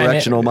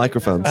directional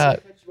microphones.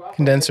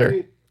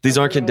 Condenser. These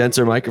aren't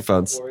condenser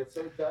microphones. It's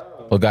so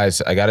dumb. Well,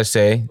 guys, I gotta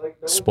say,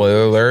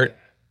 spoiler alert: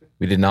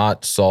 we did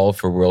not solve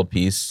for world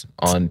peace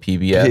on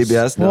PBS.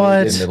 PBS, no,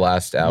 What? in the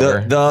last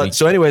hour.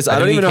 So, anyways, I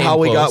don't think even know we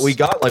how came we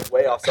close. got like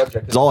way off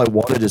subject because all I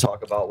wanted to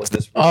talk about was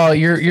this. Oh,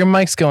 your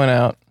mic's going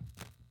out.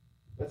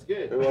 That's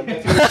good.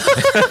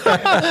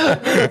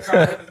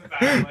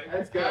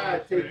 That's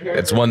God. Take care.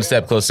 It's one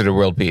step closer to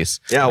world peace.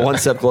 Yeah, one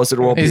step closer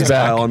to world He's peace.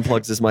 back. Kyle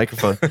unplugs his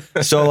microphone.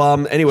 So,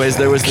 anyways,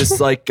 there was this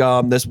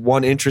this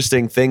one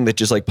interesting thing that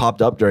just like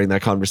popped up during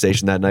that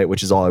conversation that night,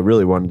 which is all I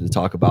really wanted to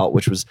talk about,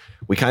 which was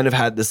we kind of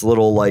had this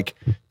little like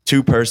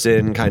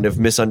 2-person kind of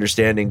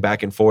misunderstanding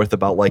back and forth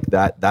about like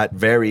that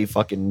very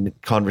fucking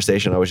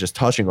conversation I was just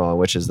touching on,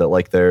 which is that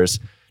like there's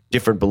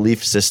different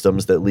belief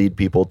systems that lead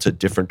people to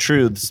different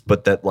truths,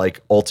 but that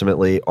like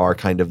ultimately are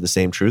kind of the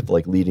same truth,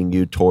 like leading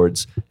you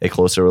towards a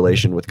closer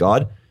relation with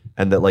God.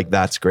 And that like,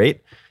 that's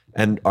great.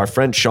 And our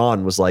friend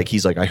Sean was like,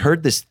 he's like, I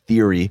heard this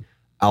theory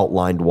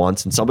outlined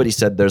once and somebody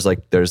said there's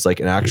like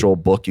an actual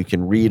book you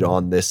can read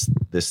on this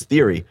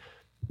theory,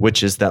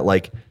 which is that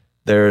like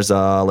there's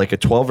like a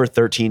 12 or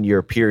 13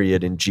 year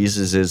period in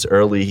Jesus's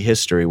early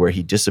history where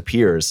he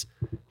disappears.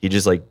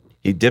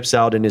 He dips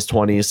out in his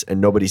 20s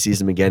and nobody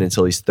sees him again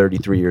until he's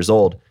 33 years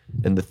old.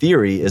 And the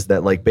theory is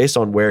that like based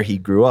on where he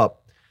grew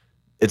up,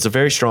 it's a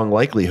very strong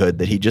likelihood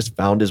that he just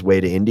found his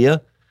way to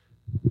India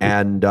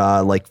and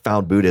like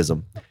found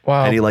Buddhism.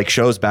 Wow. And he like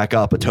shows back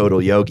up a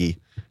total yogi.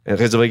 And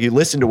because like you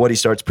listen to what he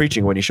starts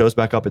preaching when he shows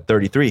back up at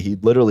 33, he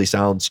literally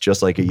sounds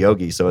just like a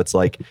yogi. So it's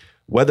like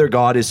whether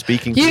God is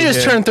speaking to You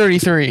just him, turned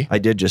 33. I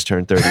did just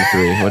turn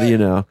 33. What do you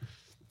know?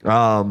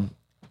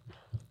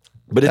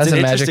 But it's That's an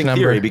a magic interesting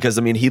number. theory because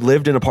I mean he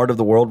lived in a part of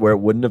the world where it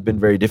wouldn't have been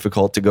very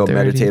difficult to go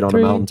meditate on a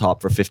 33.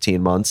 mountaintop for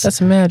 15 months.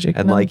 That's a magic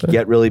and number. like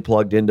get really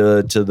plugged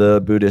into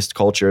the Buddhist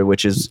culture,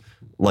 which is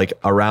like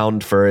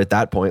around for at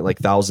that point like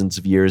thousands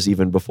of years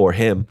even before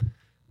him,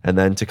 and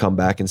then to come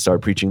back and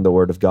start preaching the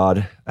word of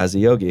God as a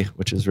yogi,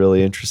 which is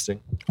really interesting.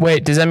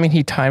 Wait, does that mean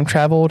he time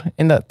traveled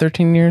in that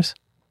 13 years?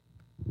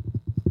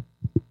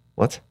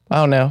 What? I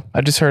don't know. I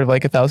just heard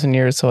like 1,000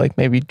 years, so like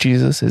maybe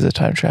Jesus is a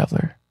time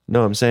traveler.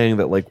 No, I'm saying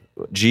that like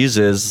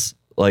Jesus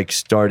like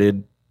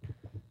started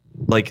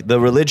like the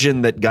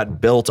religion that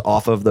got built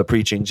off of the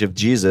preachings of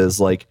Jesus,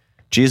 like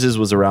Jesus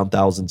was around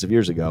thousands of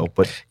years ago,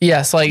 but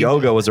Yes, like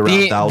yoga was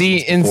around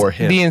thousands before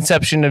him. The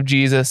inception of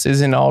Jesus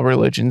is in all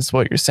religions,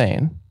 what you're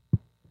saying.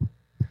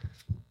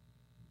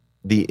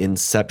 The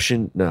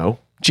inception, no.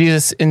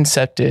 Jesus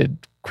incepted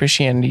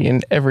Christianity in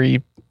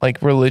every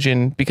like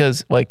religion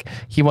because like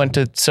he went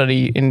to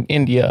study in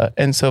India,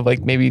 and so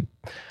like maybe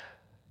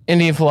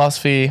Indian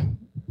philosophy.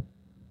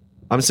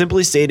 I'm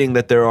simply stating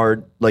that there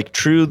are like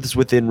truths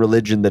within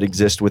religion that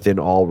exist within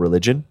all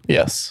religion.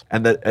 Yes.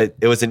 And that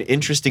it was an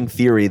interesting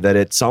theory that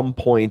at some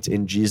point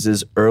in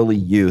Jesus' early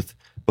youth,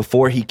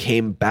 before he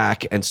came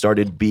back and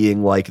started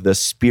being like the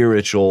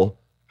spiritual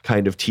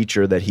kind of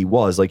teacher that he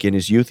was, like in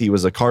his youth, he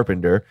was a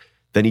carpenter.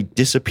 Then he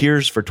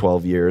disappears for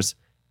 12 years.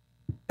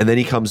 And then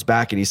he comes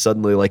back and he's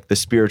suddenly like the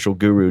spiritual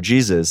guru,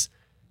 Jesus.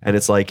 And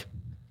it's like,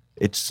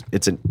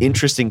 it's an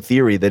interesting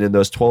theory that in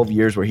those 12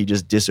 years where he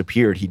just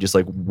disappeared, he just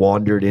like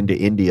wandered into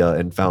India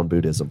and found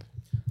Buddhism.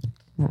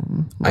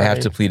 I have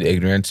to plead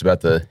ignorance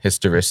about the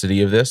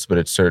historicity of this, but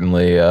it's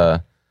certainly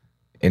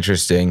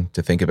interesting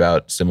to think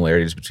about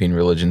similarities between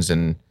religions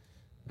and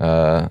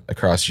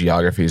across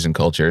geographies and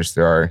cultures.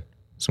 There are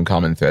some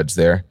common threads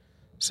there.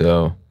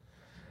 So,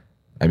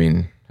 I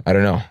mean, I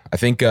don't know. I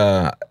think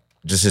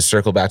just to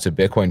circle back to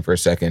Bitcoin for a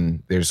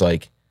second, there's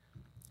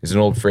an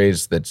old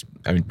phrase that's,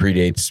 I mean,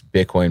 predates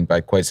Bitcoin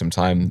by quite some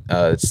time.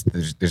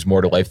 There's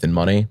more to life than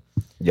money.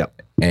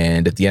 Yep.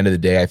 And at the end of the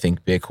day, I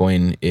think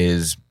Bitcoin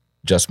is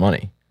just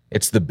money.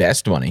 It's the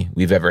best money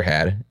we've ever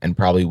had and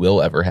probably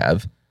will ever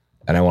have.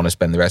 And I want to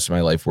spend the rest of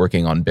my life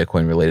working on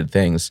Bitcoin related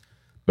things.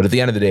 But at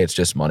the end of the day, it's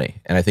just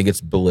money. And I think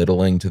it's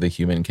belittling to the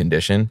human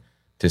condition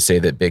to say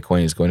that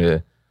Bitcoin is going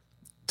to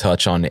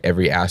touch on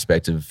every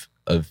aspect of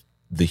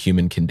the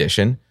human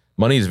condition.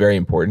 Money is very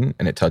important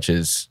and it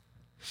touches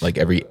like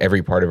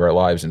every part of our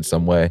lives in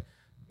some way.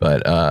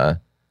 But I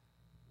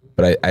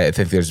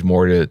think there's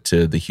more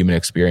to the human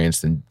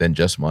experience than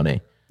just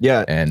money.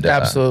 Yeah. And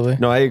Absolutely.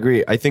 No, I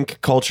agree. I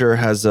think culture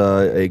has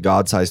a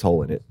God-sized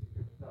hole in it.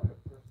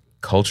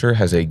 Culture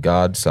has a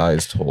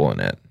God-sized hole in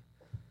it.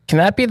 Can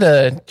that be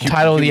the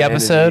title of the Humanity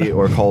episode?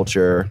 or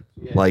culture,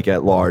 like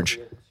at large,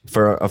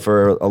 for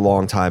a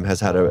long time has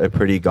had a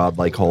pretty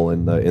godlike hole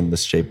in the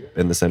shape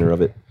in the center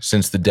of it.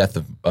 Since the death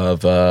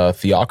of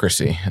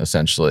theocracy,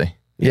 essentially.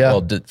 Yeah.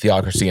 Well,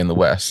 theocracy in the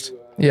West.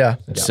 Yeah.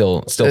 It's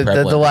still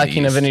prevalent. The in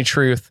lacking of East. any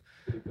truth.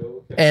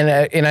 And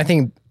I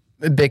think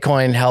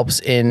Bitcoin helps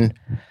in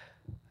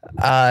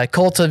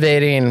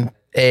cultivating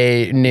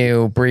a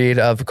new breed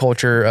of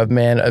culture of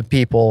man, of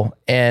people.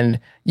 And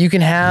you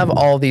can have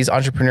all these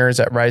entrepreneurs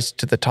that rise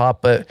to the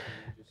top, but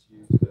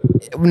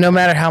no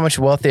matter how much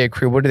wealth they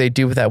accrue, what do they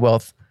do with that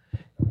wealth?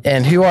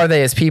 And who are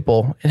they as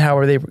people? And how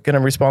are they going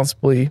to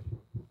responsibly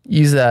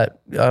use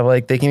that?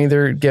 Like they can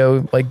either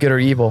go like good or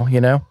evil,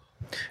 you know?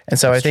 And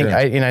so That's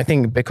I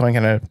think Bitcoin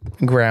kind of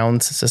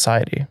grounds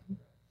society.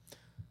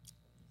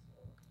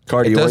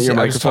 Cardi, you want your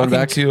microphone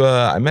back?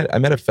 I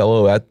met a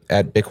fellow at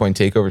Bitcoin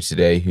Takeover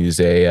today who's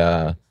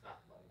a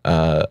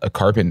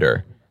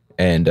carpenter,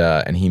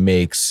 and he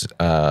makes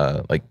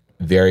like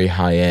very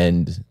high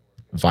end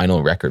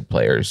vinyl record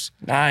players,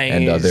 Nice.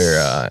 and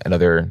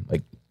other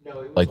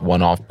like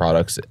one off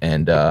products,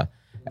 and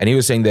he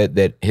was saying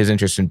that his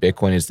interest in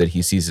Bitcoin is that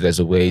he sees it as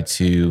a way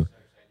to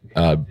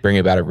bring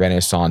about a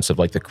renaissance of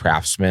like the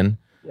craftsman,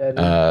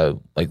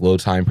 like low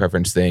time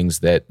preference things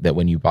that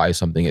when you buy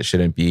something, it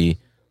shouldn't be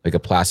like a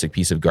plastic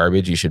piece of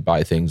garbage. You should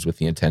buy things with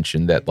the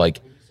intention that like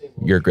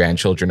your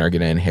grandchildren are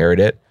going to inherit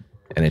it,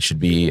 and it should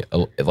be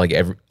like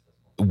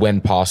when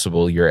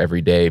possible, your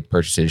everyday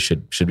purchases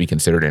should be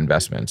considered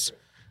investments.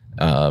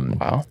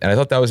 Wow. And I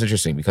thought that was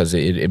interesting because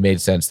it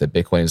made sense that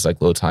Bitcoin is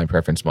like low time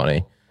preference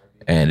money,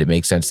 and it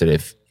makes sense that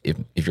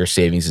if your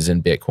savings is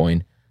in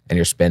Bitcoin and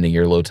you're spending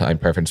your low time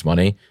preference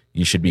money,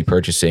 you should be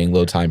purchasing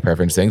low time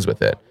preference things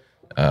with it,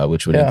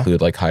 which would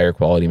include like higher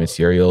quality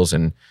materials,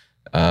 and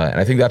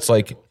I think that's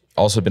like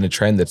also been a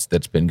trend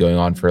that's been going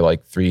on for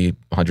like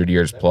 300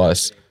 years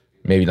plus,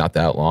 maybe not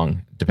that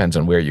long, depends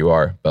on where you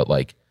are, but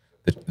like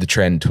the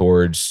trend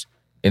towards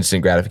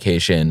instant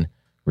gratification,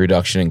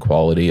 reduction in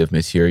quality of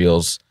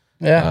materials,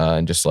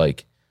 and just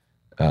like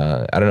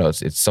I don't know,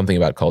 it's something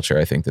about culture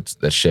I think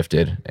that's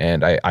shifted,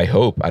 and I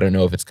hope, I don't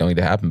know if it's going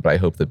to happen, but I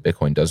hope that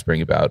Bitcoin does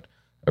bring about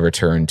a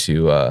return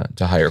to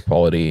higher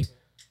quality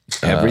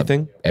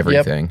everything.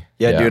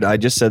 Yeah, Dude, I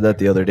just said that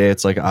the other day.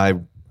 It's like I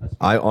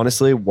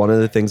honestly, one of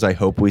the things I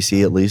hope we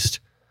see at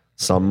least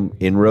some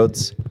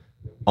inroads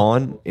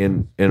on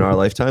in our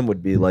lifetime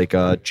would be like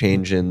a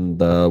change in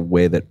the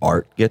way that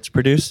art gets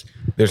produced.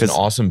 There's an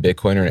awesome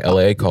Bitcoiner in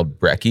LA called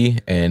Brecky,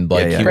 and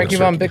like Brecky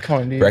von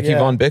Bitcoin, dude. Brecky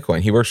von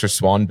Bitcoin. He works for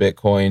Swan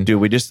Bitcoin. Dude,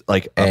 we just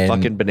like a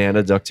fucking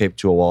banana duct tape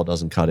to a wall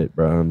doesn't cut it,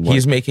 bro.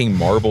 He's making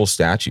marble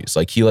statues.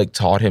 Like he like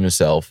taught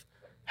himself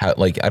how,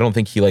 like I don't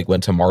think he like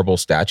went to marble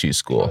statue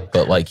school,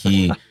 but like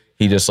he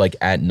just like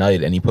at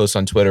night, and he posts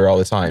on Twitter all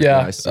the time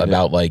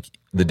about like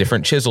the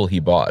different chisel he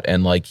bought,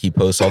 and like he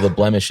posts all the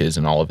blemishes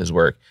in all of his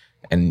work.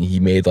 And he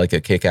made like a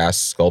kick-ass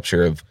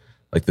sculpture of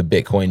like the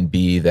Bitcoin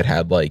bee that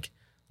had like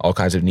all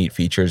kinds of neat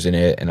features in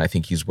it. And I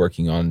think he's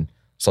working on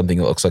something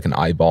that looks like an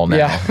eyeball now.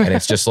 Yeah. And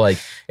it's just like,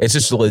 it's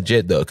just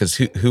legit though. Cause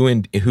who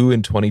in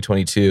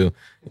 2022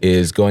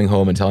 is going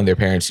home and telling their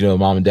parents, you know,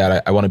 mom and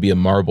dad, I want to be a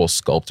marble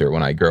sculptor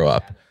when I grow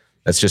up.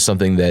 That's just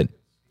something that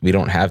we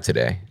don't have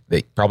today.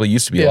 They probably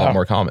used to be a lot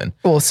more common.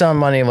 Well, some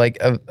money like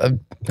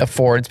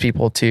affords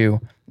people to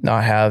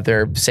not have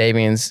their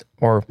savings,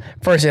 or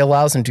first it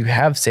allows them to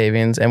have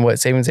savings, and what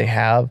savings they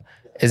have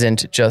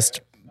isn't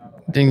just,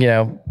 you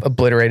know,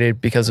 obliterated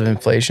because of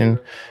inflation.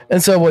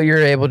 And so what you're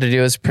able to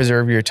do is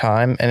preserve your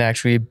time and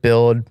actually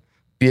build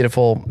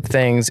beautiful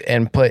things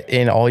and put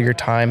in all your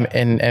time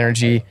and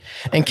energy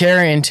and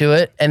care into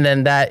it. And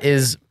then that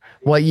is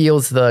what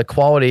yields the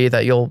quality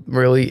that you'll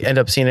really end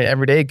up seeing in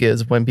everyday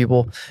goods. When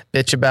people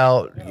bitch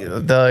about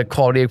the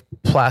quality of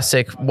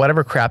plastic,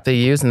 whatever crap they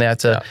use, and they have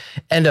to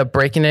end up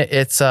breaking it,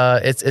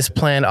 it's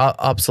planned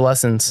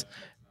obsolescence,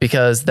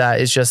 because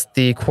that is just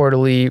the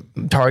quarterly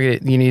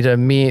target you need to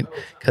meet,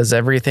 because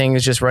everything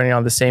is just running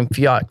on the same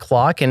fiat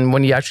clock. And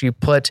when you actually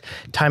put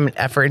time and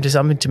effort into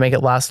something to make it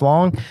last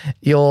long,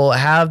 you'll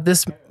have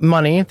this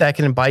money that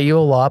can buy you a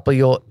lot, but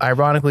you'll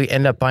ironically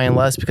end up buying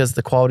less because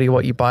the quality of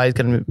what you buy is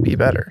going to be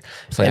better.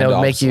 Planned and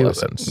it'll make you,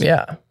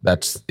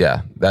 That's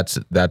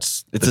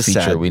the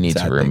feature we need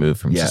to remove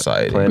from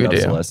society. Planned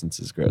obsolescence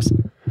is gross.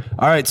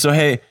 All right, so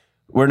hey,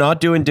 we're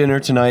not doing dinner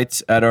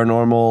tonight at our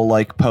normal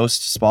like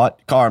post spot.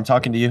 Car, I'm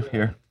talking to you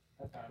here.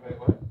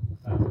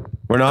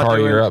 We're not. Car,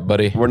 you're up,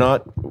 buddy. We're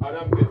not.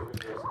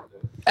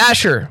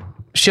 Asher,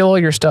 show all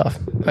your stuff.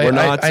 We're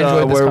not.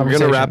 We're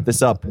gonna wrap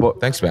this up. Well,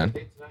 thanks, man.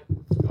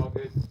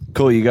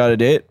 Cool. You got a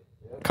date?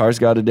 Car's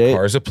got a date.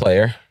 Car's a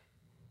player.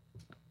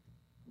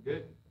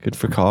 Good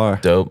for Car.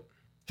 Dope.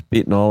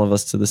 Beating all of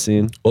us to the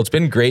scene. Well, it's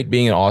been great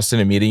being in Austin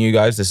and meeting you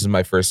guys. This is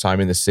my first time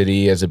in the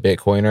city as a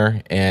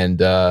Bitcoiner,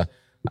 and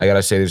I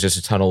gotta say, there's just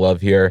a ton of love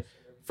here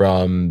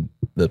from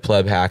the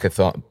Pleb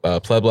Hackathon,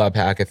 Pleb Lab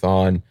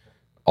Hackathon,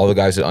 all the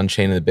guys at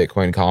Unchained in the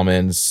Bitcoin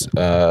Commons,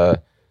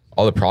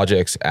 all the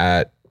projects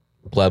at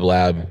Pleb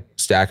Lab,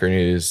 Stacker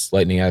News,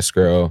 Lightning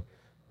Escrow.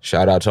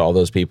 Shout out to all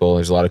those people.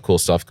 There's a lot of cool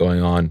stuff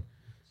going on.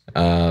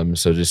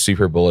 So just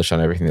super bullish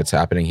on everything that's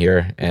happening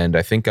here. And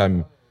I think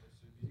I'm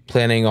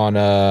planning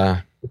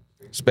on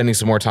spending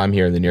some more time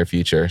here in the near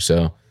future.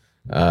 So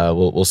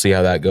we'll see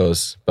how that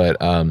goes. But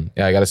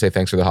yeah, I got to say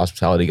thanks for the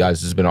hospitality, guys.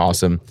 This has been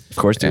awesome. Of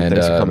course, dude. And,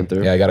 thanks for coming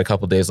through. Yeah, I got a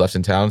couple days left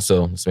in town,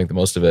 so let's make the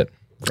most of it.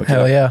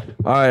 Hell yeah.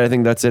 All right, I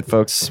think that's it,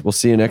 folks. We'll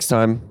see you next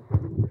time.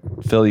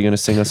 Phil, you gonna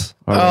sing us?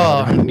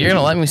 Oh, you're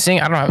gonna let me sing?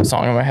 I don't have a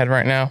song in my head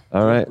right now.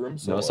 All right.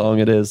 No song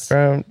it is.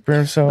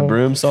 Broom song. The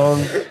broom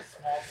song.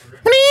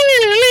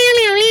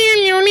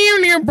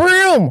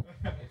 Broom.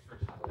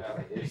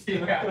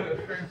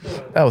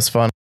 That was fun.